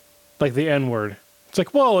N word, it's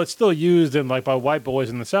like, well, it's still used in like by white boys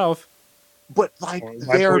in the South. But like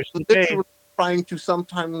they're literally trying to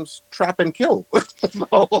sometimes trap and kill.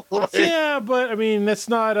 So, like, yeah, but I mean that's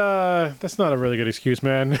not a really good excuse,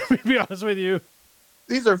 man. To be honest with you.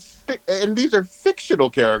 These are fictional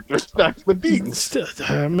characters, not human beings.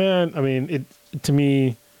 Man, I mean, it to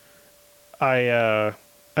me, I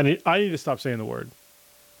need to stop saying the word.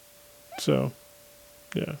 So,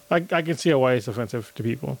 yeah, I can see why it's offensive to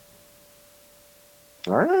people.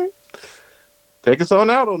 All right, take us on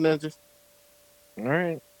out, old ninjas. All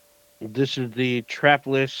right. This is the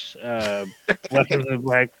trapless Weapons of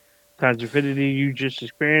Black times infinity you just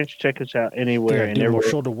experienced. Check us out anywhere and do more everywhere.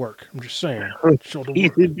 shoulder work. I'm just saying. Shoulder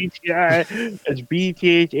work. BTI. That's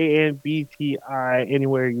BTHANBTI.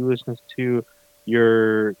 Anywhere you listen to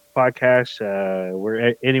your podcast,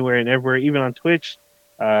 we're anywhere and everywhere, even on Twitch,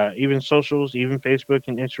 even socials, even Facebook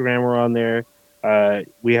and Instagram. We're on there.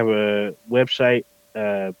 We have a website,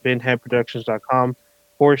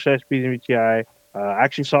 benheadproductions.com/BTI. I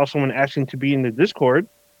actually saw someone asking to be in the Discord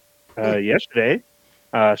yesterday.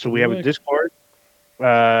 So we have a Discord.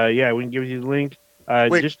 Yeah, we can give you the link.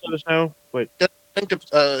 Wait, just let us know. But link to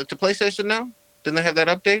PlayStation now? Didn't they have that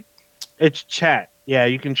update? it's chat. Yeah,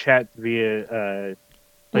 you can chat via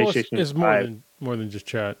PlayStation. Well, it's more than just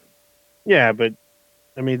chat. Yeah, but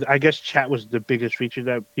I mean, I guess chat was the biggest feature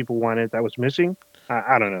that people wanted that was missing.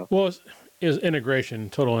 I don't know. Well, is integration,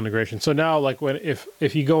 total integration. So now, like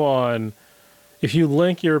if you go on, if you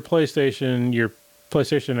link your PlayStation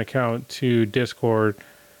account to Discord,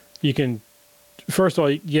 you can, first of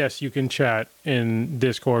all, yes, you can chat in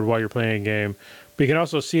Discord while you're playing a game, but you can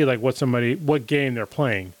also see like what game they're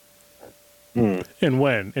playing and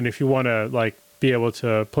when. And if you want to like be able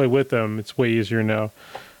to play with them, it's way easier now.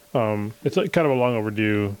 It's like kind of a long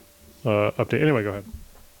overdue update. Anyway, go ahead.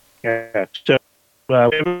 Yeah. So we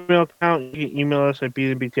have an email account. You can email us at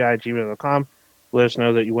btbti@gmail.com. Let us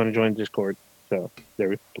know that you want to join Discord. So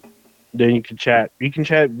there. Then you can chat. You can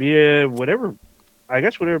chat via whatever, I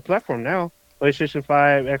guess whatever platform now. PlayStation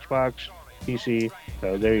 5, Xbox, PC.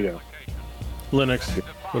 So there you go. Linux,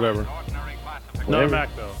 whatever. Not a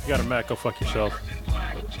Mac though. You got a Mac? Go fuck yourself.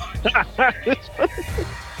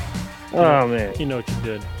 Oh man, you know what you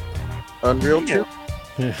did. Unreal 2.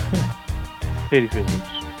 Yeah. pity.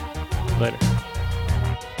 Later.